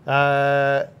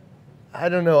 I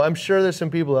don't know. I'm sure there's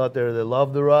some people out there that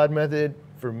love the rod method.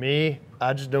 For me,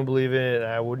 I just don't believe in it, and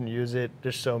I wouldn't use it.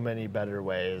 There's so many better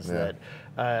ways that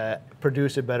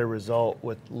produce a better result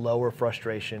with lower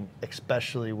frustration,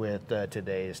 especially with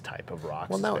today's type of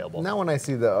rocks available. Now when I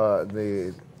see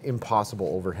the impossible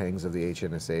overhangs of the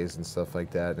HNSAs and stuff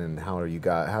like that, and how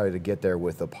to get there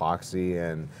with epoxy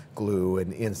and glue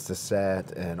and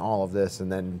Instaset and all of this,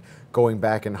 and then going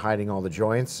back and hiding all the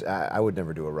joints, I would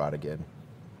never do a rod again,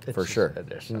 for sure.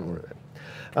 It's not worth it.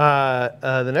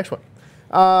 The next one.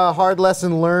 Hard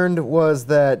lesson learned was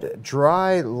that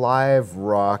dry live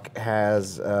rock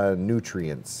has a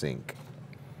nutrient sink.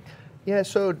 Yeah,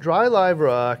 so dry live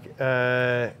rock,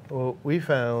 what we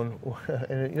found,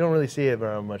 and you don't really see it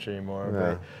very much anymore,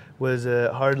 but was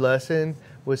a hard lesson,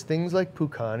 was things like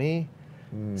Pukani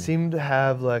seem to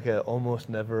have like a almost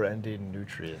never-ending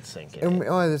nutrient sink in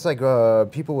it. It's like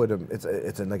people would,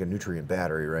 it's like a nutrient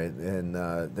battery, right? And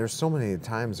there's so many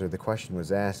times where the question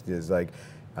was asked is like,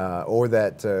 or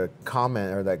that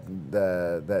comment or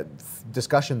that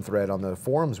discussion thread on the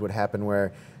forums would happen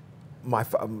where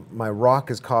my rock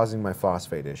is causing my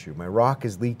phosphate issue. My rock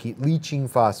is leaching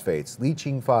phosphates.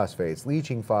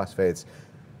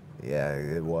 Yeah,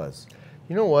 it was.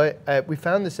 You know what? We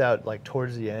found this out like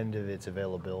towards the end of its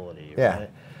availability. Yeah. Right?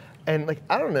 And like,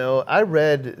 I don't know, I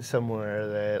read somewhere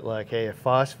that like, hey, if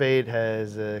phosphate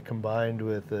has combined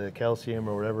with calcium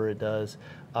or whatever it does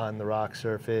on the rock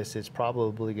surface, it's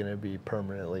probably going to be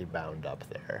permanently bound up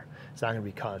there. It's not going to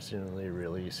be constantly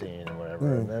releasing or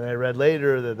whatever. And then I read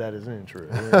later that that isn't true.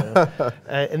 You know?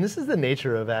 And this is the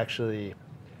nature of actually,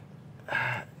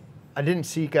 I didn't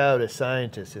seek out a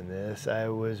scientist in this. I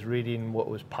was reading what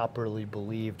was popularly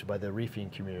believed by the reefing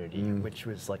community, which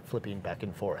was like flipping back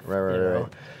and forth. Right.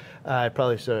 I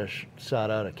probably sort of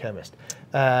sought out a chemist.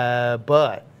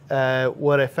 But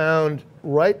what I found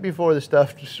right before the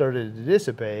stuff started to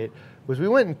dissipate was we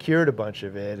went and cured a bunch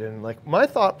of it. And like my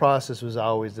thought process was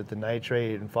always that the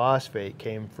nitrate and phosphate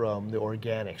came from the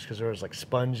organics, because there was like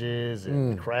sponges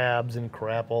and crabs and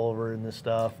crap all over in this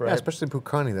stuff, right? Yeah, especially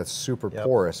Pukani, that's super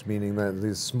porous, meaning that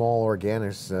these small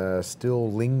organics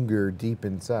still linger deep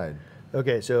inside.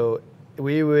 Okay, so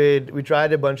we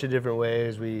tried a bunch of different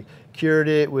ways. We cured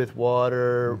it with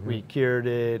water, we cured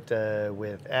it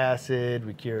with acid,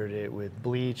 we cured it with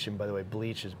bleach, and by the way,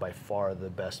 bleach is by far the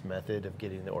best method of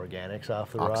getting the organics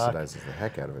off the rock. Oxidizes the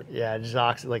heck out of it. Yeah, it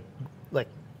just like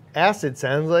acid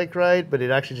sounds like right, but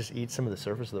it actually just eats some of the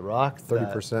surface of the rock.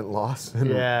 30% loss.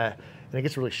 Yeah, and it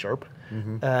gets really sharp.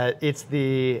 It's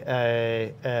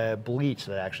the bleach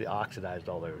that actually oxidized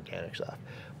all the organics off.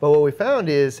 But what we found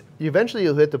is eventually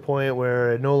you'll hit the point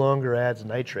where it no longer adds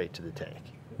nitrate to the tank.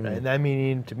 Right? And that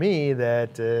meaning to me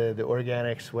that the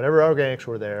organics, whatever organics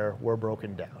were there, were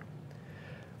broken down.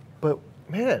 But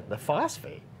man, the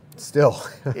phosphate. Still.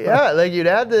 Yeah, like you'd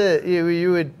add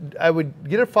I would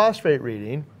get a phosphate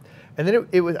reading, and then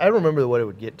it was, I don't remember what it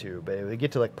would get to, but it would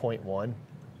get to like 0.1, and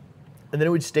then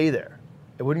it would stay there.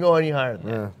 It wouldn't go any higher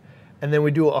than that. And then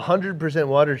we'd do 100%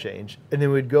 water change, and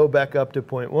then we'd go back up to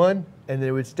 0.1, and then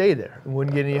it would stay there. It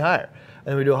wouldn't get any higher.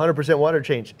 And then we'd do 100% water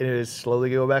change, and it would slowly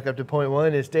go back up to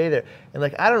 0.1 and stay there. And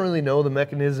like, I don't really know the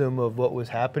mechanism of what was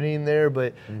happening there,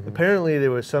 but apparently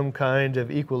there was some kind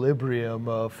of equilibrium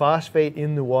of phosphate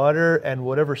in the water and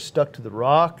whatever stuck to the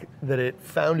rock, that it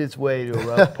found its way to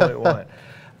around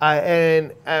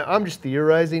 0.1. I'm just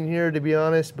theorizing here, to be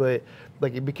honest, but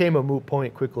like it became a moot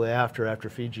point quickly after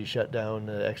Fiji shut down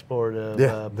the export of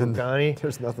Pukani.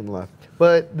 There's nothing left.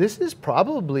 But this is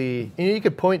probably, you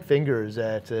could point fingers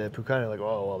at Pukani like,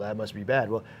 oh, well, that must be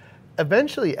bad. Well,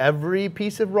 eventually every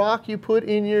piece of rock you put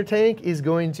in your tank is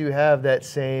going to have that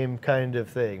same kind of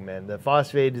thing, man. The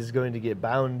phosphate is going to get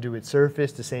bound to its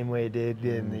surface the same way it did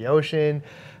in the ocean,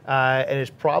 and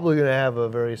it's probably going to have a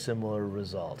very similar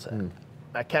result.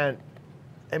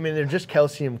 They're just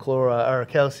calcium chloride or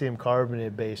calcium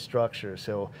carbonate based structure.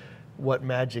 So what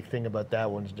magic thing about that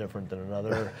one's different than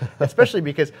another? Especially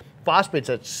because phosphate's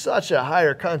at such a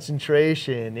higher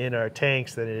concentration in our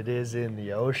tanks than it is in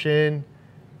the ocean.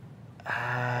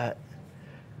 I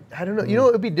don't know. You know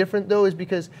what would be different though is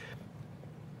because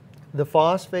the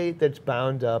phosphate that's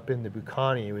bound up in the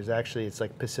Pukani was actually, it's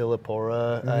like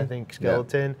Pacillipora, I think,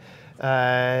 skeleton.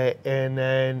 And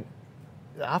then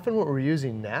often what we're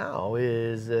using now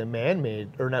is a man-made,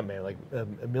 or not man, like a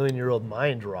million-year-old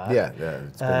mined rock. Yeah,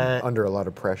 it's been under a lot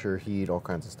of pressure, heat, all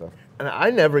kinds of stuff. And I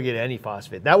never get any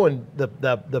phosphate. That one,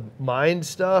 the mined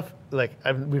stuff, like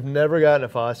we've never gotten a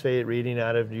phosphate reading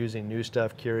out of using new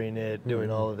stuff, curing it, doing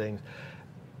all the things.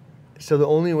 So the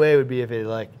only way would be if it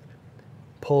like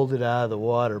pulled it out of the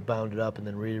water, bound it up, and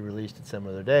then re-released it some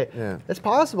other day. Yeah. It's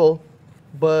possible,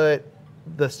 but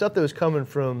the stuff that was coming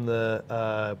from the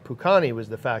Pukani was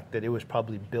the fact that it was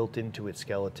probably built into its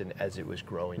skeleton as it was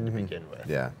growing to begin with.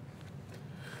 Yeah.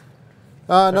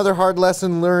 Another hard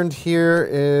lesson learned here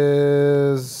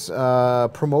is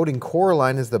promoting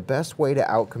coralline is the best way to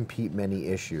outcompete many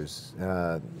issues.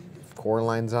 If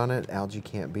coralline's on it, algae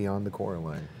can't be on the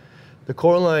coralline. The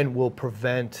coralline will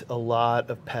prevent a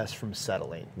lot of pests from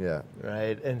settling. Yeah.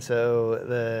 Right, and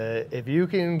so if you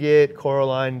can get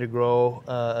coralline to grow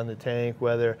on the tank,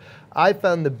 I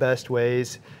found the best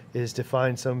ways is to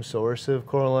find some source of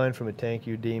coralline from a tank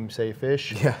you deem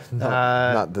safe-ish. Yeah,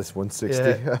 not this 160.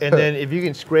 Yeah. And then if you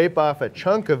can scrape off a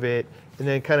chunk of it and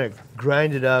then kind of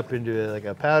grind it up into like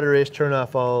a powderish, turn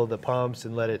off all the pumps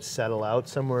and let it settle out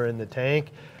somewhere in the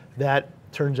tank, that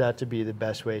turns out to be the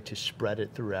best way to spread it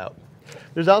throughout.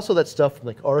 There's also that stuff from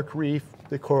like Arc Reef,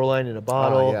 the coralline in a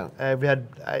bottle. Yeah.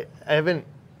 I haven't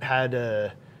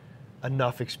had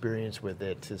enough experience with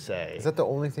it to say. Is that the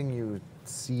only thing you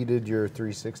seeded your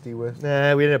 360 with?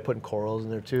 Nah, we ended up putting corals in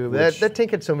there too. But that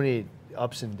tank had so many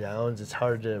ups and downs, it's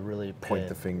hard to really point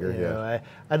the finger. You know,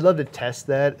 I'd love to test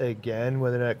that again,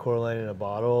 whether or not coralline in a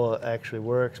bottle actually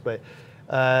works, but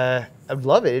I'd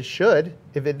love it. It should.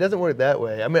 If it doesn't work that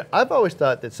way, I mean, I've always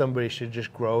thought that somebody should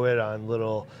just grow it on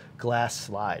little glass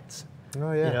slides.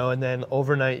 Oh yeah. You know, and then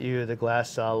overnight the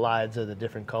glass slides are the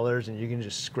different colors, and you can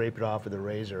just scrape it off with a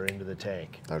razor into the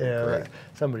tank. That'd be great. Like,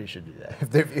 somebody should do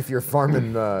that. If you're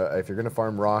farming, if you're gonna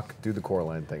farm rock, do the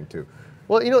coralline thing too.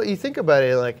 Well, you know, you think about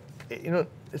it, like, you know,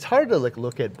 it's hard to like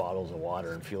look at bottles of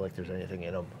water and feel like there's anything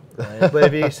in them. Right? But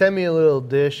if you send me a little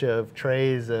dish of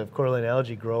trays of coralline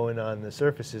algae growing on the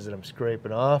surfaces that I'm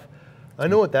scraping off, I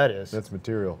know what that is. That's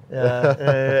material. I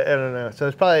don't know. So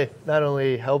it's probably not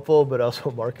only helpful, but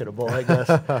also marketable, I guess.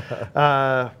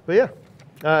 But yeah,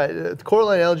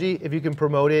 coralline algae, if you can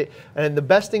promote it, and the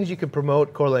best things you can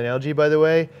promote coralline algae, by the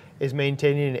way, is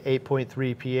maintaining an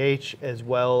 8.3 pH as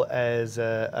well as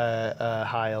a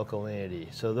high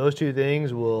alkalinity. So those two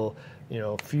things will, you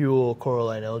know, fuel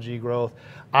coralline algae growth.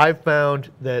 I've found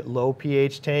that low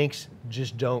pH tanks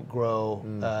just don't grow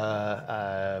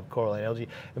coralline algae.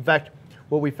 In fact,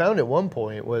 what we found at one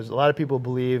point was a lot of people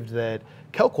believed that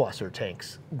kalkwasser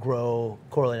tanks grow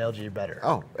coralline algae better.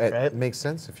 Oh, it right? makes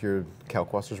sense if your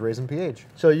kalkwasser's raising pH.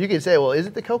 So you can say, well, is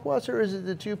it the kalkwasser or is it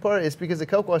the two-part? It's because the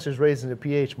kalkwasser is raising the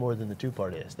pH more than the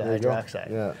two-part is, the hydroxide.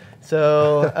 Yeah.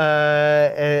 So,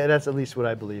 and that's at least what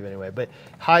I believe anyway. But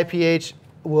high pH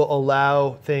will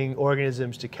allow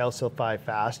organisms to calcify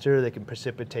faster. They can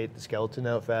precipitate the skeleton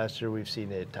out faster. We've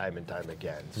seen it time and time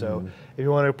again. So if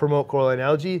you want to promote coralline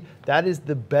algae, that is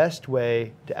the best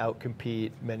way to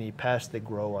outcompete many pests that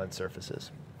grow on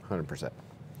surfaces. 100%.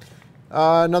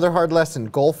 Another hard lesson,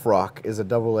 Gulf Rock is a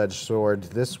double-edged sword.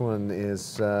 This one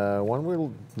is one we're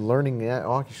learning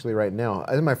actually right now.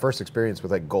 This is my first experience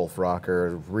with like Gulf Rock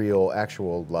or real,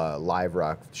 actual live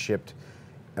rock shipped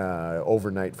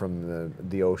overnight from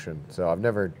the ocean. So I've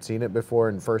never seen it before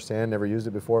in firsthand, never used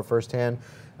it before firsthand.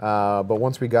 But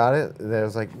once we got it, I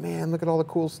was like, man, look at all the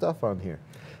cool stuff on here.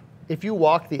 If you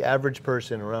walk the average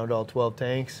person around all 12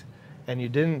 tanks and you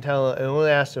didn't tell, and only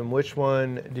asked them which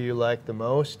one do you like the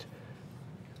most,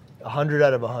 100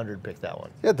 out of 100 pick that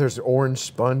one. Yeah, there's orange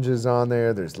sponges on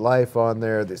there. There's life on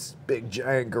there. There's big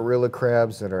giant gorilla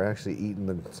crabs that are actually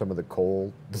eating some of the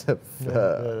coal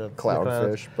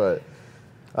clownfish. But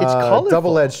it's colorful.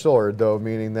 Double-edged sword, though,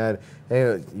 meaning that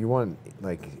hey, you want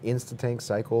like Insta-Tank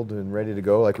cycled and ready to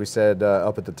go, like we said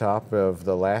up at the top of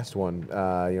the last one.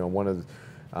 You know, one of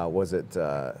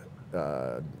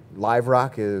Live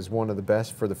Rock is one of the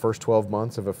best for the first 12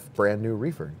 months of a brand new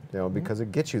reefer, you know, because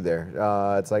it gets you there.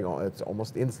 It's like it's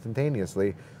almost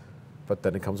instantaneously, but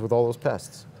then it comes with all those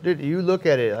pests. Dude, you look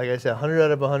at it, like I said, 100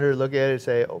 out of 100, look at it,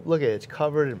 say, oh, look at it, it's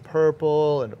covered in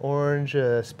purple and orange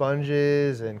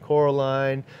sponges and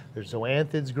coralline. There's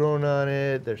zoanthids growing on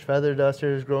it. There's feather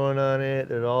dusters growing on it.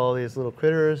 There's all these little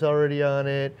critters already on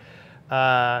it.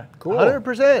 Cool.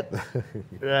 100%,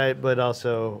 right? But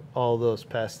also all those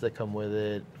pests that come with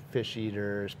it, fish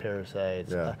eaters,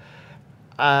 parasites. Yeah.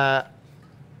 I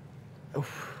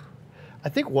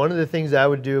think one of the things I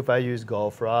would do if I use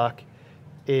Gulf Rock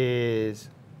is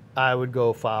I would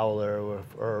go fowler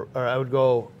or I would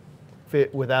go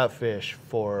without fish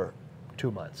for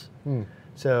 2 months.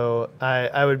 So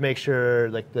I would make sure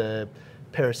like the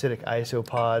parasitic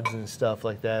isopods and stuff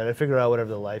like that. I'd figure out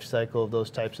whatever the life cycle of those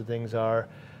types of things are,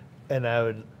 and I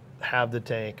would have the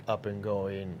tank up and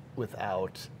going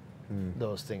without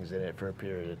those things in it for a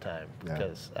period of time,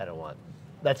 because I don't want,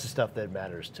 that's the stuff that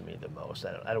matters to me the most.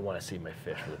 I don't want to see my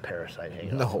fish with a parasite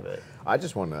hanging off of it. I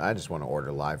just want to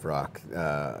order Live Rock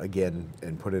again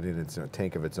and put it in its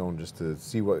tank of its own just to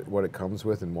see what it comes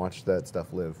with and watch that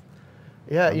stuff live.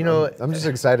 Yeah, I'm just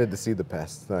excited to see the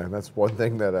pests. That's one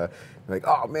thing that like,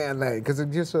 oh man, because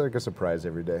it's just like a surprise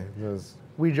every day.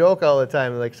 We joke all the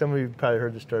time, like some of you probably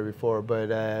heard the story before,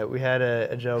 but we had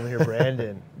a gentleman here,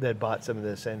 Brandon, that bought some of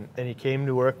this, and he came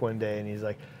to work one day and he's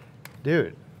like,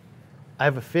 dude, I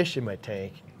have a fish in my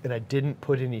tank and I didn't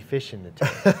put any fish in the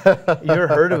tank. You ever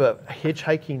heard of a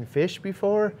hitchhiking fish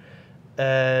before?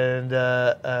 And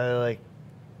I'm like,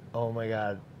 oh my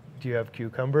God, do you have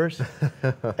cucumbers?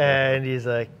 And he's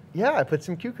like, yeah, I put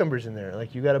some cucumbers in there.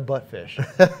 Like, you got a buttfish.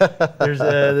 There's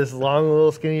this long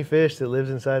little skinny fish that lives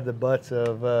inside the butts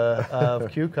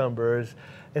of cucumbers.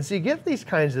 And so you get these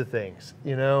kinds of things,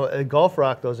 you know. At Gulf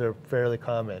Rock, those are fairly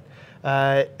common.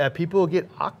 People get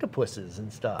octopuses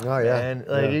and stuff. Oh, yeah.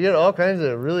 And you get all kinds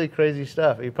of really crazy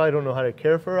stuff. You probably don't know how to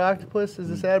care for an octopus is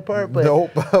the sad part, but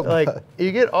nope. like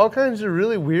you get all kinds of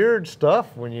really weird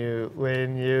stuff when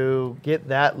you get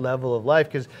that level of life.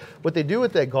 Because what they do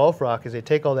with that Gulf Rock is they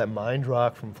take all that mined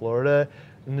rock from Florida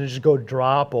and they just go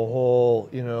drop a whole,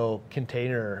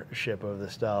 container ship of the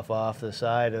stuff off the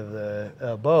side of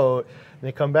the boat. And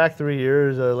they come back 3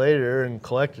 years later and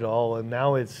collect it all, and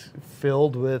now it's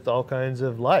filled with all kinds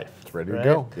of life. It's ready to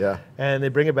go. Yeah. And they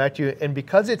bring it back to you, and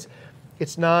because it's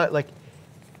not like,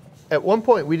 at one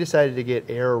point we decided to get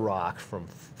air rock from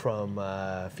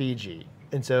Fiji.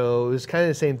 And so it was kind of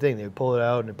the same thing. They would pull it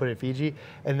out and they put it in Fiji.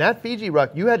 And that Fiji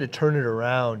rock, you had to turn it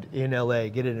around in LA,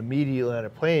 get it immediately on a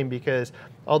plane, because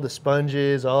all the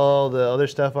sponges, all the other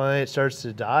stuff on it starts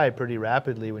to die pretty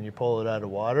rapidly when you pull it out of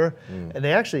water. And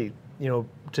they actually,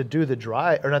 to do the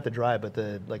dry, or not the dry, but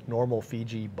the like normal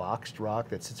Fiji boxed rock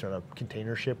that sits on a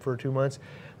container ship for 2 months,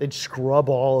 they'd scrub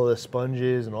all of the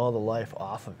sponges and all the life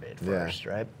off of it first,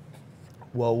 right?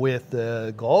 Well, with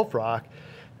the Gulf Rock,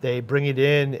 they bring it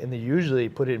in and they usually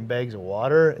put it in bags of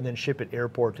water and then ship it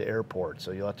airport to airport.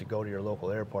 So you'll have to go to your local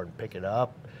airport and pick it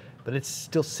up, but it's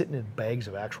still sitting in bags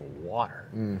of actual water.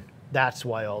 That's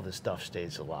why all this stuff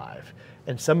stays alive.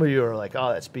 And some of you are like,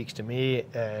 oh, that speaks to me,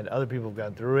 and other people have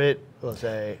gone through it will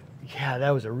say, yeah, that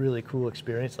was a really cool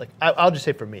experience. Like, I'll just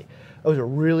say for me, it was a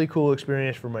really cool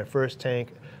experience for my first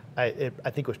tank. I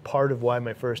think it was part of why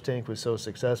my first tank was so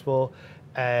successful,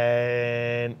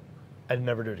 and I'd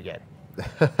never do it again.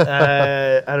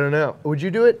 I don't know. Would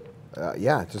you do it?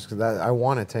 Yeah, just because I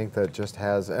want a tank that just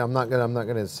has. I'm not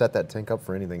gonna set that tank up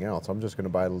for anything else. I'm just gonna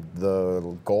buy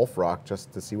the Gulf Rock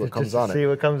just to see what comes on it. See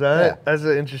what comes on it. That's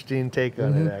an interesting take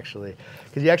on it, actually,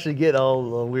 because you actually get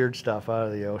all the weird stuff out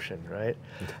of the ocean, right?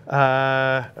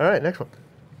 All right, next one.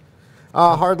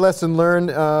 Hard lesson learned: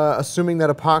 assuming that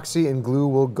epoxy and glue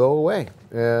will go away,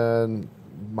 and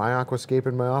my aquascape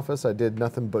in my office, I did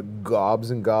nothing but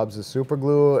gobs and gobs of super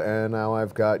glue, and now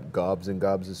I've got gobs and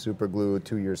gobs of super glue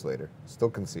 2 years later. Still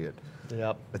can see it.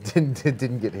 Yep. It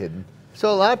didn't get hidden.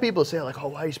 So a lot of people say like, oh,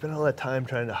 why you spend all that time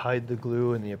trying to hide the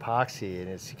glue and the epoxy? And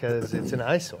it's because it's an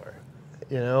eyesore,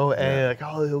 you know? And like,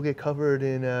 oh, he'll get covered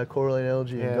in coralline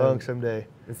algae and gunk someday.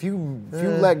 If you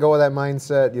let go of that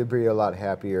mindset, you'll be a lot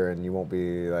happier, and you won't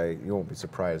be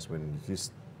surprised when you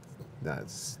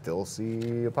still see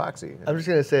epoxy. I'm just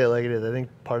gonna say it like it is. I think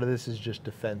part of this is just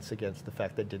defense against the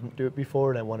fact that I didn't do it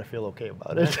before, and I want to feel okay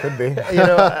about it. That could be. You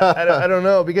know, I don't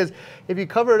know, because if you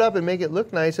cover it up and make it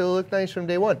look nice, it'll look nice from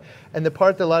day one. And the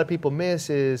part that a lot of people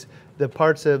miss is the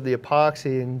parts of the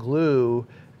epoxy and glue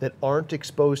that aren't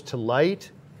exposed to light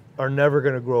are never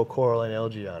going to grow coralline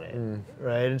algae on it,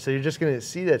 right? And so you're just going to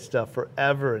see that stuff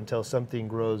forever until something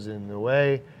grows in the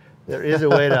way. There is a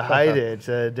way to hide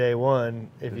it day one.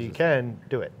 If you can,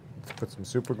 do it. Let's put some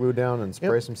super glue down and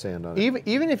spray some sand on it.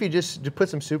 Even if you just put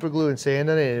some super glue and sand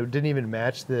on it and it didn't even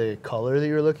match the color that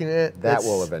you're looking at, that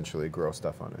will eventually grow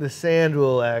stuff on it. The sand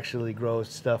will actually grow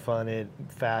stuff on it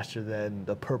faster than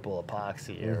the purple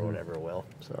epoxy or whatever will.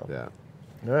 So yeah.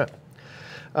 All right.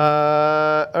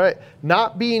 All right.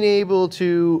 Not being able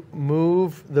to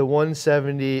move the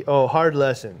 170. Oh, hard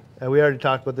lesson. We already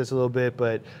talked about this a little bit,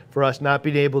 but for us, not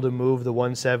being able to move the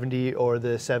 170 or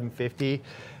the 750,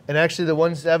 and actually the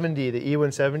 170, the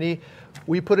E170,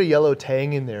 we put a yellow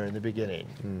tang in there in the beginning,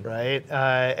 right?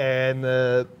 And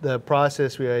the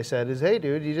process I said is, hey,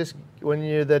 dude, you just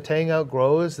when the tang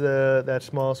outgrows that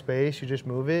small space, you just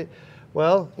move it.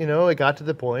 Well, you know, it got to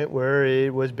the point where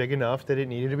it was big enough that it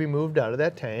needed to be moved out of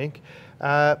that tank,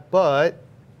 but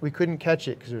we couldn't catch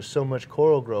it because there's so much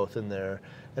coral growth in there.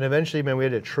 And eventually, man, we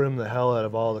had to trim the hell out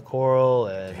of all the coral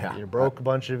and broke a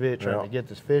bunch of it trying to get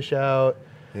this fish out.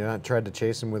 Yeah, I tried to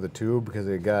chase him with a tube because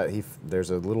there's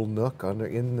a little nook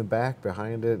in the back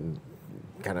behind it, and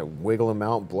kind of wiggle him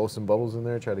out, blow some bubbles in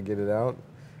there, try to get it out.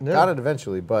 No. Got it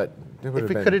eventually, but if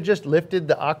we could have just lifted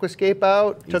the aquascape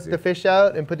out, took the fish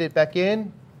out, and put it back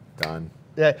in, done.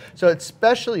 Yeah. So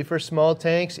especially for small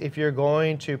tanks, if you're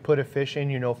going to put a fish in,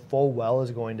 you know full well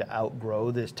is going to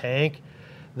outgrow this tank.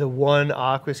 The one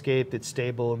aquascape that's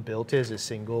stable and built is a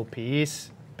single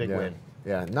piece. Big win.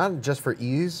 Yeah, not just for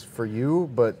ease for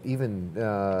you, but even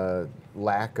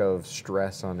lack of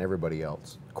stress on everybody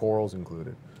else, corals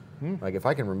included. Like if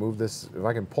I can remove this, if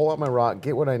I can pull out my rock,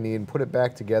 get what I need, and put it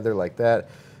back together like that,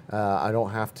 I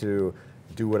don't have to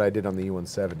do what I did on the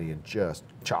E170 and just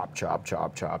chop, chop,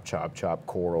 chop, chop, chop, chop,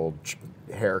 coral,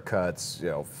 haircuts, you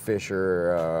know,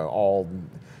 fisher,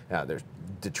 there's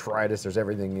detritus, there's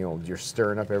everything, you know, you're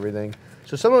stirring up everything.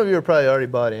 So some of you are probably already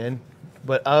bought in,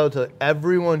 but I'll tell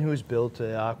everyone who's built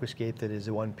an aquascape that is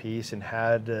a one piece and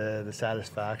had the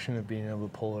satisfaction of being able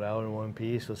to pull it out in one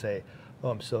piece will say, oh,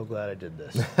 I'm so glad I did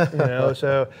this. You know,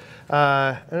 so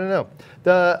I don't know.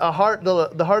 The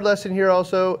hard lesson here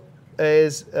also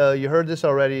is you heard this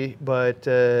already, but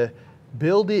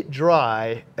build it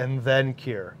dry and then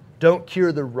cure. Don't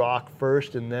cure the rock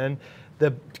first and then.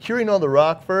 The curing all the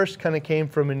rock first kind of came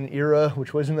from an era,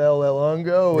 which wasn't all that long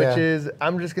ago, which is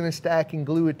I'm just going to stack and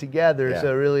glue it together,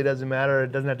 so it really doesn't matter.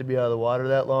 It doesn't have to be out of the water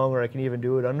that long, or I can even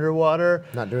do it underwater.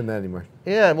 Not doing that anymore.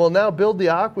 Yeah, well now build the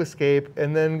aquascape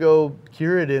and then go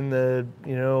cure it in the,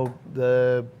 you know,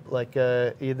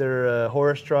 either a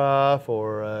horse trough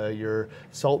or your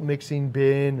salt mixing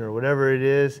bin or whatever it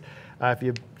is. If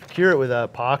you cure it with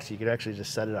epoxy, you can actually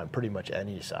just set it on pretty much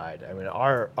any side. I mean,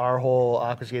 our whole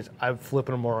aquascapes, I'm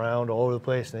flipping them around all over the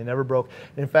place, and they never broke.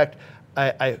 In fact,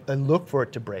 I look for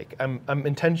it to break. I'm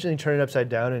intentionally turning it upside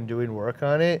down and doing work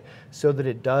on it so that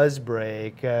it does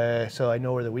break, so I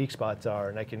know where the weak spots are,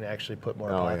 and I can actually put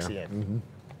more epoxy in.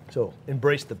 So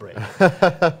embrace the break.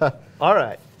 All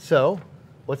right, so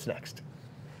what's next?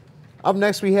 Up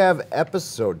next, we have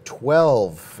episode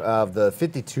 12 of the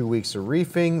 52 Weeks of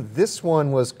Reefing. This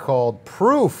one was called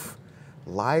Proof.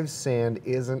 Live sand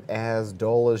isn't as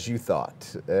dull as you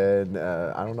thought. And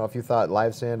I don't know if you thought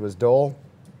live sand was dull,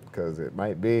 because it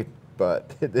might be,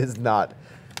 but it is not.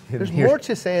 There's more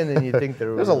to sand than you think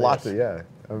there was. There's a lot to,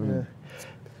 I mean,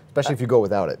 especially if you go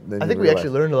without it. I think we actually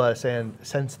learned a lot of sand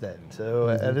since then.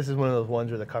 So this is one of those ones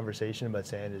where the conversation about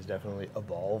sand has definitely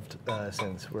evolved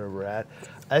since where we're at.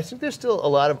 I think there's still a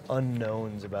lot of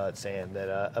unknowns about sand that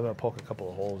I'm going to poke a couple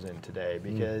of holes in today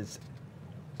because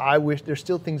there's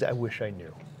still things I wish I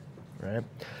knew, right?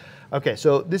 Okay,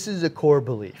 so this is a core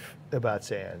belief about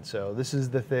sand. So this is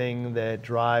the thing that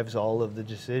drives all of the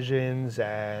decisions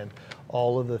and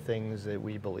all of the things that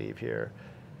we believe here.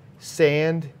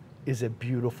 Sand is a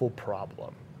beautiful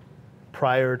problem.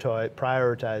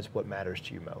 Prioritize what matters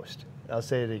to you most. I'll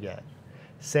say it again.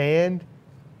 Sand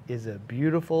is a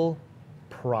beautiful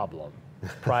problem.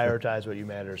 Prioritize what you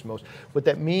matters most. What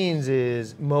that means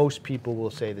is most people will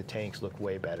say the tanks look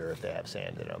way better if they have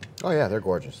sand in them. Oh yeah, they're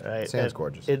gorgeous. Right? Sand's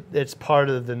gorgeous. It's part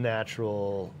of the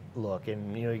natural look,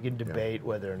 and you can debate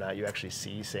whether or not you actually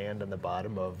see sand on the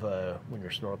bottom of when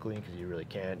you're snorkeling, because you really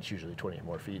can't. It's usually 20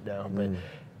 more feet down, but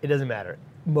it doesn't matter.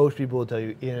 Most people will tell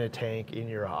you in a tank in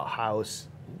your house,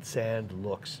 sand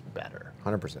looks better.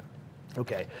 100%.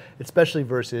 Okay, especially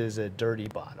versus a dirty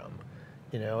bottom.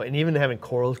 And even having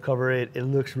corals cover it, it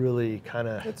looks really kind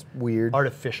of It's weird.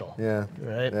 artificial. Yeah.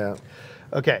 Right? Yeah.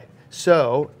 Okay,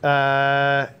 so,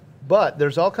 but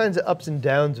there's all kinds of ups and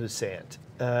downs with sand.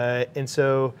 And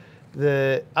so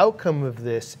the outcome of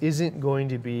this isn't going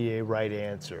to be a right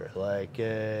answer. Like,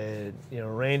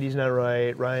 Randy's not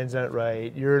right, Ryan's not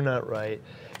right, you're not right.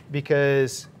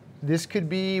 Because this could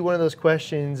be one of those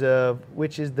questions of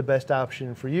which is the best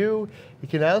option for you. It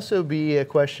can also be a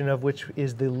question of which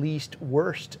is the least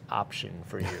worst option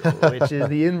for you, which is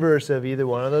the inverse of either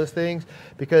one of those things,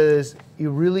 because you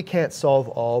really can't solve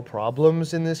all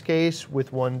problems in this case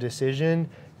with one decision.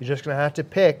 You're just going to have to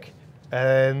pick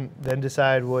and then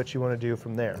decide what you want to do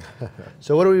from there.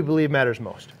 So what do we believe matters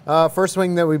most? First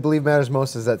thing that we believe matters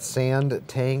most is that sand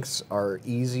tanks are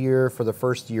easier for the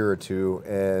first year or two.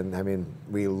 And I mean,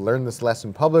 we learned this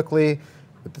lesson publicly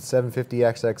with the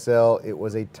 750XXL. It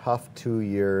was a tough 2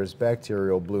 years,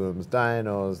 bacterial blooms,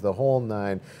 dinos, the whole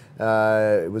nine.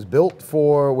 It was built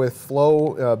with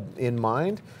flow in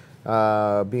mind,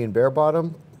 being bare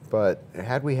bottom, but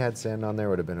had we had sand on there, it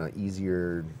would have been an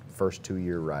easier first 2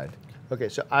 year ride. Okay,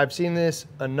 so I've seen this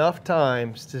enough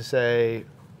times to say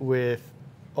with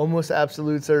almost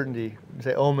absolute certainty,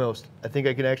 I think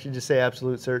I can actually just say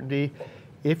absolute certainty,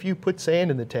 if you put sand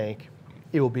in the tank,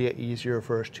 it will be an easier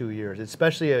first 2 years,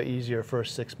 especially an easier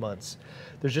first 6 months.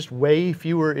 There's just way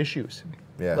fewer issues.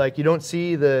 Yeah. Like you don't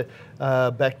see the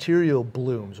bacterial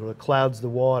blooms or the clouds the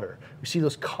water. We see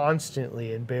those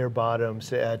constantly in bare bottom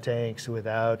tanks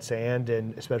without sand,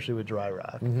 and especially with dry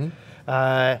rock.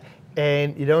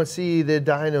 And you don't see the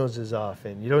dinos as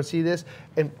often. You don't see this.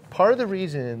 And part of the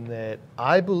reason that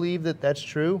I believe that that's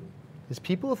true is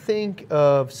people think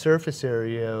of surface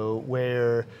area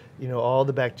where all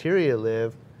the bacteria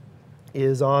live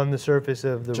is on the surface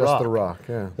of the rock. Just the rock,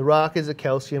 yeah. The rock is a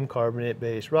calcium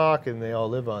carbonate-based rock, and they all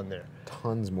live on there.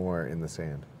 Tons more in the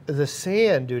sand. The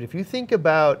sand, dude, if you think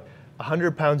about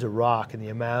 100 pounds of rock and the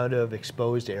amount of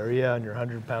exposed area on your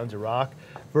 100 pounds of rock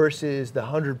versus the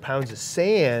 100 pounds of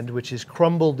sand, which is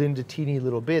crumbled into teeny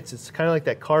little bits. It's kind of like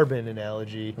that carbon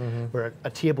analogy where a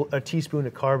teaspoon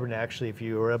of carbon actually, if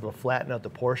you were able to flatten out the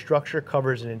pore structure,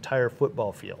 covers an entire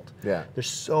football field. Yeah. There's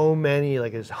so many,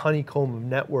 like this honeycomb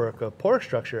network of pore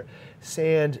structure.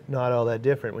 Sand, not all that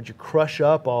different. Once you crush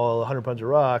up all 100 pounds of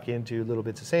rock into little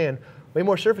bits of sand, way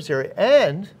more surface area,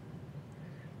 and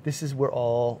this is where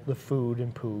all the food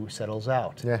and poo settles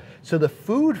out. Yeah. So the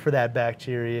food for that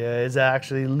bacteria is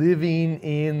actually living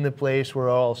in the place where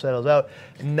it all settles out.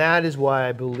 And that is why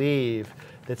I believe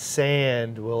that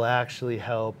sand will actually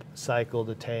help cycle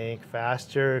the tank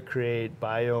faster, create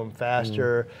biome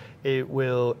faster. It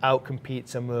will outcompete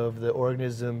some of the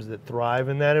organisms that thrive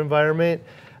in that environment.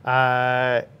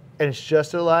 And it's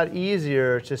just a lot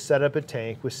easier to set up a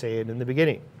tank with sand in the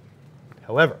beginning.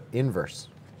 However, inverse.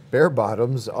 Bare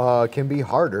bottoms can be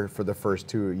harder for the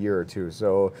first year or two.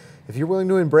 So if you're willing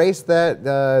to embrace that,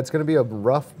 it's going to be a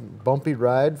rough, bumpy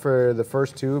ride for the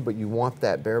first two, but you want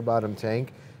that bare bottom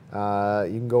tank, you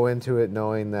can go into it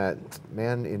knowing that,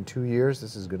 man, in 2 years,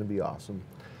 this is going to be awesome.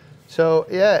 So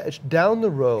yeah, it's down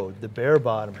the road, the bare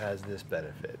bottom has this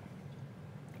benefit.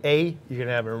 A, you're going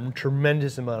to have a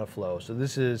tremendous amount of flow. So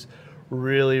this is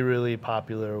really, really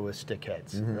popular with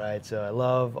stickheads, right? So I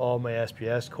love all my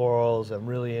SPS corals. I'm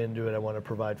really into it. I want to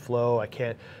provide flow.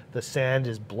 The sand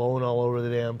is blown all over the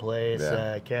damn place.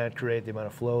 Yeah. I can't create the amount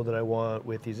of flow that I want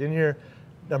with these in here.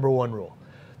 Number one rule.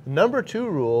 Number two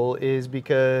rule is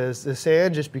because the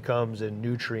sand just becomes a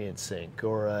nutrient sink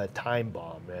or a time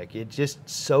bomb. Like it just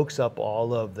soaks up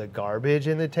all of the garbage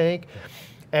in the tank,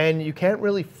 and you can't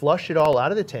really flush it all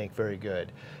out of the tank very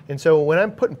good. And so when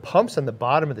I'm putting pumps on the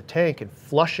bottom of the tank and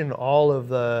flushing all of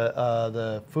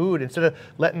the food, instead of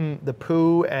letting the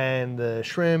poo and the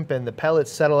shrimp and the pellets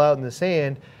settle out in the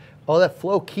sand, all that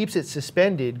flow keeps it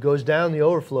suspended, goes down the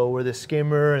overflow where the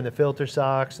skimmer and the filter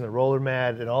socks and the roller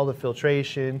mat and all the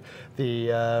filtration, the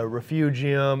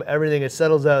refugium, everything, it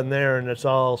settles out in there and it's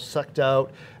all sucked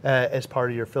out as part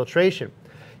of your filtration.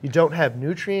 You don't have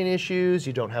nutrient issues,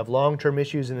 you don't have long-term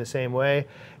issues in the same way.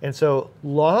 And so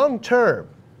long-term,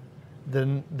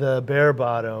 the bare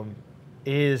bottom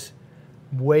is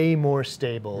way more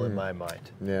stable in my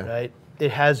mind. Yeah. Right?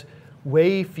 It has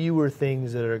way fewer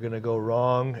things that are going to go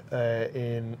wrong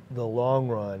in the long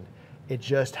run. It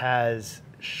just has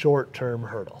short-term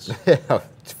hurdles.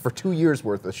 For 2 years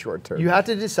worth of short term. You have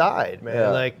to decide,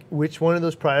 man, like which one of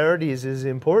those priorities is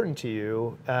important to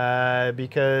you,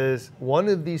 because one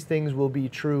of these things will be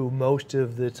true most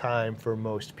of the time for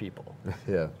most people.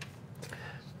 Yeah.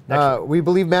 We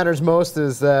believe matters most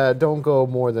is don't go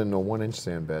more than a 1-inch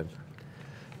sand bed.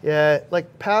 Yeah,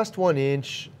 like past 1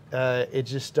 inch, it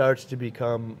just starts to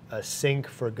become a sink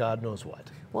for God knows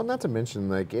what. Well, not to mention,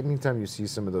 like, anytime you see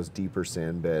some of those deeper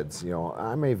sand beds, you know,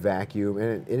 I may vacuum,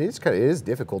 and it is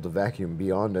difficult to vacuum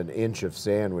beyond an inch of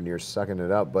sand when you're sucking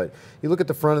it up, but you look at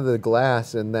the front of the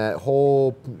glass, and that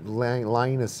whole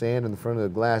line of sand in the front of the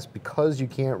glass, because you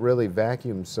can't really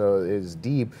vacuum so it's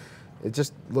deep, it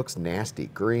just looks nasty.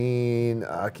 Green,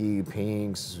 ucky,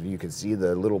 pinks, you can see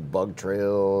the little bug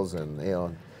trails, and, you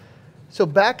know. So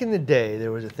back in the day,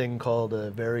 there was a thing called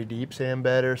a very deep sand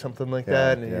bed or something like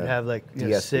that, and you'd have like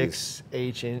 6,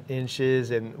 8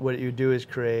 inches, and what you do is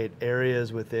create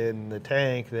areas within the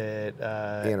tank that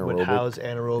would house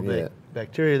anaerobic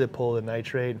bacteria that pull the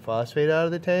nitrate and phosphate out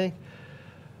of the tank.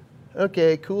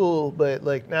 Okay, cool, but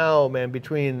like now, man,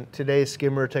 between today's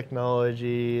skimmer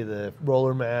technology, the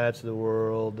roller mats of the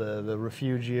world, the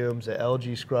refugiums, the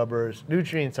algae scrubbers,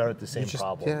 nutrients aren't the same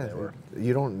problem they were.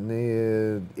 You don't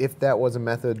need, if that was a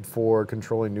method for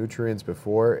controlling nutrients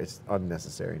before, it's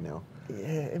unnecessary now.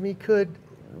 Yeah, I mean, it could,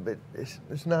 but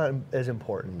it's not as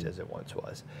important as it once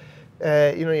was.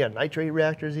 You know, you got nitrate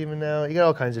reactors even now. You got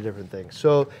all kinds of different things.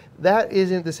 So that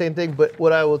isn't the same thing. But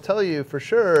what I will tell you for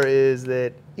sure is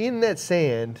that in that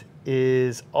sand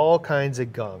is all kinds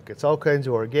of gunk. It's all kinds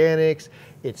of organics.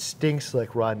 It stinks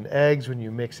like rotten eggs when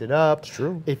you mix it up. It's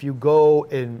true. If you go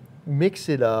and mix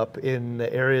it up in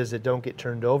the areas that don't get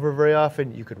turned over very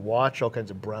often, you could watch all kinds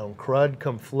of brown crud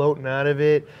come floating out of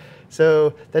it.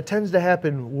 So that tends to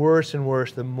happen worse and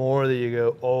worse the more that you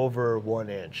go over 1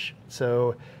 inch.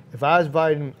 So if I was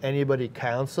providing anybody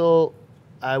counsel,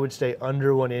 I would stay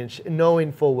under 1 inch,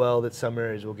 knowing full well that some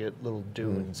areas will get little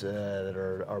dunes that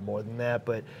are more than that.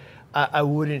 But I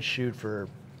wouldn't shoot for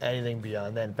anything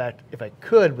beyond that. In fact, if I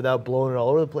could, without blowing it all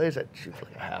over the place, I'd shoot for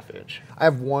like a 1/2 inch. I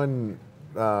have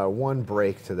one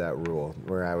break to that rule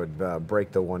where I would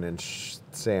break the 1 inch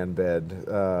sand bed,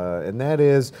 and that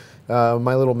is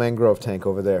my little mangrove tank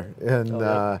over there. And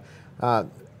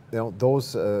you know,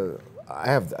 those.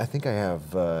 I think I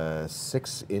have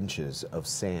 6 inches of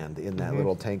sand in that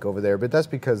little tank over there, but that's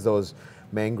because those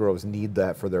mangroves need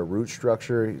that for their root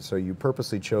structure. So you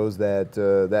purposely chose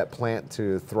that plant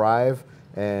to thrive,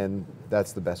 and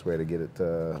that's the best way to get it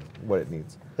what it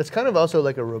needs. It's kind of also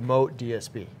like a remote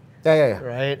DSB. Yeah.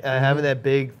 Right? Having that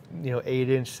big,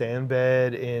 8-inch sand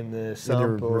bed in the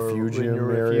sump or in your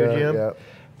refugium. Yeah.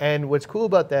 And what's cool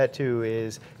about that too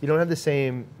is you don't have the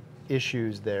same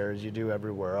issues there as you do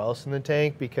everywhere else in the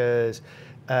tank, because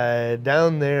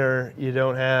down there you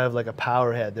don't have like a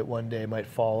power head that one day might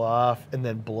fall off and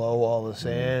then blow all the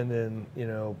sand and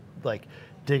like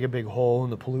dig a big hole in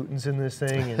the pollutants in this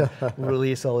thing and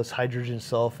release all this hydrogen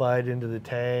sulfide into the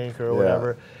tank or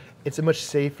whatever. It's a much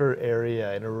safer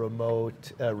area in a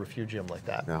remote refugium like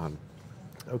that.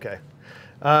 Okay.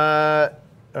 All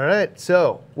right,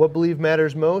 so what believe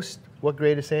matters most? What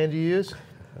grade of sand do you use?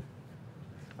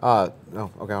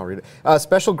 Okay, I'll read it.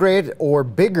 Special grade or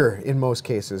bigger in most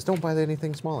cases. Don't buy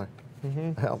anything smaller.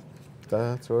 Hell,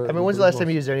 that's what. I mean, when's the last time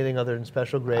you used anything other than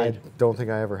special grade? I don't think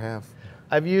I ever have.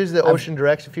 I've used the Ocean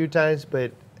Directs a few times,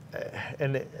 but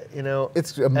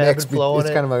it's a mix. It's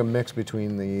kind of a mix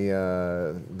between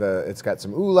the. It's got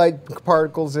some oolite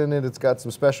particles in it. It's got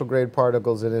some special grade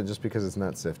particles in it, just because it's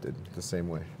not sifted the same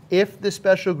way. If the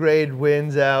special grade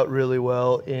wins out really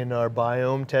well in our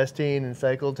biome testing and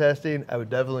cycle testing, I would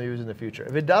definitely use it in the future.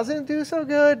 If it doesn't do so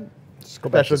good, just go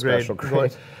back to special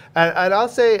grade. And I'll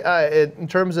say, in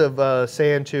terms of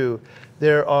sand too,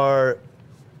 there are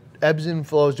ebbs and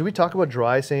flows. Do we talk about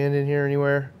dry sand in here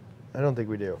anywhere? I don't think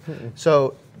we do.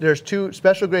 So there's two.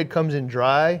 Special grade comes in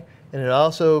dry, and it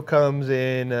also comes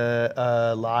in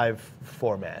a live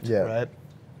format, right?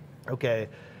 Okay.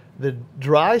 The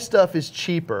dry stuff is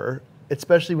cheaper,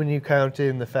 especially when you count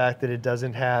in the fact that it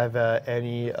doesn't have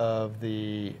any of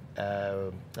the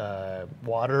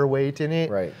water weight in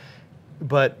it. Right.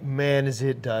 But man, is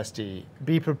it dusty.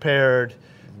 Be prepared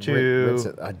to rinse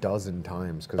it a dozen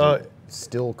times, because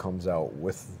still comes out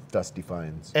with dusty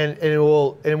fines. And it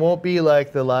won't be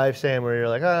like the live sand where you're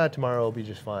like, tomorrow will be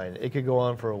just fine. It could go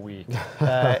on for a week,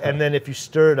 and then if you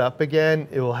stir it up again,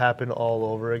 it will happen all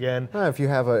over again. If you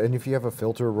have a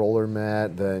filter roller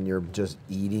mat, then you're just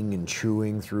eating and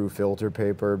chewing through filter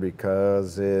paper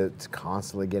because it's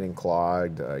constantly getting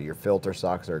clogged. Your filter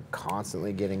socks are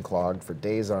constantly getting clogged for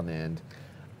days on end.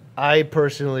 I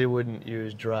personally wouldn't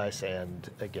use dry sand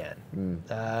again,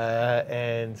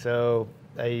 and so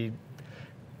the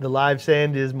live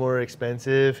sand is more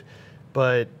expensive,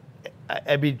 but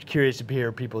I'd be curious to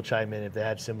hear people chime in if they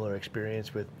had similar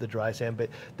experience with the dry sand. But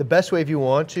the best way if you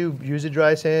want to use a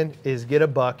dry sand is get a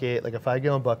bucket, like a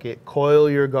 5-gallon bucket, coil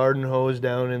your garden hose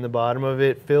down in the bottom of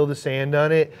it, fill the sand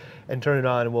on it, and turn it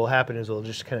on. And what will happen is it'll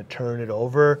just kind of turn it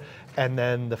over, and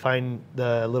then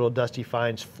the little dusty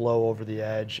fines flow over the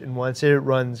edge. And once it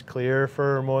runs clear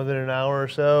for more than an hour or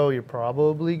so, you're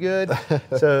probably good.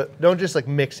 So don't just like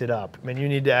mix it up. I mean, you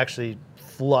need to actually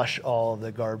flush all of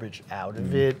the garbage out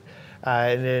of it.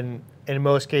 And then in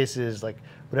most cases, like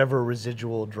whatever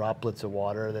residual droplets of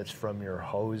water that's from your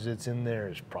hose that's in there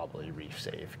is probably reef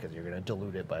safe, because you're going to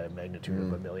dilute it by a magnitude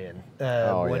of 1 million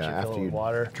once you fill it with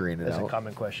water. Drain it That's out. a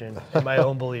common question in my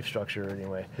own belief structure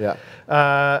anyway. Yeah.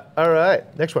 All right,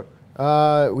 next one.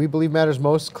 We believe matters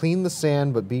most. Clean the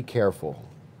sand, but be careful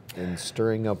in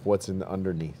stirring up what's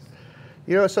underneath.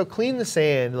 You know, so clean the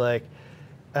sand, like,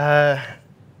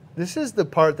 this is the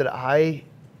part that I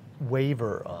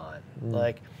waver on.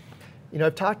 Like, you know,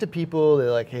 I've talked to people,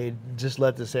 they're like, hey, just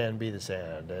let the sand be the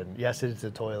sand. And yes, it's a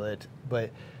toilet,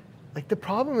 but like the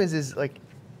problem is like,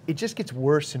 it just gets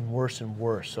worse and worse and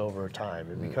worse over time.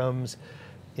 It becomes,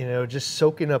 you know, just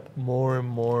soaking up more and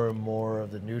more and more of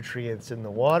the nutrients in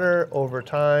the water over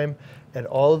time, and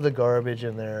all of the garbage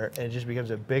in there, and it just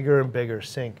becomes a bigger and bigger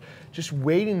sink, just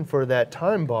waiting for that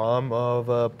time bomb of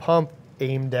a pump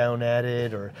aimed down at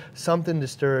it or something to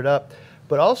stir it up.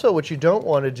 But also what you don't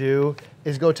want to do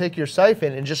is go take your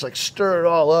siphon and just like stir it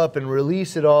all up and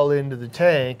release it all into the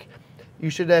tank. You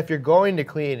should, if you're going to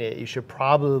clean it, you should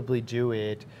probably do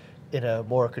it in a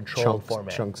more controlled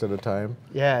format. Chunks at a time.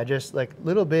 Yeah, just like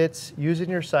little bits, using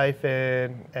your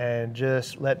siphon and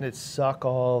just letting it suck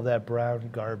all of that brown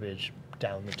garbage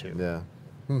down the tube. Yeah.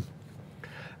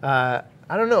 I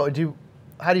don't know.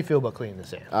 How do you feel about cleaning the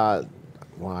sand?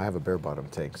 Well, I have a bare bottom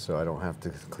tank, so I don't have to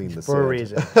clean the sand. For a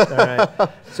reason. All right.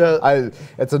 So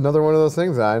it's another one of those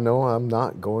things I know I'm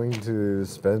not going to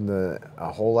spend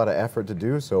a whole lot of effort to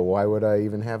do, so why would I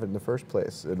even have it in the first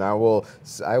place? And I will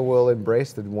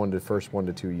embrace the first 1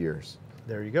 to 2 years.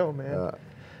 There you go, man.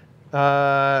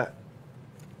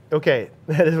 Okay,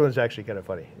 this one's actually kind of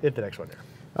funny. Hit the next one there.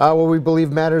 What we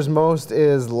believe matters most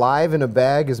is live in a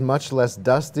bag is much less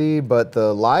dusty, but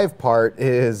the live part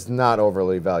is not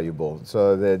overly valuable.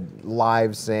 So the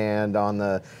live sand on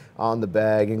the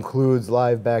bag includes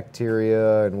live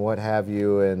bacteria and what have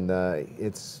you, and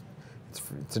it's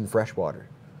in fresh water.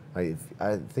 I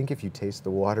think if you taste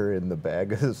the water in the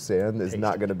bag of sand, it's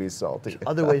not going to be salty. There's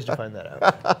other ways to find that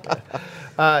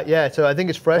out. Yeah, so I think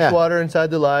it's fresh water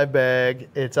inside the live bag.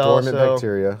 It's dormant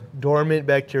also dormant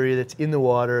bacteria that's in the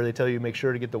water. They tell you make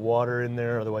sure to get the water in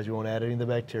there, otherwise you won't add any of the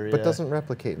bacteria. But doesn't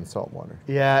replicate in salt water.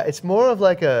 Yeah, it's more of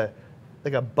like a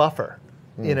buffer,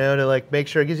 you know, to like make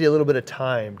sure it gives you a little bit of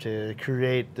time to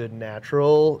create the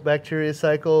natural bacteria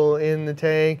cycle in the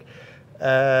tank.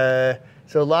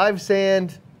 So live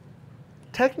sand,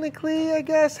 technically, I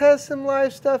guess, has some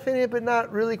live stuff in it, but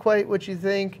not really quite what you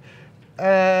think.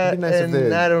 And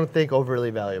I don't think overly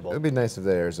valuable. It'd be nice if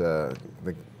there's that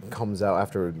comes out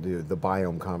after the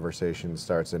biome conversation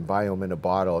starts, and biome in a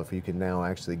bottle, if you can now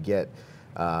actually get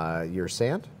your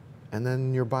sand and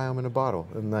then your biome in a bottle.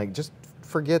 And like, just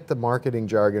forget the marketing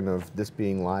jargon of this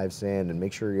being live sand and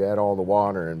make sure you add all the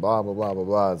water and blah, blah, blah, blah,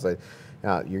 blah. It's like,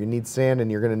 you're going to need sand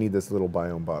and you're going to need this little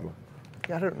biome bottle.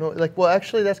 I don't know. Like, well,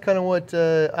 actually, that's kind of what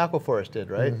Aquaforest did,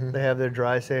 right? Mm-hmm. They have their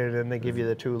dry sand, and then they give you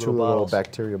the two little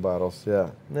bacteria bottles.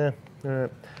 Yeah. Yeah. All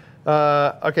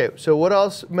right. Okay. So what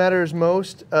else matters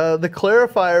most? The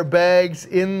clarifier bags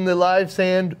in the live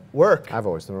sand work. I've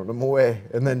always thrown them away,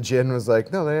 and then Jen was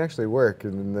like, "No, they actually work."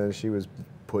 And then she was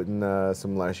putting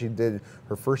some. She did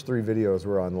her first 3 videos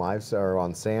were on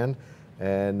on sand,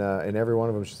 and in every one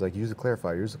of them she's like, "Use a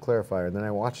clarifier, use a clarifier." And then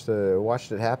I watched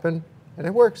it happen, and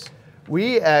it works.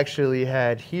 We actually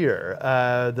had here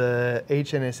the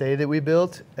HNSA that we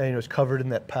built, and it was covered in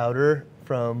that powder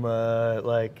from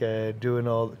covering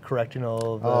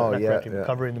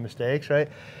the mistakes, right?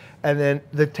 And then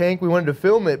the tank, we wanted to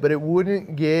film it, but it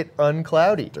wouldn't get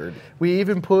uncloudy. Dirty. We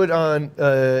even put on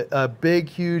a big,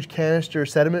 huge canister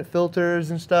sediment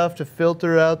filters and stuff to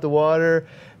filter out the water.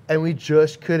 and we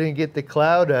just couldn't get the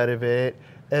cloud out of it.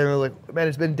 And we're like, man,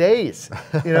 it's been days.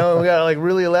 You know, we got a like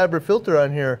really elaborate filter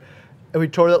on here. And we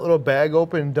tore that little bag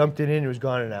open and dumped it in. It was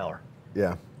gone in an hour.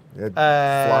 Yeah.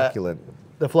 Flocculant.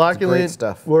 The flocculant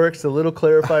stuff. works. The little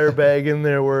clarifier bag in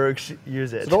there works.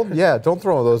 Use it. So don't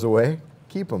throw those away.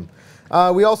 Keep them.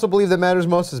 We also believe that matters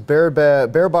most is bare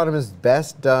bottom is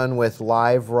best done with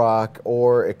live rock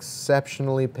or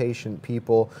exceptionally patient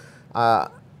people.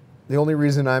 The only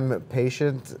reason I'm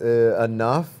patient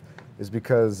enough is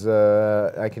because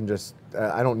I can just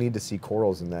I don't need to see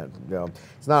corals in that. You know,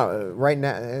 it's not right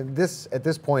now. At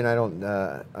this point, I don't.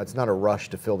 It's not a rush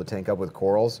to fill the tank up with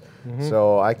corals,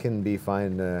 so I can be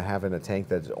fine having a tank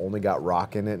that's only got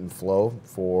rock in it and flow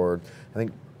for.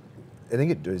 I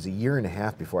think it was a year and a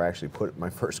half before I actually put my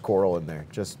first coral in there,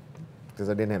 just because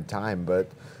I didn't have time. But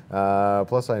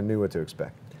plus, I knew what to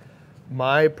expect.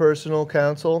 My personal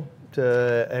counsel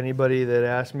to anybody that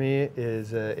asks me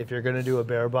is if you're going to do a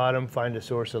bare bottom, find a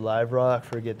source of live rock,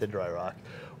 forget the dry rock,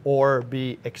 or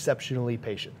be exceptionally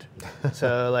patient.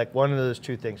 So like one of those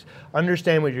two things.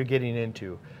 Understand what you're getting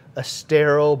into. A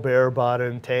sterile bare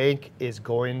bottom tank is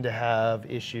going to have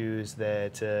issues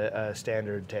that a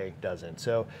standard tank doesn't.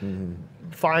 So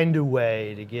find a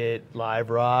way to get live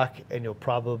rock and you'll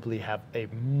probably have a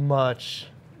much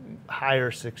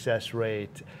higher success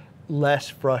rate, less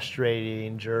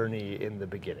frustrating journey in the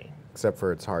beginning. Except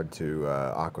for it's hard to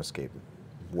aquascape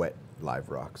wet live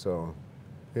rock. So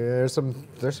yeah,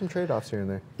 there's some trade-offs here and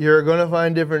there. You're going to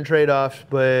find different trade-offs,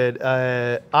 but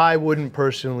I wouldn't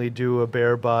personally do a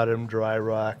bare bottom dry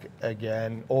rock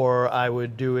again, or I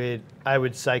would do it. I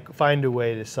would find a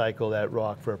way to cycle that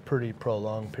rock for a pretty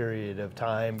prolonged period of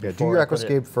time. Yeah, do your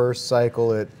aquascape first,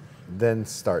 cycle it, then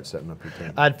start setting up your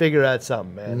tank. I'd figure out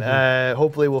something, man.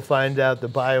 Hopefully we'll find out the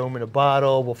biome in a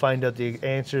bottle. We'll find out the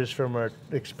answers from our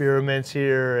experiments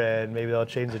here, and maybe that'll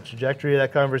change the trajectory of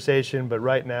that conversation. But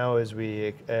right now, as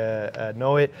we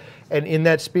know it, and in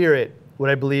that spirit, what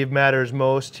I believe matters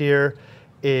most here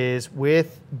is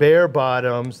with bare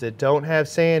bottoms that don't have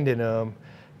sand in them,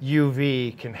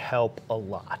 UV can help a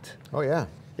lot. Oh, yeah.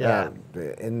 Yeah.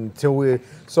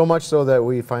 So much so that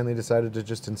we finally decided to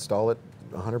just install it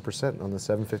 100% on the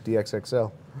 750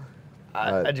 XXL.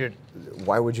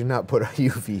 Why would you not put a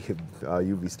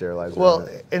UV sterilizer on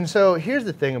it? And so here's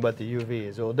the thing about the UV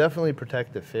is it will definitely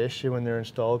protect the fish when they're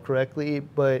installed correctly,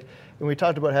 but and we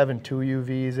talked about having 2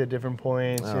 UVs at different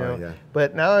points,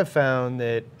 but now I've found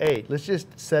that, hey, let's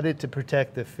just set it to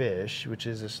protect the fish, which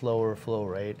is a slower flow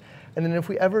rate. And then if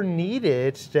we ever need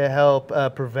it to help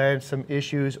prevent some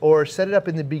issues, or set it up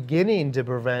in the beginning to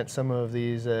prevent some of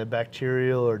these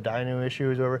bacterial or dino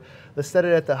issues, or let's set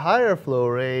it at the higher flow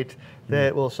rate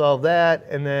that will solve that.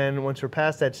 And then once we're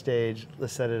past that stage,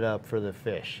 let's set it up for the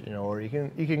fish. Or you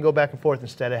can go back and forth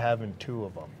instead of having 2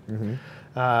 of them.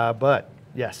 But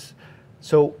yes.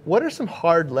 So what are some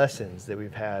hard lessons that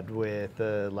we've had with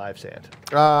live sand?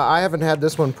 I haven't had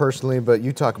this one personally, but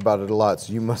you talk about it a lot,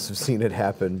 so you must have seen it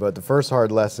happen. But the first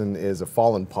hard lesson is a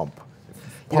fallen pump.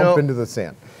 Pump into the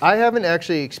sand. I haven't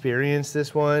actually experienced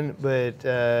this one, but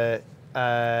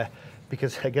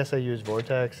because I guess I use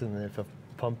Vortex, and if a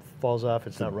pump falls off,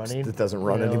 it's not running. It doesn't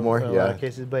run anymore, in a lot of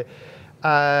cases. But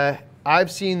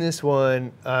I've seen this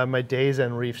one my days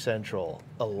on Reef Central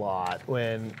a lot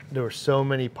when there were so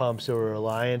many pumps that were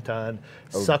reliant on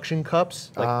suction cups,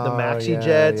 like the Maxi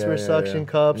Jets were suction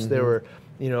cups. There were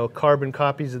carbon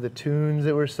copies of the Tunes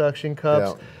that were suction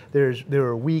cups. There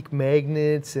were weak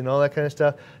magnets and all that kind of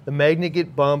stuff. The magnet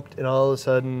get bumped, and all of a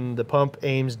sudden the pump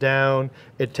aims down.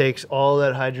 It takes all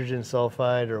that hydrogen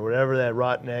sulfide or whatever that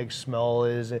rotten egg smell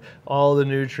is, all the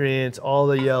nutrients, all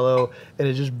the yellow, and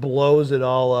it just blows it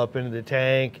all up into the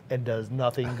tank and does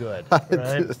nothing good.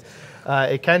 Right?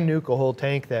 It can nuke a whole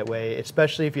tank that way,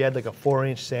 especially if you had like a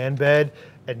 4-inch sand bed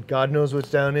and God knows what's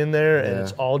down in there, and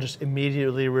it's all just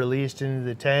immediately released into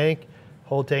the tank.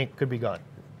 Whole tank could be gone.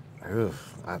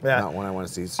 Oof, not one I want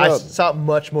to see. So, I saw it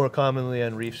much more commonly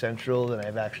on Reef Central than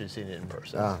I've actually seen it in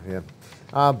person. Oh, yeah.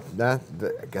 I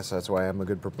guess that's why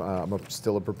I'm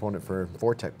still a proponent for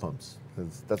Vortex pumps.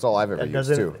 That's all I've ever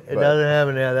used too. It doesn't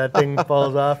happen. Yeah, that thing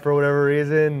falls off for whatever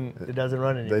reason. It doesn't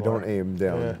run anymore. They don't aim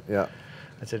down. Yeah.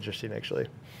 That's interesting, actually.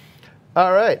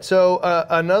 All right, so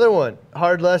another one,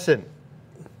 hard lesson.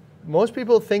 Most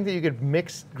people think that you could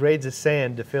mix grades of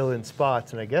sand to fill in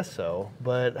spots, and I guess so,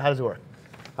 but how does it work?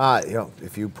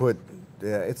 If you put,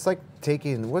 it's like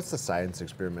taking, what's the science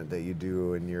experiment that you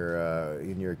do when you're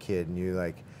a kid, and you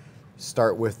like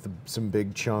start with some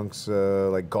big chunks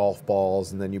like golf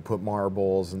balls, and then you put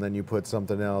marbles, and then you put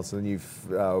something else, and then you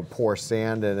pour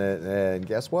sand in it, and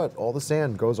guess what? All the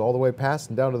sand goes all the way past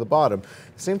and down to the bottom.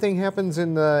 Same thing happens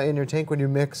in your tank when you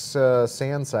mix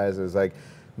sand sizes. Like,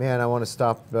 man, I want to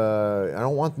stop, I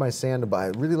don't want my sand to I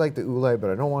really like the oolite, but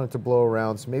I don't want it to blow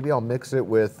around, so maybe I'll mix it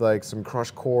with like some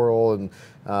crushed coral, and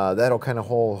that'll kind of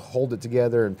hold it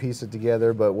together and piece it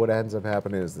together. But what ends up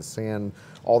happening is the sand,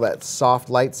 all that soft,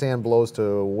 light sand blows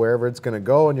to wherever it's going to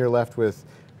go, and you're left with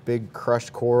big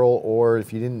crushed coral, or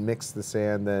if you didn't mix the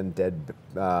sand, then dead,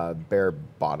 bare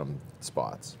bottom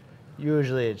spots.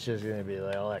 Usually it's just going to be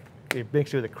like all that. You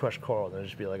mix it with a crushed coral, and there'll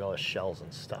just be like all the shells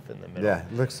and stuff in the middle. Yeah,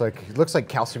 it looks like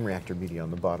calcium reactor media on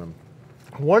the bottom.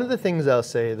 One of the things I'll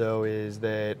say though is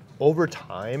that over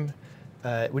time,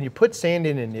 when you put sand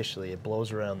in initially, it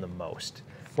blows around the most.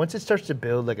 Once it starts to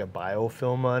build like a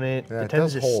biofilm on it, yeah, it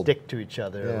tends to stick to each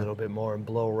other a little bit more and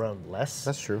blow around less.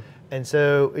 That's true. And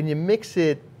so when you mix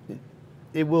it,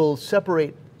 it will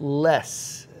separate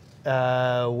less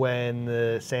when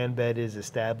the sand bed is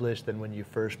established than when you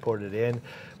first poured it in.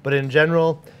 But in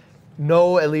general,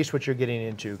 know at least what you're getting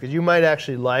into, because you might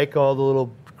actually like all the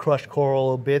little crushed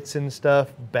coral bits and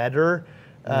stuff better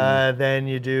than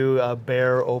you do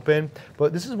bare open.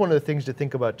 But this is one of the things to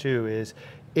think about too, is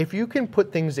if you can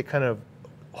put things that kind of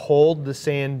hold the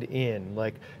sand in,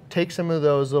 like take some of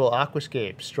those little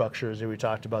aquascape structures that we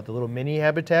talked about, the little mini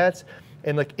habitats,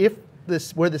 and like if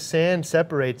this where the sand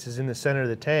separates is in the center of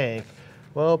the tank,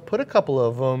 well, put a couple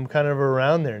of them kind of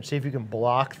around there and see if you can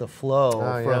block the flow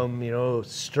from, you know,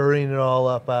 stirring it all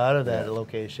up out of that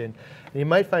location. And you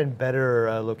might find better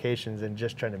locations than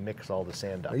just trying to mix all the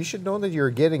sand up. You should know that you're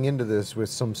getting into this with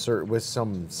some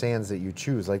sands that you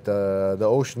choose, like the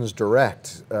Ocean's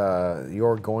Direct.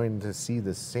 You're going to see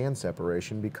the sand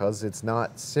separation because it's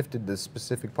not sifted to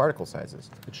specific particle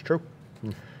sizes. It's true.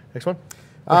 Next one.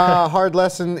 Hard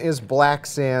lesson is black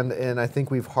sand, and I think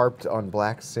we've harped on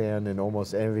black sand in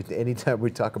almost any time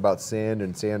we talk about sand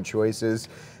and sand choices.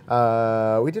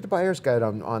 We did a buyer's guide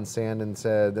on sand and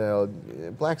said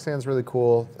black sand's really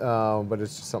cool, but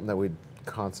it's just something that we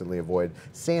constantly avoid.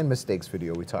 Sand mistakes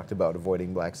video, we talked about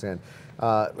avoiding black sand.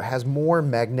 Has more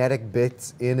magnetic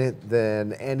bits in it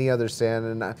than any other sand,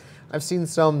 and I've seen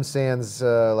some sands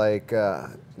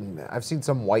I've seen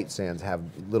some white sands have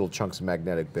little chunks of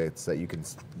magnetic bits that you can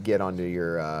get onto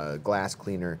your glass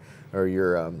cleaner or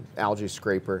your algae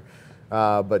scraper,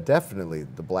 but definitely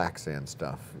the black sand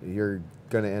stuff. You're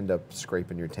going to end up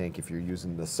scraping your tank if you're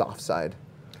using the soft side.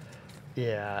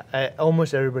 Yeah,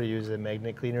 almost everybody uses a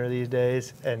magnet cleaner these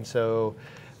days, and so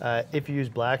if you use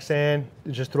black sand,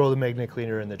 just throw the magnet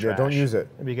cleaner in the trash. Yeah, don't use it.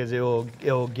 Because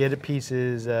it'll get at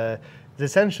pieces. It's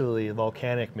essentially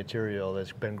volcanic material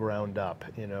that's been ground up,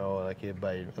 you know, like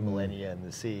by a millennia in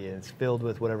the sea, and it's filled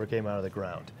with whatever came out of the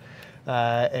ground.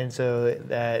 And so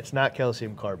it's not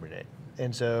calcium carbonate.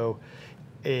 And so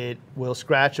it will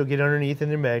scratch, you'll get underneath in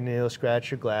the magnet, it'll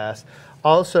scratch your glass.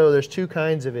 Also, there's two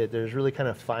kinds of it. There's really kind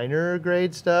of finer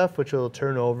grade stuff, which will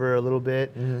turn over a little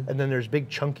bit, and then there's big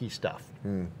chunky stuff.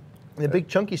 The big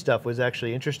chunky stuff was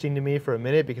actually interesting to me for a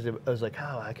minute because I was like,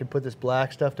 oh, I can put this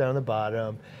black stuff down the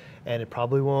bottom, and it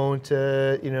probably won't,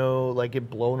 you know, like get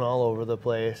blown all over the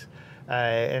place.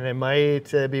 And I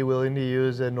might be willing to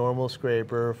use a normal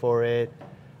scraper for it.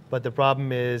 But the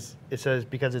problem is, it says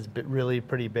because it's really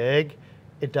pretty big,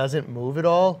 it doesn't move at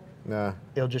all. Nah.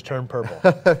 It'll just turn purple.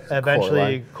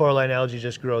 Eventually, coralline algae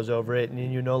just grows over it,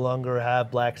 and you no longer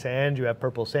have black sand, you have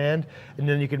purple sand, and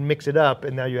then you can mix it up,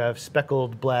 and now you have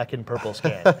speckled black and purple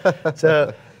sand.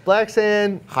 So black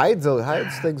sand hides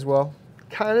things well.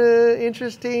 Kind of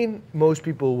interesting. Most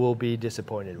people will be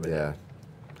disappointed with it.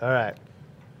 All right.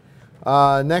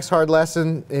 Next hard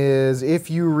lesson is if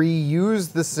you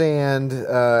reuse the sand,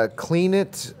 clean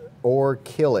it or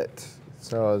kill it.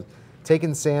 So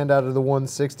taking sand out of the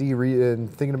 160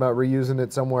 and thinking about reusing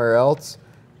it somewhere else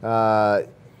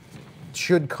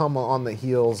should come on the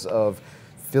heels of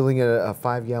filling a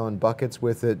 5-gallon buckets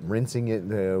with it, rinsing it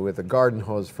with a garden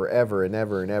hose forever and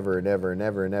ever and ever and ever and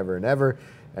ever and ever and ever,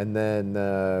 and then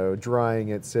drying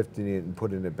it, sifting it, and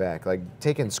putting it back. Like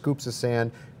taking scoops of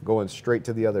sand, going straight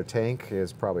to the other tank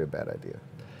is probably a bad idea.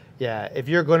 Yeah, if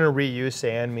you're going to reuse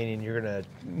sand, meaning you're going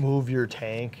to move your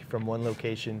tank from one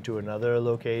location to another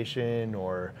location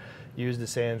or use the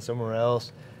sand somewhere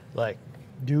else, like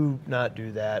do not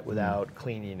do that without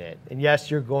cleaning it. And yes,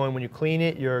 when you clean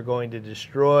it, you're going to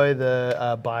destroy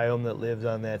the biome that lives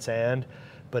on that sand,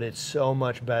 but it's so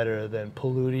much better than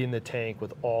polluting the tank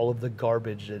with all of the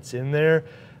garbage that's in there.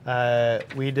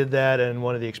 We did that in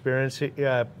one of the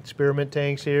experiment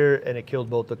tanks here, and it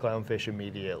killed both the clownfish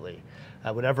immediately.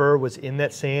 Whatever was in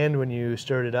that sand when you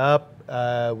stirred it up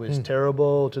was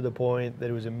terrible, to the point that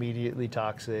it was immediately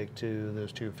toxic to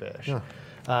those 2 fish.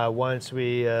 Once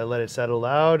we let it settle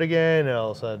out again,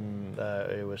 all of a sudden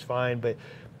it was fine. But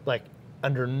like,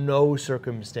 under no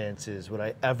circumstances would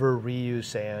I ever reuse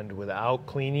sand without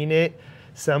cleaning it.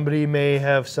 Somebody may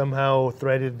have somehow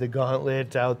threaded the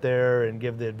gauntlet out there and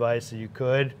give the advice that you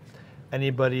could.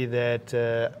 Anybody that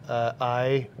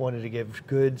I wanted to give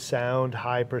good, sound,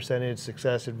 high percentage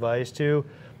success advice to,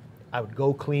 I would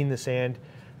go clean the sand.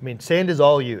 I mean, sand is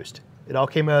all used. It all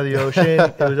came out of the ocean.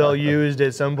 It was all used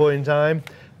at some point in time,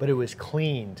 but it was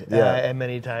cleaned and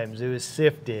many times. It was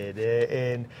sifted,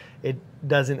 and it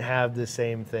doesn't have the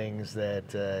same things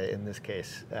that, in this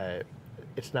case,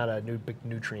 it's not a big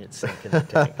nutrient sink in the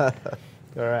tank.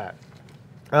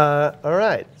 All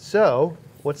right. So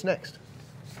what's next?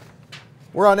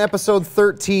 We're on episode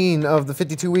 13 of the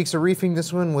 52 Weeks of Reefing.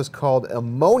 This one was called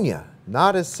Ammonia.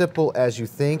 Not as simple as you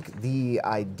think. The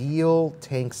ideal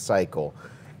tank cycle.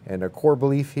 And our core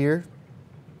belief here?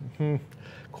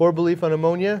 Core belief on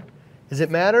ammonia is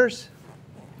it matters,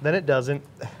 then it doesn't,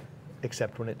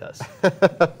 except when it does.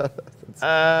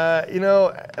 You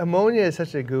know, ammonia is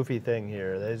such a goofy thing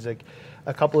here. There's like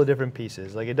a couple of different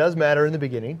pieces. Like, it does matter in the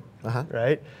beginning,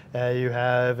 right? You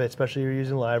have, especially if you're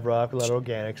using live rock, a lot of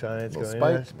organics on it. It's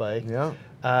going to spike. Yeah.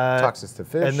 Toxic to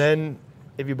fish. And then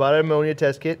if you bought an ammonia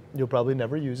test kit, you'll probably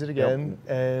never use it again,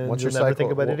 and you'll never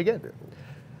think about it again.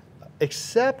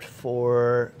 Except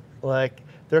for, like,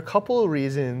 there are a couple of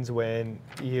reasons when,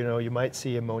 you know, you might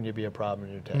see ammonia be a problem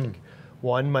in your tank.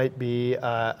 One might be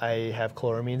I have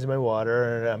chloramines in my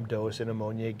water and I'm dosing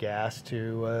ammonia gas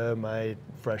to my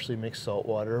freshly mixed salt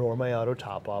water or my auto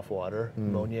top-off water.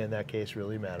 Ammonia in that case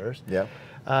really matters.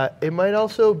 It might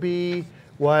also be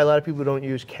why a lot of people don't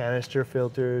use canister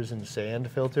filters and sand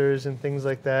filters and things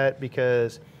like that,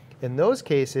 because in those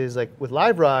cases, like with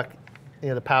live rock, you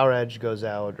know, the power edge goes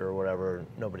out or whatever,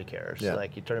 nobody cares.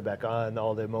 Like, you turn it back on,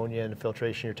 all the ammonia and the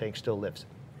filtration in your tank still lives.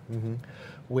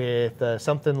 With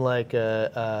something like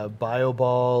a bio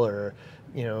ball, or,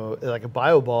 you know, like a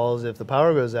bio balls, if the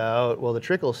power goes out, well, the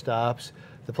trickle stops,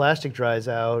 the plastic dries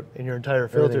out, and your entire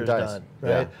filter is done,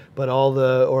 right? But all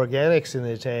the organics in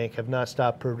the tank have not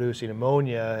stopped producing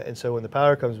ammonia, and so when the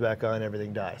power comes back on,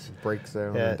 everything dies. It breaks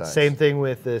down and dies. Same thing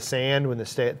with the sand. When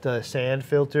the sand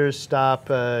filters stop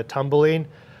tumbling,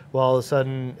 well, all of a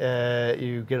sudden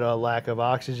you get a lack of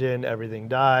oxygen, everything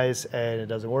dies, and it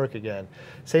doesn't work again.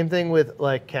 Same thing with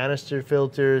like canister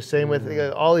filters, same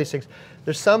with all these things.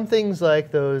 There's some things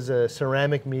like those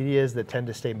ceramic medias that tend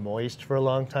to stay moist for a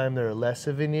long time. They're less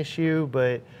of an issue,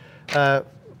 but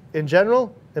in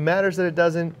general, it matters that it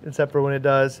doesn't, except for when it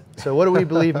does. So what do we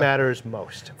believe matters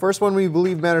most? First one we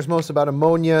believe matters most about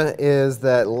ammonia is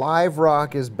that live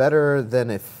rock is better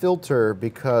than a filter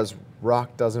because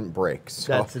rock doesn't break.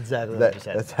 So that's exactly what I just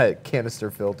said. That's that canister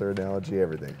filter analogy,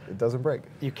 everything. It doesn't break.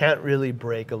 You can't really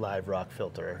break a live rock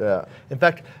filter. Yeah. In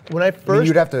fact, when I first... I mean,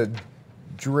 you'd have to...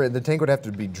 The tank would have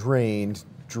to be drained,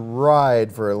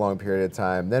 dried for a long period of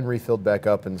time, then refilled back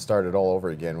up and started all over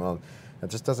again. Well, that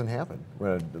just doesn't happen.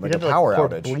 Like a power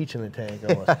outage. Bleach in the tank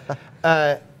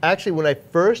almost. Actually, when I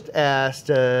first asked,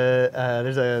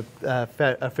 there's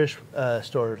a fish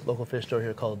store, local fish store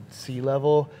here called Sea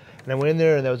Level, and I went in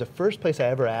there, and that was the first place I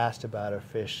ever asked about a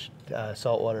fish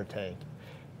saltwater tank.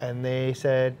 And they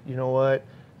said, you know what?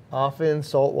 Often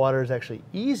saltwater is actually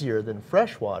easier than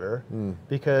freshwater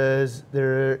because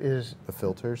there is the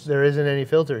filters. There isn't any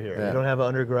filter here. You don't have an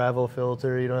under gravel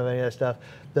filter. You don't have any of that stuff.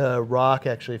 The rock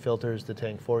actually filters the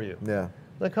tank for you.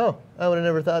 Like, oh, I would have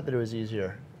never thought that it was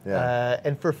easier.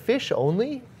 And for fish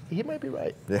only, he might be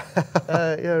right.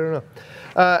 I don't know.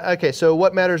 Okay, so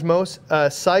what matters most?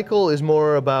 Cycle is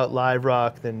more about live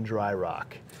rock than dry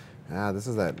rock. This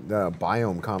is that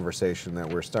biome conversation that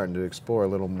we're starting to explore a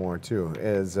little more too.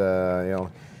 Is you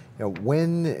know,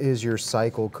 when is your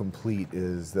cycle complete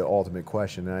is the ultimate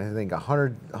question. And I think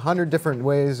 100 different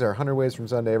ways, or 100 ways from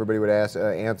Sunday, everybody would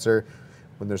answer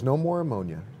when there's no more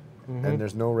ammonia and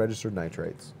there's no registered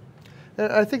nitrates.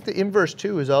 And I think the inverse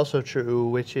too is also true,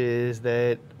 which is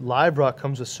that live rock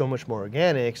comes with so much more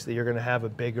organics that you're going to have a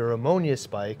bigger ammonia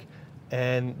spike.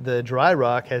 And the dry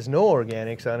rock has no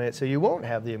organics on it, so you won't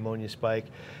have the ammonia spike.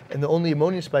 And the only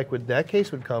ammonia spike with that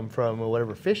case would come from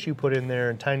whatever fish you put in there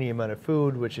and tiny amount of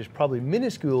food, which is probably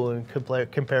minuscule in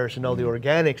comparison to all the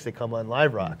organics that come on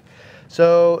live rock.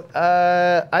 So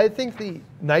I think the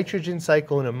nitrogen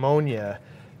cycle in ammonia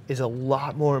is a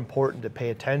lot more important to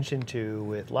pay attention to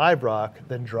with live rock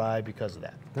than dry because of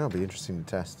that. That'll be interesting to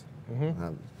test.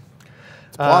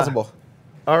 It's plausible.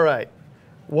 All right.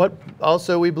 What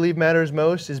also we believe matters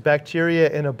most is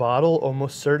bacteria in a bottle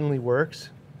almost certainly works,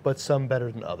 but some better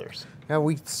than others. Yeah,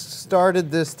 we started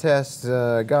this test,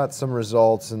 got some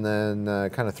results, and then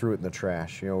kind of threw it in the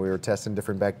trash. You know, we were testing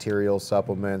different bacterial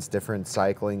supplements, different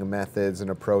cycling methods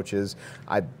and approaches.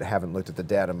 I haven't looked at the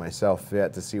data myself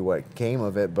yet to see what came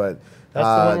of it, but that's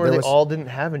the one where they all didn't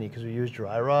have any because we used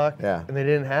dry rock, yeah, and they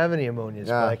didn't have any ammonia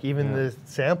spike. Even the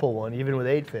sample one, even with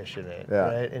 8 fish in it,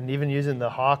 right? And even using the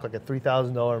Hawk, like a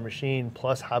 $3,000 machine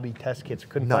plus hobby test kits,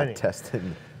 couldn't find any. Not tested.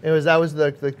 That was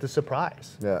the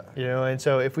surprise. Yeah. You know, and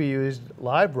so if we used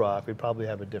live rock, we'd probably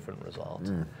have a different result.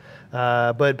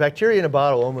 But bacteria in a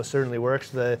bottle almost certainly works.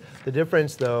 The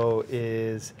difference though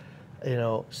is, you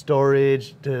know,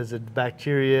 storage. Does a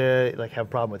bacteria like have a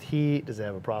problem with heat? Does it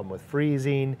have a problem with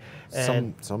freezing?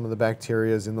 And some of the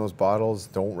bacteria in those bottles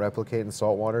don't replicate in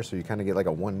salt water, so you kind of get like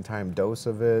a one-time dose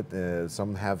of it.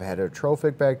 Some have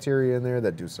heterotrophic bacteria in there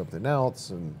that do something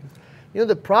else. And you know,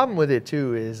 the problem with it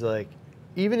too is like,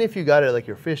 even if you got it at like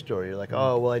your fish store, you're like,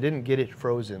 oh, well, I didn't get it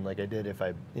frozen like I did if I,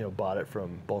 you know, bought it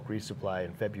from bulk resupply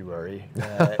in February,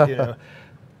 you know.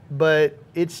 But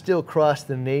it still crossed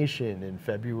the nation in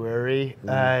February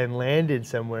and landed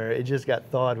somewhere. It just got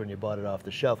thawed when you bought it off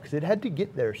the shelf because it had to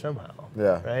get there somehow,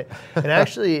 right? And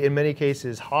actually, in many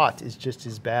cases, hot is just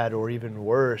as bad or even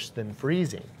worse than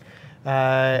freezing.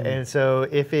 And so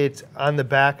if it's on the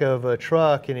back of a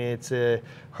truck and it's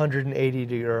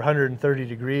 180 or 130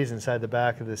 degrees inside the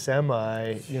back of the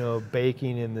semi, you know,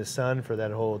 baking in the sun for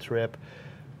that whole trip,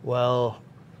 well,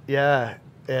 yeah,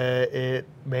 it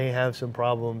may have some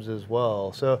problems as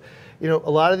well. So, you know,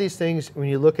 a lot of these things, when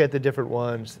you look at the different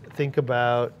ones, think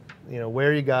about, you know,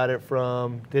 where you got it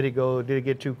from. Did it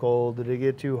get too cold? Did it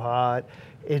get too hot?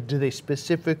 Do they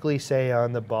specifically say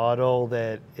on the bottle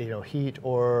that, you know, heat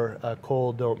or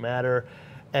cold don't matter?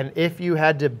 And if you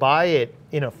had to buy it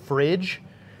in a fridge,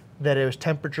 that it was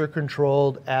temperature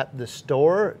controlled at the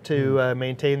store to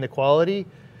maintain the quality,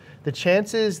 the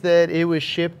chances that it was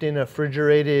shipped in a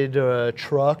refrigerated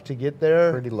truck to get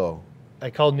there, pretty low.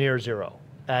 I call near zero.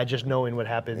 Just knowing what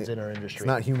happens in our industry. It's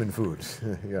not human food.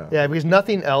 Yeah, because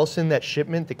nothing else in that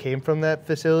shipment that came from that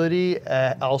facility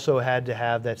also had to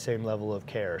have that same level of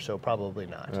care, so probably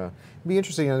not. It'd be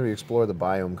interesting as we explore the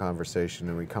biome conversation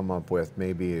and we come up with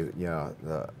maybe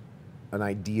an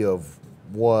idea of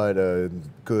what a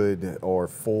good or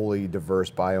fully diverse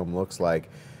biome looks like.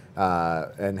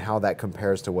 And how that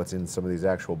compares to what's in some of these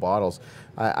actual bottles.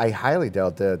 I highly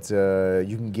doubt that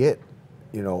you can get,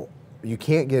 you know, you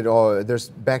can't get all, there's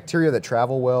bacteria that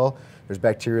travel well, there's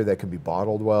bacteria that can be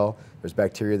bottled well, there's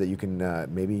bacteria that you can,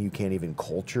 maybe you can't even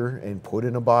culture and put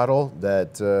in a bottle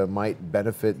that might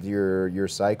benefit your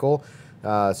cycle.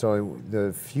 So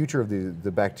the future of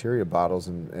the bacteria bottles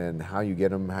and how you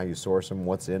get them, how you source them,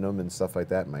 what's in them and stuff like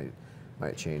that might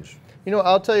change. You know,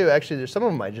 I'll tell you, actually, there's some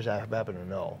of them I just happen to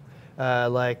know.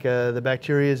 Like the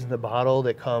bacteria in the bottle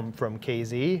that come from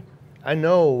KZ. I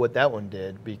know what that one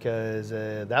did because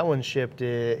that one shipped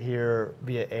it here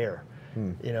via air.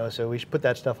 You know, so we should put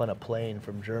that stuff on a plane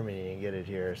from Germany and get it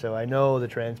here. So I know the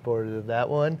transport of that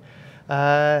one.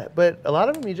 But a lot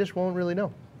of them you just won't really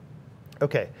know.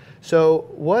 Okay, so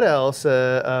what else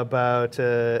about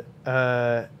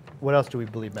what else do we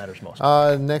believe matters most?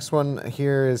 Next one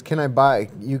here is, can I buy,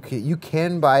 you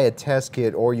can buy a test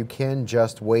kit or you can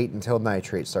just wait until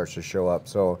nitrate starts to show up.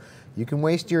 So you can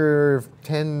waste your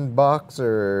 $10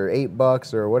 or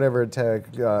 $8 or whatever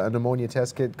an ammonia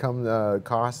test kit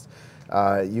costs.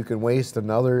 You can waste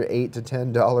another $8 to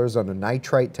 $10 on a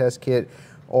nitrite test kit,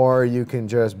 or you can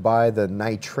just buy the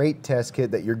nitrate test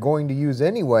kit that you're going to use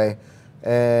anyway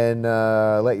and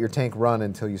let your tank run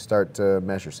until you start to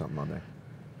measure something on there.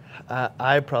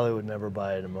 I probably would never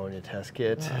buy an ammonia test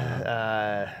kit.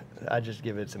 I just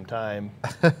give it some time.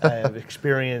 I have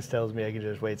experience tells me I can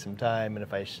just wait some time, and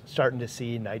if I'm starting to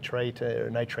see nitrate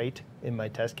in my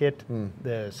test kit,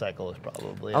 the cycle is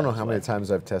probably. I don't know how many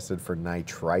times I've tested for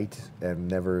nitrite and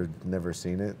never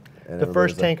seen it. And the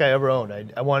first tank I ever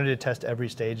owned, I wanted to test every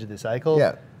stage of the cycle.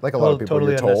 Yeah, like a lot of people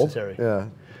totally you're told. Unnecessary. Yeah.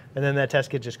 And then that test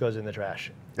kit just goes in the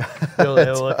trash.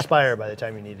 It'll expire by the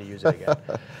time you need to use it again.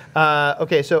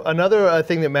 Okay, so another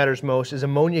thing that matters most is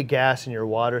ammonia gas in your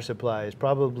water supply is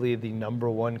probably the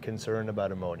 #1 concern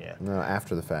about ammonia. No,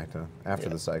 after the fact, after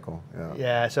the cycle.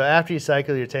 Yeah, so after you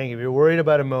cycle your tank, if you're worried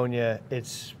about ammonia,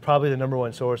 it's probably the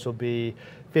 #1 source will be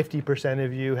 50%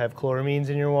 of you have chloramines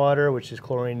in your water, which is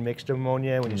chlorine mixed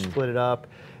ammonia. When you split it up,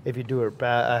 if you do it,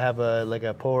 have like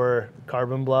a poor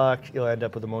carbon block, you'll end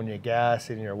up with ammonia gas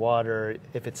in your water.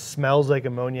 If it smells like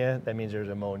ammonia, that means there's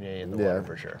ammonia in the water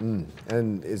for sure.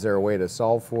 And is there a way to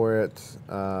solve for it?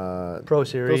 Pro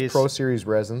Series. Those Pro Series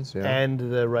resins, and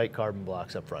the right carbon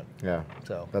blocks up front. Yeah.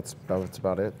 So that's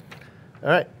about it. All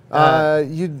right.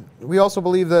 We also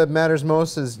believe that matters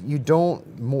most is you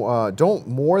don't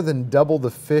more than double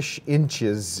the fish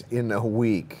inches in a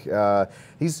week.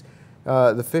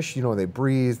 The fish, they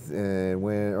breathe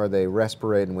or they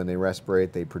respirate, and when they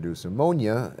respirate, they produce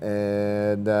ammonia.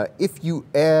 And if you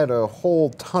add a whole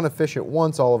ton of fish at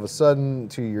once, all of a sudden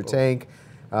to your tank,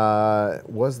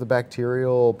 was the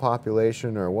bacterial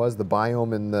population or was the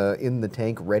biome in the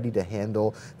tank ready to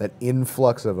handle that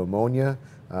influx of ammonia?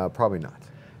 Probably not.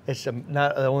 It's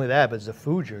not only that, but it's the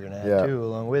food you're going to have too,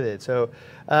 along with it. So,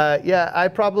 I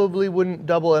probably wouldn't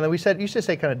double. And we used to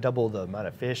say kind of double the amount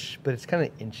of fish, but it's kind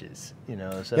of inches,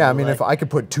 So yeah, I mean, if I could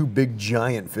put 2 big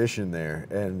giant fish in there,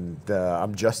 and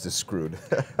I'm just as screwed.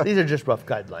 These are just rough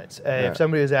guidelines. If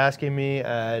somebody was asking me,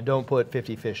 don't put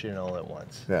 50 fish in all at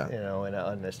once. Yeah. In an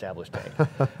unestablished tank.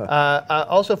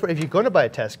 Also, if you're going to buy a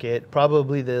test kit,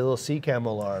 probably the little sea cam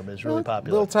alarm is really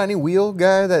popular. Little tiny wheel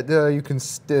guy that you can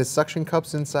suction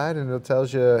cups inside, and it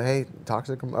tells you, hey,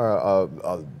 toxic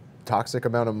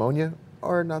amount of ammonia,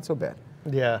 or not so bad.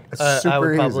 Yeah, It's I would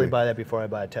super probably easy. buy that before I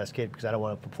buy a test kit because I don't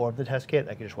want to perform the test kit.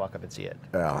 I can just walk up and see it.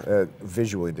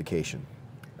 Visual indication.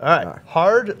 All right,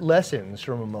 hard lessons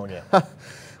from ammonia.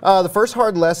 The first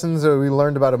hard lessons that we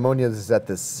learned about ammonia is that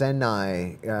the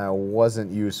Senai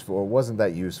wasn't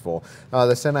that useful.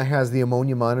 The Senai has the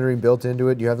ammonia monitoring built into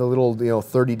it. You have the little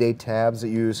 30-day tabs that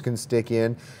you can stick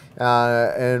in,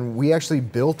 and we actually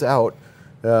built out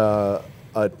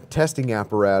a testing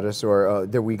apparatus, or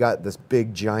that we got this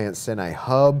big giant Senai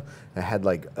hub that had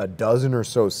like a dozen or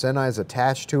so Senais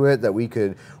attached to it that we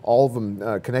could, all of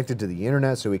them connected to the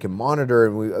internet, so we can monitor.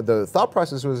 And the thought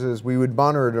process was we would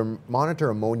monitor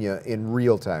ammonia in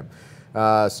real time.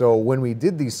 So when we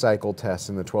did these cycle tests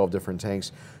in the 12 different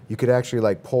tanks, you could actually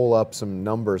like pull up some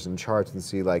numbers and charts and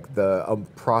see like the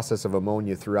process of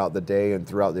ammonia throughout the day and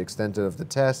throughout the extent of the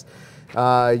test.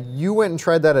 You went and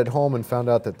tried that at home and found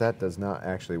out that does not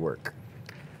actually work.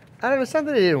 I don't know, it's not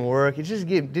that it didn't work. It just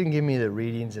didn't give me the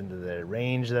readings into the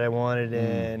range that I wanted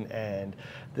in, and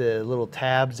the little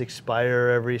tabs expire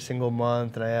every single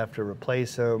month, and I have to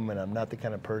replace them, and I'm not the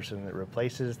kind of person that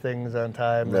replaces things on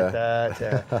time like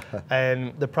that.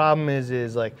 And the problem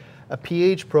is like a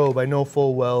pH probe, I know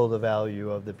full well the value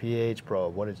of the pH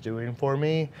probe, what it's doing for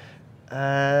me.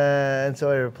 And so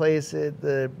I replace it,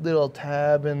 the little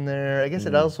tab in there. I guess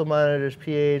it also monitors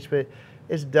pH, but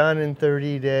it's done in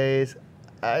 30 days.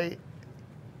 I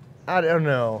don't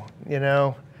know,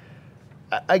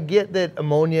 I get that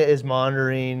ammonia is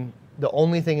monitoring. The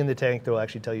only thing in the tank that will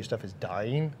actually tell you stuff is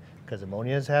dying because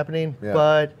ammonia is happening,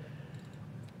 but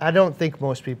I don't think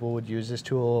most people would use this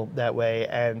tool that way,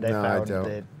 and I found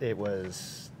that it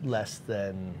was less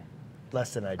than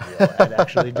ideal at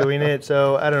actually doing it.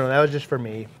 So I don't know, that was just for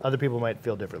me. Other people might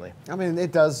feel differently. I mean,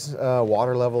 it does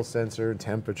water level sensor,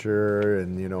 temperature,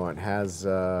 and it has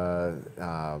a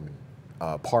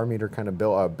par meter kind of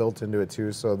built into it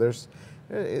too. So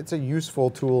it's a useful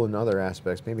tool in other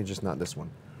aspects, maybe just not this one.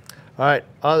 All right,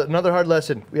 another hard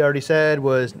lesson we already said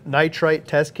was nitrite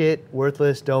test kit,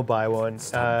 worthless, don't buy one.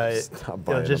 Stop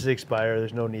buying it'll just expire,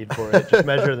 there's no need for it. Just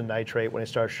measure the nitrate. When it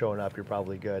starts showing up, you're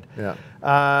probably good. Yeah.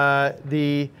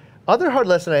 The other hard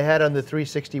lesson I had on the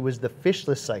 360 was the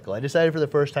fishless cycle. I decided for the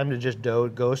first time to just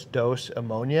ghost dose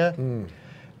ammonia.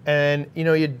 And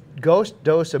you ghost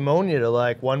dose ammonia to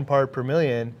like 1 part per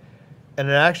million, and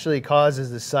it actually causes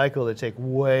the cycle to take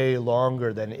way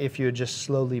longer than if you had just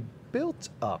slowly built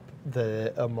up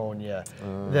the ammonia.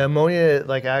 The ammonia,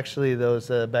 like actually those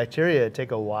bacteria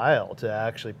take a while to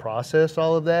actually process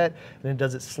all of that, and it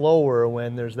does it slower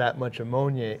when there's that much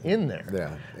ammonia in there.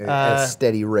 Yeah, at a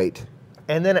steady rate.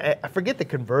 And then I forget the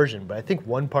conversion, but I think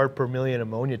 1 part per million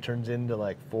ammonia turns into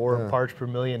like 4 parts per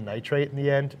million nitrate in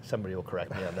the end. Somebody will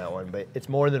correct me on that one, but it's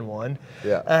more than 1.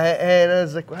 Yeah. And I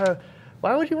was like, wow,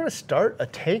 why would you want to start a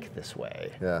tank this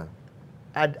way? Yeah.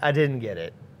 I didn't get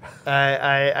it.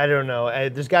 I don't know.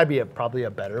 There's got to be probably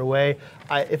a better way.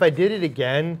 If I did it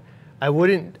again, I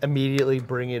wouldn't immediately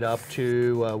bring it up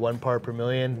to 1 part per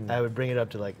million. I would bring it up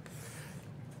to like,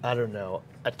 I don't know,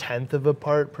 1/10 of a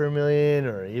part per million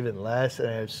or even less, and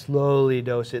I would slowly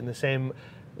dose it in the same,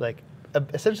 like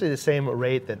essentially the same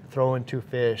rate that throwing 2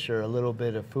 fish or a little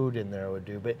bit of food in there would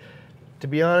do. But to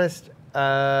be honest,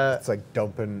 It's like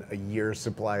dumping a year's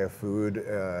supply of food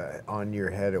on your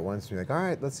head at once. And you're like, all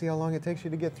right, let's see how long it takes you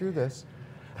to get through this.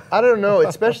 I don't know,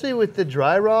 especially with the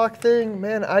dry rock thing,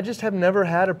 man, I just have never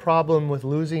had a problem with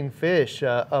losing fish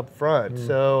up front.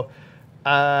 So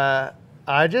I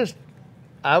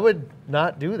would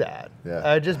not do that. Yeah.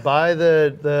 I just buy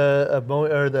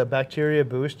the bacteria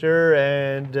booster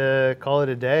and call it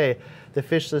a day. The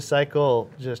fishless cycle,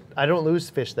 I don't lose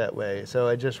fish that way. So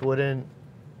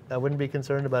I wouldn't be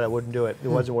concerned about it. I wouldn't do it. It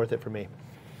wasn't worth it for me.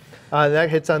 That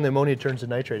hits on the ammonia turns to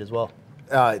nitrate as well.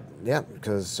 Yeah,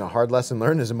 because a hard lesson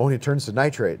learned is ammonia turns to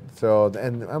nitrate. So,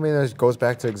 and I mean, it goes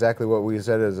back to exactly what we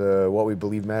said is what we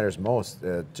believe matters most.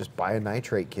 Just buy a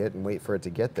nitrate kit and wait for it to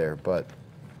get there. But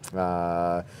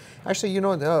actually,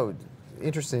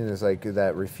 interesting is like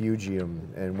that refugium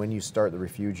and when you start the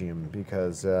refugium,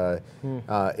 because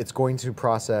it's going to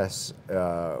process,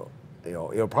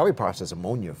 it'll probably process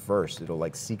ammonia first. It'll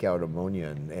like seek out ammonia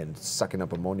and sucking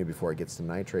up ammonia before it gets to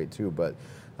nitrate too. But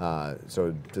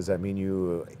so does that mean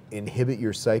you inhibit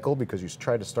your cycle because you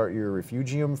try to start your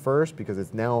refugium first because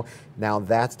it's now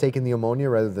that's taking the ammonia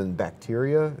rather than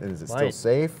bacteria? And is it still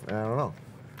safe? I don't know.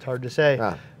 It's hard to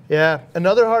say. Yeah.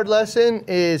 Another hard lesson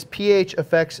is pH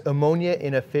affects ammonia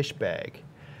in a fish bag.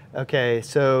 Okay,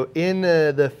 so in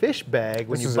the fish bag,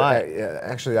 when you buy it.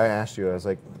 Actually, I asked you, I was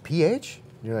like, pH?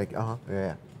 You're like,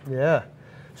 yeah. Yeah.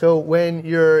 So when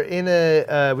you're in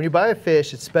when you buy a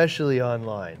fish, especially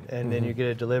online, and then you get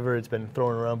it delivered, it's been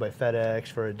thrown around by FedEx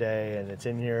for a day, and it's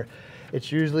in here.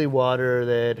 It's usually water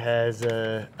that has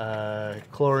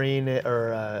chlorine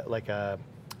or like a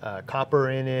copper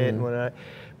in it and whatnot.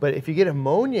 But if you get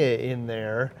ammonia in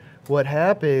there, what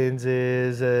happens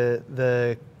is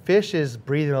the fish is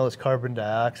breathing all this carbon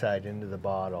dioxide into the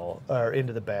bottle or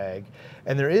into the bag,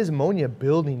 and there is ammonia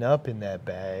building up in that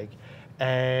bag.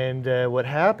 And what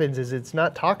happens is it's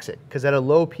not toxic because at a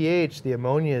low pH, the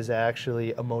ammonia is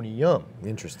actually ammonium.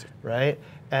 Interesting. Right?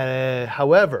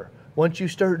 However, once you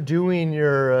start doing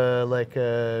your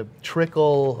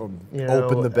trickle,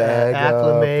 open the bag,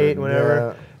 acclimate,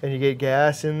 whatever, and you get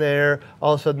gas in there,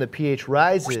 all of a sudden the pH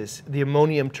rises. The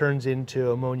ammonium turns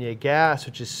into ammonia gas,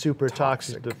 which is super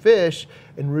toxic to fish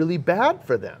and really bad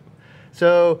for them.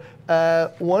 So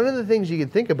one of the things you can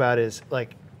think about is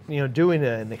like, doing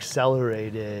an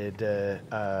accelerated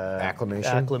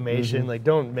acclimation, like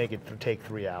don't make it take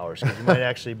 3 hours because you might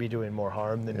actually be doing more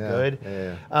harm than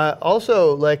good.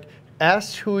 Also, like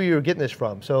ask who you're getting this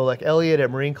from. So like Elliot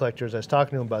at Marine Collectors, I was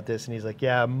talking to him about this and he's like,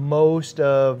 yeah, most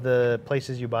of the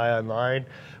places you buy online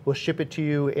will ship it to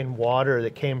you in water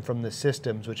that came from the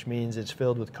systems, which means it's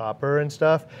filled with copper and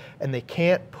stuff. And they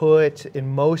can't put, in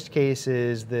most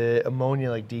cases, the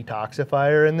ammonia like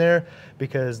detoxifier in there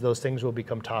because those things will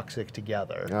become toxic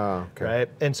together. Oh, okay. Right?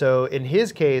 And so in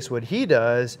his case, what he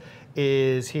does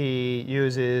is he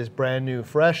uses brand new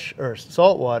fresh or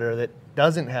salt water that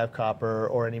doesn't have copper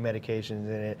or any medications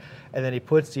in it, and then he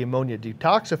puts the ammonia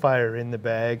detoxifier in the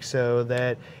bag so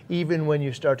that even when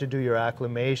you start to do your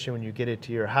acclimation, when you get it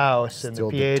to your house and the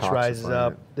pH rises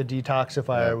up, the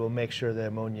detoxifier will make sure the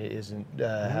ammonia isn't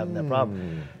having that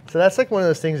problem. So that's like one of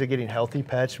those things of getting healthy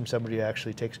pets from somebody who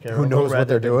actually takes care of them. Who knows what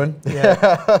they're doing?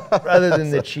 Yeah, rather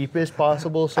than the cheapest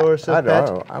possible source of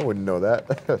pet. I wouldn't know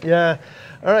that. Yeah.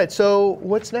 All right, so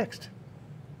what's next?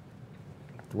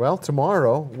 Well,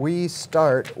 tomorrow we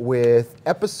start with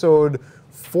episode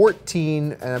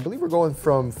 14, and I believe we're going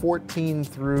from 14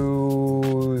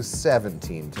 through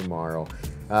 17 tomorrow.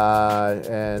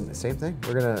 And same thing,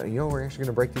 we're actually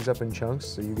gonna break these up in chunks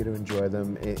so you get to enjoy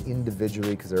them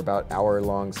individually because they're about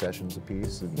hour-long sessions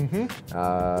apiece. And,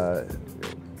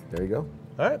 there you go.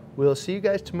 All right, we'll see you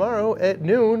guys tomorrow at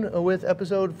noon with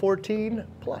episode 14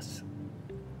 plus.